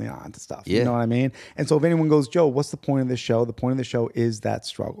we holding on to stuff? You know what I mean? And so if anyone goes, Joe, what's the point of this show? The point of the show is that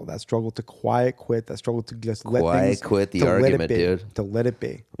struggle to quiet quit, that struggle to just let things quit the argument, dude. To let it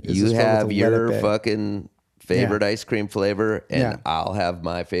be. You have your fucking favorite ice cream flavor, and I'll have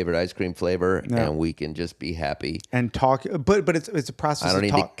my favorite ice cream flavor, and we can just be happy and talk. But it's a process. I don't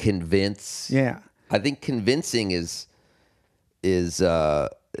need to convince. Yeah, I think convincing is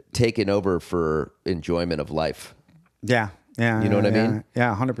taken over for enjoyment of life. Yeah. You know what I mean?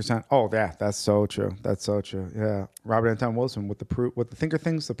 Yeah, 100%. Oh, yeah, that's so true. Yeah, Robert Anton Wilson with the thinker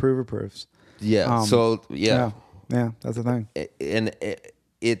thinks, the prover proves. Yeah. Yeah, that's the thing. And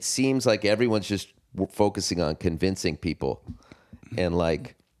it seems like everyone's just focusing on convincing people, and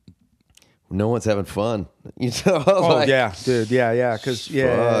like no one's having fun. Oh like, yeah, dude. Yeah. Because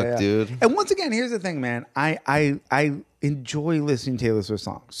dude. And once again, here's the thing, man. I enjoy listening to Taylor Swift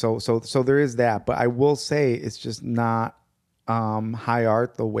songs. So there is that, but I will say it's just not high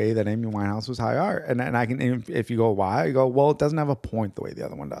art the way that Amy Winehouse was high art. And I can, if you go, why? You go, well, it doesn't have a point the way the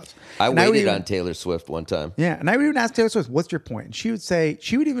other one does. I waited on Taylor Swift one time. Yeah. And I would even ask Taylor Swift, what's your point? And she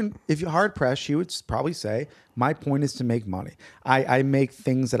would even, if you're hard pressed, she would probably say, my point is to make money. I make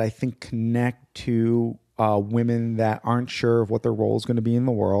things that I think connect to women that aren't sure of what their role is going to be in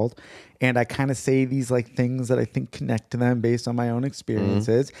the world. And I kind of say these like things that I think connect to them based on my own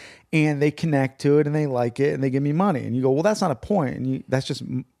experiences, and they connect to it and they like it and they give me money. And you go, well, that's not a point. And that's just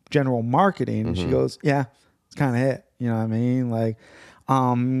general marketing. And she goes, yeah, it's kind of it. You know what I mean? Like,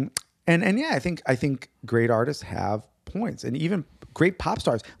 and yeah, I think great artists have points. And even great pop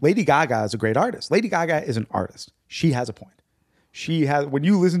stars. Lady Gaga is a great artist. Lady Gaga is an artist. She has a point. When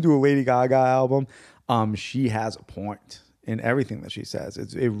you listen to a Lady Gaga album, she has a point in everything that she says.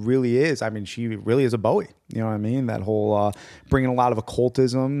 It really is. I mean, she really is a Bowie. You know what I mean? That whole bringing a lot of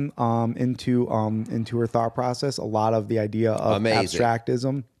occultism into her thought process. A lot of the idea of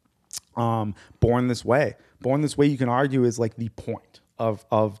abstractism. Born This Way. Born This Way, you can argue, is like the point of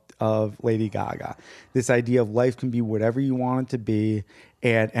Lady Gaga. This idea of life can be whatever you want it to be,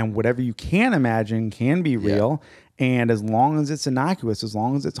 and whatever you can imagine can be real. And as long as it's innocuous, as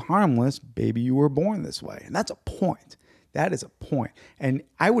long as it's harmless, baby, you were born this way. And that's a point. That is a point. And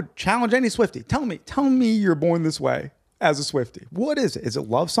I would challenge any Swiftie. Tell me you're born this way as a Swiftie. What is it? Is it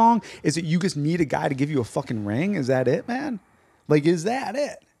love song? Is it you just need a guy to give you a fucking ring? Is that it, man? Like, is that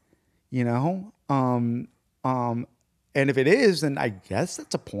it? You know? And if it is, then I guess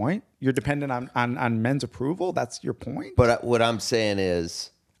that's a point. You're dependent on men's approval. That's your point. But what I'm saying is,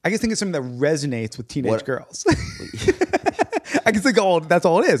 I just think it's something that resonates with teenage girls. I can think that's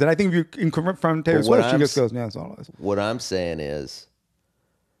all it is. And I think if you can confront Taylor Swift, she just goes, yeah, that's all it is. What I'm saying is,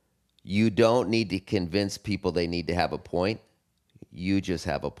 you don't need to convince people they need to have a point. You just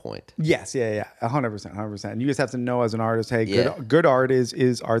have a point. Yes, yeah, 100%. You just have to know as an artist, hey, good art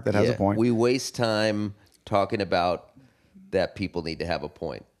is art that has a point. We waste time talking about that people need to have a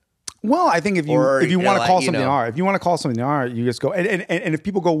point. Well, I think if you want to call something art, you just go. And if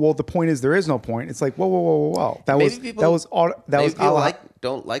people go, well, the point is there is no point. It's like, whoa.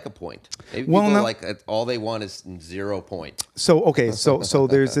 Don't like a point. Maybe people all they want is 0 point. So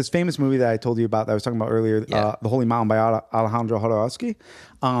there's this famous movie that I told you about that I was talking about earlier, The Holy Mountain by Alejandro Jodorowsky.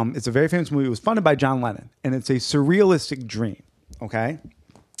 It's a very famous movie. It was funded by John Lennon, and it's a surrealistic dream. Okay.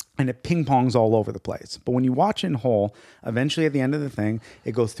 And it ping-pongs all over the place. But when you watch in whole, eventually at the end of the thing,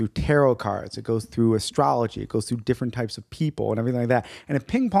 it goes through tarot cards, it goes through astrology, it goes through different types of people and everything like that. And it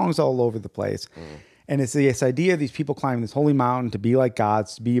ping-pongs all over the place. And it's this idea of these people climbing this holy mountain to be like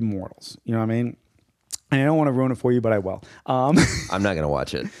gods, to be immortals. You know what I mean? And I don't want to ruin it for you, but I will. I'm not going to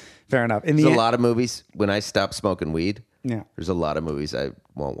watch it. Fair enough. There's a lot of movies, when I stop smoking weed, there's a lot of movies I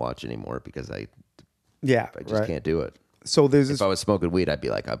won't watch anymore because I just can't do it. So if I was smoking weed, I'd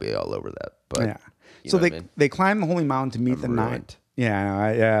be all over that. But so they climb the holy mountain to meet the nine.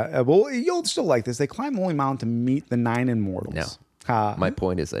 Yeah. Well, you'll still like this. They climb the holy mountain to meet the 9 immortals. No. My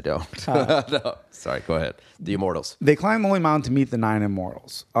point is I don't. No. Sorry, go ahead. The immortals. They climb the holy mountain to meet the 9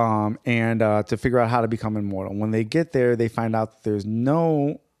 immortals, and to figure out how to become immortal. When they get there, they find out that there's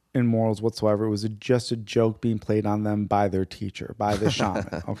no immortals whatsoever. It was just a joke being played on them by their teacher, by the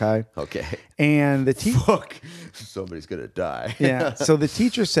shaman. Okay. And the teacher, fuck, somebody's gonna die. So the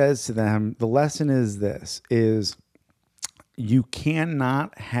teacher says to them, the lesson is this: is you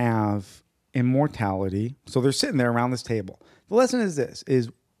cannot have immortality. So they're sitting there around this table. The lesson is this: is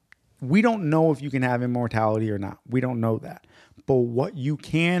we don't know if you can have immortality or not. We don't know that. But what you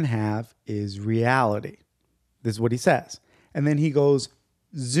can have is reality. This is what he says. And then he goes,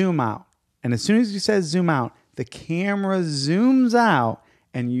 zoom out. And as soon as he says zoom out, the camera zooms out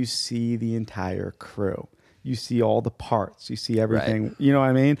and you see the entire crew. You see all the parts. You see everything. Right. You know what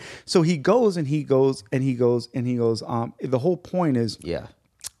I mean? So he goes. The whole point is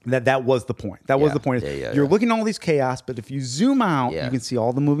that was the point. That was the point. You're looking at all these chaos, but if you zoom out, you can see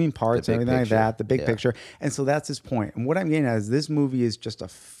all the moving parts and everything like that, the big picture. And so that's his point. And what I'm getting at is this movie is just a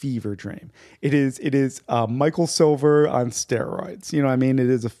fever dream. It is Michael Silver on steroids. You know what I mean? It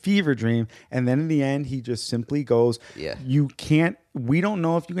is a fever dream. And then in the end, he just simply goes, we don't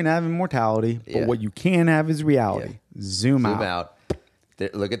know if you can have immortality, but what you can have is reality. Zoom out.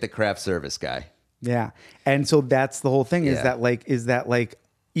 Look at the craft service guy. Yeah. And so that's the whole thing is that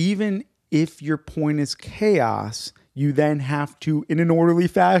even if your point is chaos, you then have to, in an orderly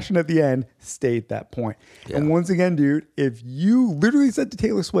fashion at the end, state that point. Yeah. And once again, dude, if you literally said to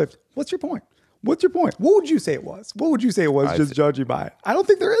Taylor Swift, what's your point? What's your point? What would you say it was? What would you say it was just judging by it? I don't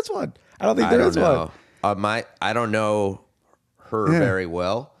think there is one. I don't know her very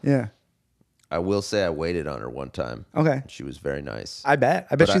well. Yeah. I will say I waited on her one time. Okay. She was very nice. I bet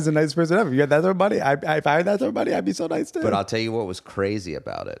she's the nicest person ever. If you had that to everybody, if I had that to everybody, I'd be so nice too. But I'll tell you what was crazy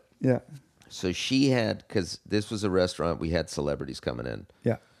about it. Yeah. So she had, because this was a restaurant, we had celebrities coming in.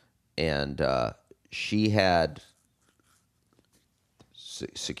 Yeah. And she had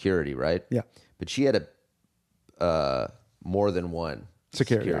security, right? Yeah. But she had more than one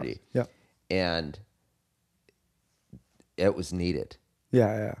security. Yeah. And it was needed.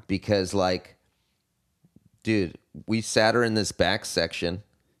 Yeah. Because dude, we sat her in this back section.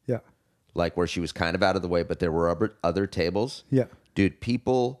 Yeah. Where she was kind of out of the way, but there were other tables. Yeah. Dude,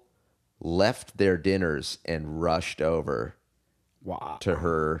 people left their dinners and rushed over to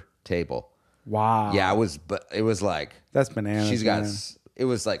her table. Wow. Yeah, it was like that's bananas. She's got it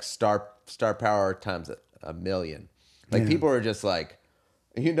was like star power times a million. Like people are just like,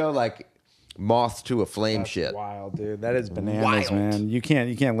 like moth to a flame. That's shit. Wild, dude. That is bananas, man. You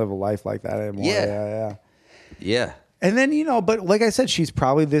can't live a life like that anymore. Yeah. And then, but like I said, she's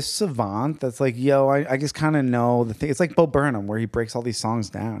probably this savant that's like, yo, I just kind of know the thing. It's like Bo Burnham, where he breaks all these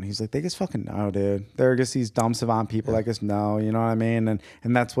songs down. He's like, they just fucking know, dude. They're just these dumb savant people that just know, you know what I mean? And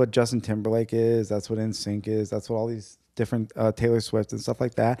that's what Justin Timberlake is. That's what NSYNC is. That's what all these different Taylor Swift and stuff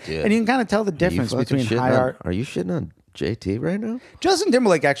like that. Yeah. And you can kind of tell the difference between high art. Are you shitting on JT right now? Justin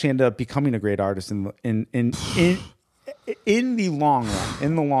Timberlake actually ended up becoming a great artist in the long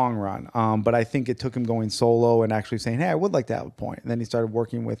run. But I think it took him going solo and actually saying, hey, I would like to have a point. And then he started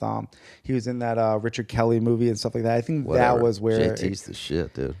working with, he was in that Richard Kelly movie and stuff like that. I think that was where JT's the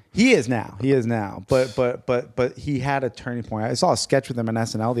shit, dude. He is now. But he had a turning point. I saw a sketch with him on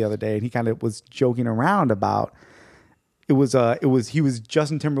SNL the other day, and he kind of was joking around about, he was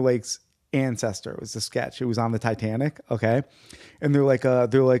Justin Timberlake's ancestor. It was a sketch. It was on the Titanic. Okay. And they're like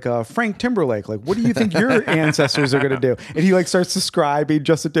Frank Timberlake. Like, what do you think your ancestors are going to do? And he like starts describing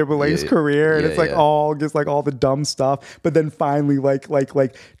Justin Timberlake's career. And it's like all the dumb stuff. But then finally, like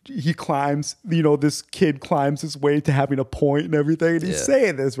he climbs, this kid climbs his way to having a point and everything. And he's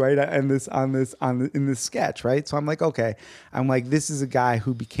saying this, right. And in this sketch. Right. So I'm like, okay, this is a guy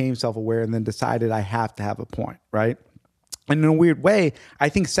who became self-aware and then decided I have to have a point. Right. And in a weird way, I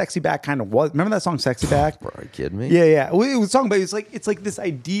think Sexy Back kind of was. Remember that song, Sexy Back? Bro, are you kidding me? Yeah. It was a song, but it's like this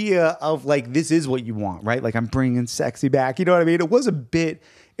idea of like, this is what you want, right? Like, I'm bringing sexy back. You know what I mean? It wasn't Baby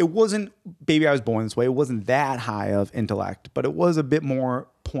I Was Born This Way. It wasn't that high of intellect, but it was a bit more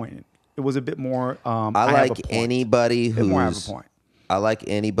poignant. It was a bit more, I like anybody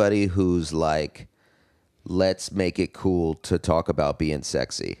who's like, let's make it cool to talk about being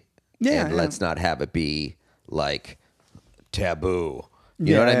sexy. Yeah. And let's not have it be like taboo.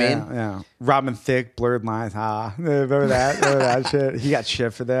 You know what I mean? Yeah. Robin Thicke, Blurred Lines. Remember that shit? He got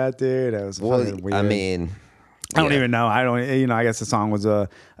shit for that, dude. It was fucking weird. I mean, I don't even know. I guess the song was a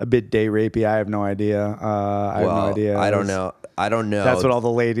bit day rapey. I have no idea. I have no idea. I don't know. That's what all the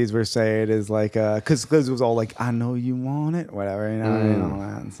ladies were saying is like, because it was all like, I know you want it, whatever, and all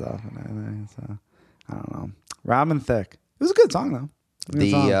that and stuff. So I don't know. Robin Thicke. It was a good song though.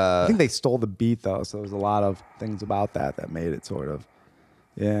 I think they stole the beat though, so there's a lot of things about that made it sort of,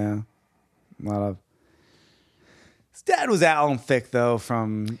 a lot of. His dad was Alan Thicke though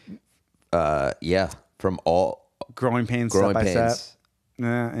from, from all Growing Pains, Step by Step,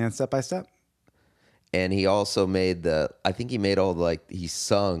 and Step by Step. And he also made he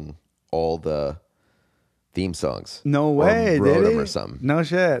sung all the theme songs. No way, wrote them or something. No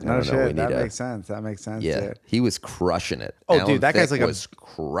shit. That makes sense. Yeah, dude. He was crushing it. Oh, Alan dude, that Thicke guy's was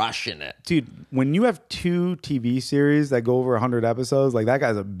crushing it. Dude, when you have 2 TV series that go over 100 episodes, like that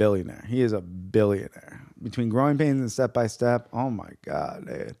guy's a billionaire. He is a billionaire. Between Growing Pains and Step by Step, oh my god,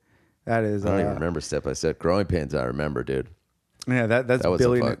 dude, that is. I don't even remember Step by Step. Growing Pains, I remember, dude. Yeah, that's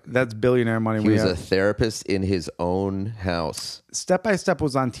billionaire. That's billionaire money. He was a therapist in his own house. Step by Step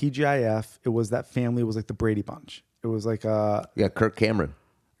was on TGIF. It was that family. It was like the Brady Bunch. It was like Kirk Cameron.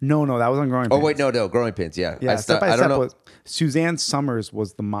 No, that was on Growing Pains. Oh wait, no, Growing Pains. Yeah. Step by Step was Suzanne Summers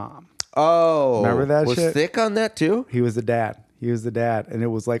was the mom. Oh, remember that? Was shit? Thicke on that too? He was the dad. And it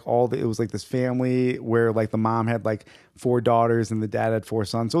was like it was like this family where like the mom had like 4 daughters and the dad had 4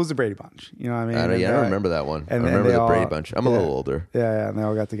 sons. So it was the Brady Bunch. You know what I mean? I don't remember that one. I remember the Brady Bunch. I'm a little older. Yeah, and they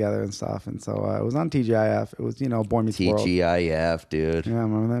all got together and stuff. And so it was on TGIF. It was, Boy Meets World. TGIF, dude. Yeah,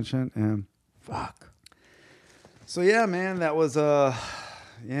 remember that shit? Yeah. Fuck. So yeah, man, that was that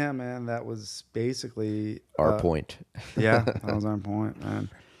was basically our point. Yeah, that was our point,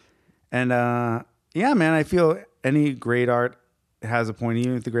 man. And man, I feel any great art has a point.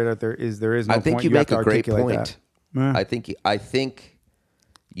 Even if the great art there is no point. I think you make a great point. Yeah. I think you have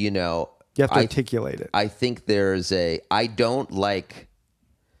to articulate it. I think there's I don't like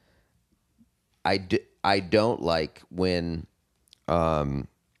when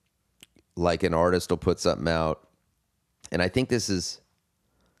like an artist will put something out, and I think this is,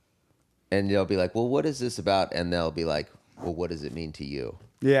 and they'll be like, well, what is this about? And they'll be like, well, what does it mean to you?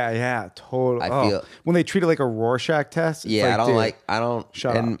 Yeah, totally. I feel when they treat it like a Rorschach test. Yeah, I don't.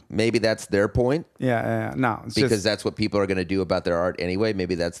 Shut up. Maybe that's their point. Yeah. No, it's because that's what people are going to do about their art anyway.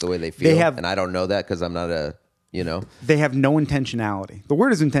 Maybe that's the way they feel. And I don't know that because I'm not a. They have no intentionality. The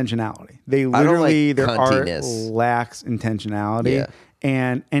word is intentionality. They literally their art lacks intentionality. Yeah.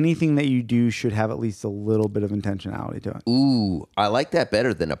 And anything that you do should have at least a little bit of intentionality to it. Ooh, I like that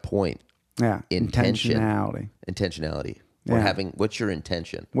better than a point. Yeah. Intentionality. Or Yeah. what's your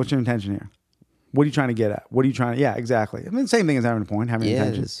intention? What's your intention here? What are you trying to get at? What are you trying to, yeah, exactly. I mean, same thing as having a point, having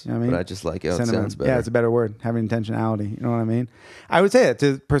intention. You know what I mean? But I just like it. It sounds better. Yeah, it's a better word. Having intentionality. You know what I mean? I would say that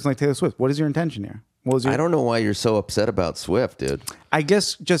to a person like Taylor Swift. What is your intention here? I don't know why you're so upset about Swift, dude. I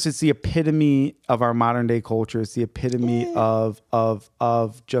guess just it's the epitome of our modern day culture. It's the epitome of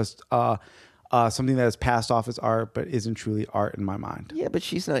just something that is passed off as art, but isn't truly art in my mind. Yeah, but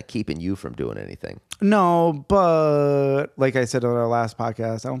she's not keeping you from doing anything. No, but like I said on our last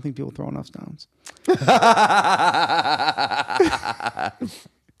podcast, I don't think people throw enough stones.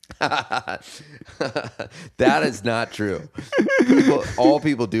 That is not true. All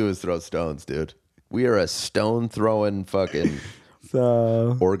people do is throw stones, dude. We are a stone throwing fucking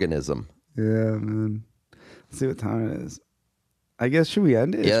organism. Yeah, man. Let's see what time it is. I guess, should we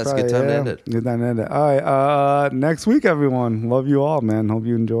end it? Yeah, it's a good time to end it. Good time to end it. All right. Next week, everyone. Love you all, man. Hope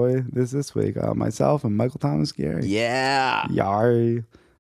you enjoy this week. Myself and Michael Thomas Geary. Yeah. Yari.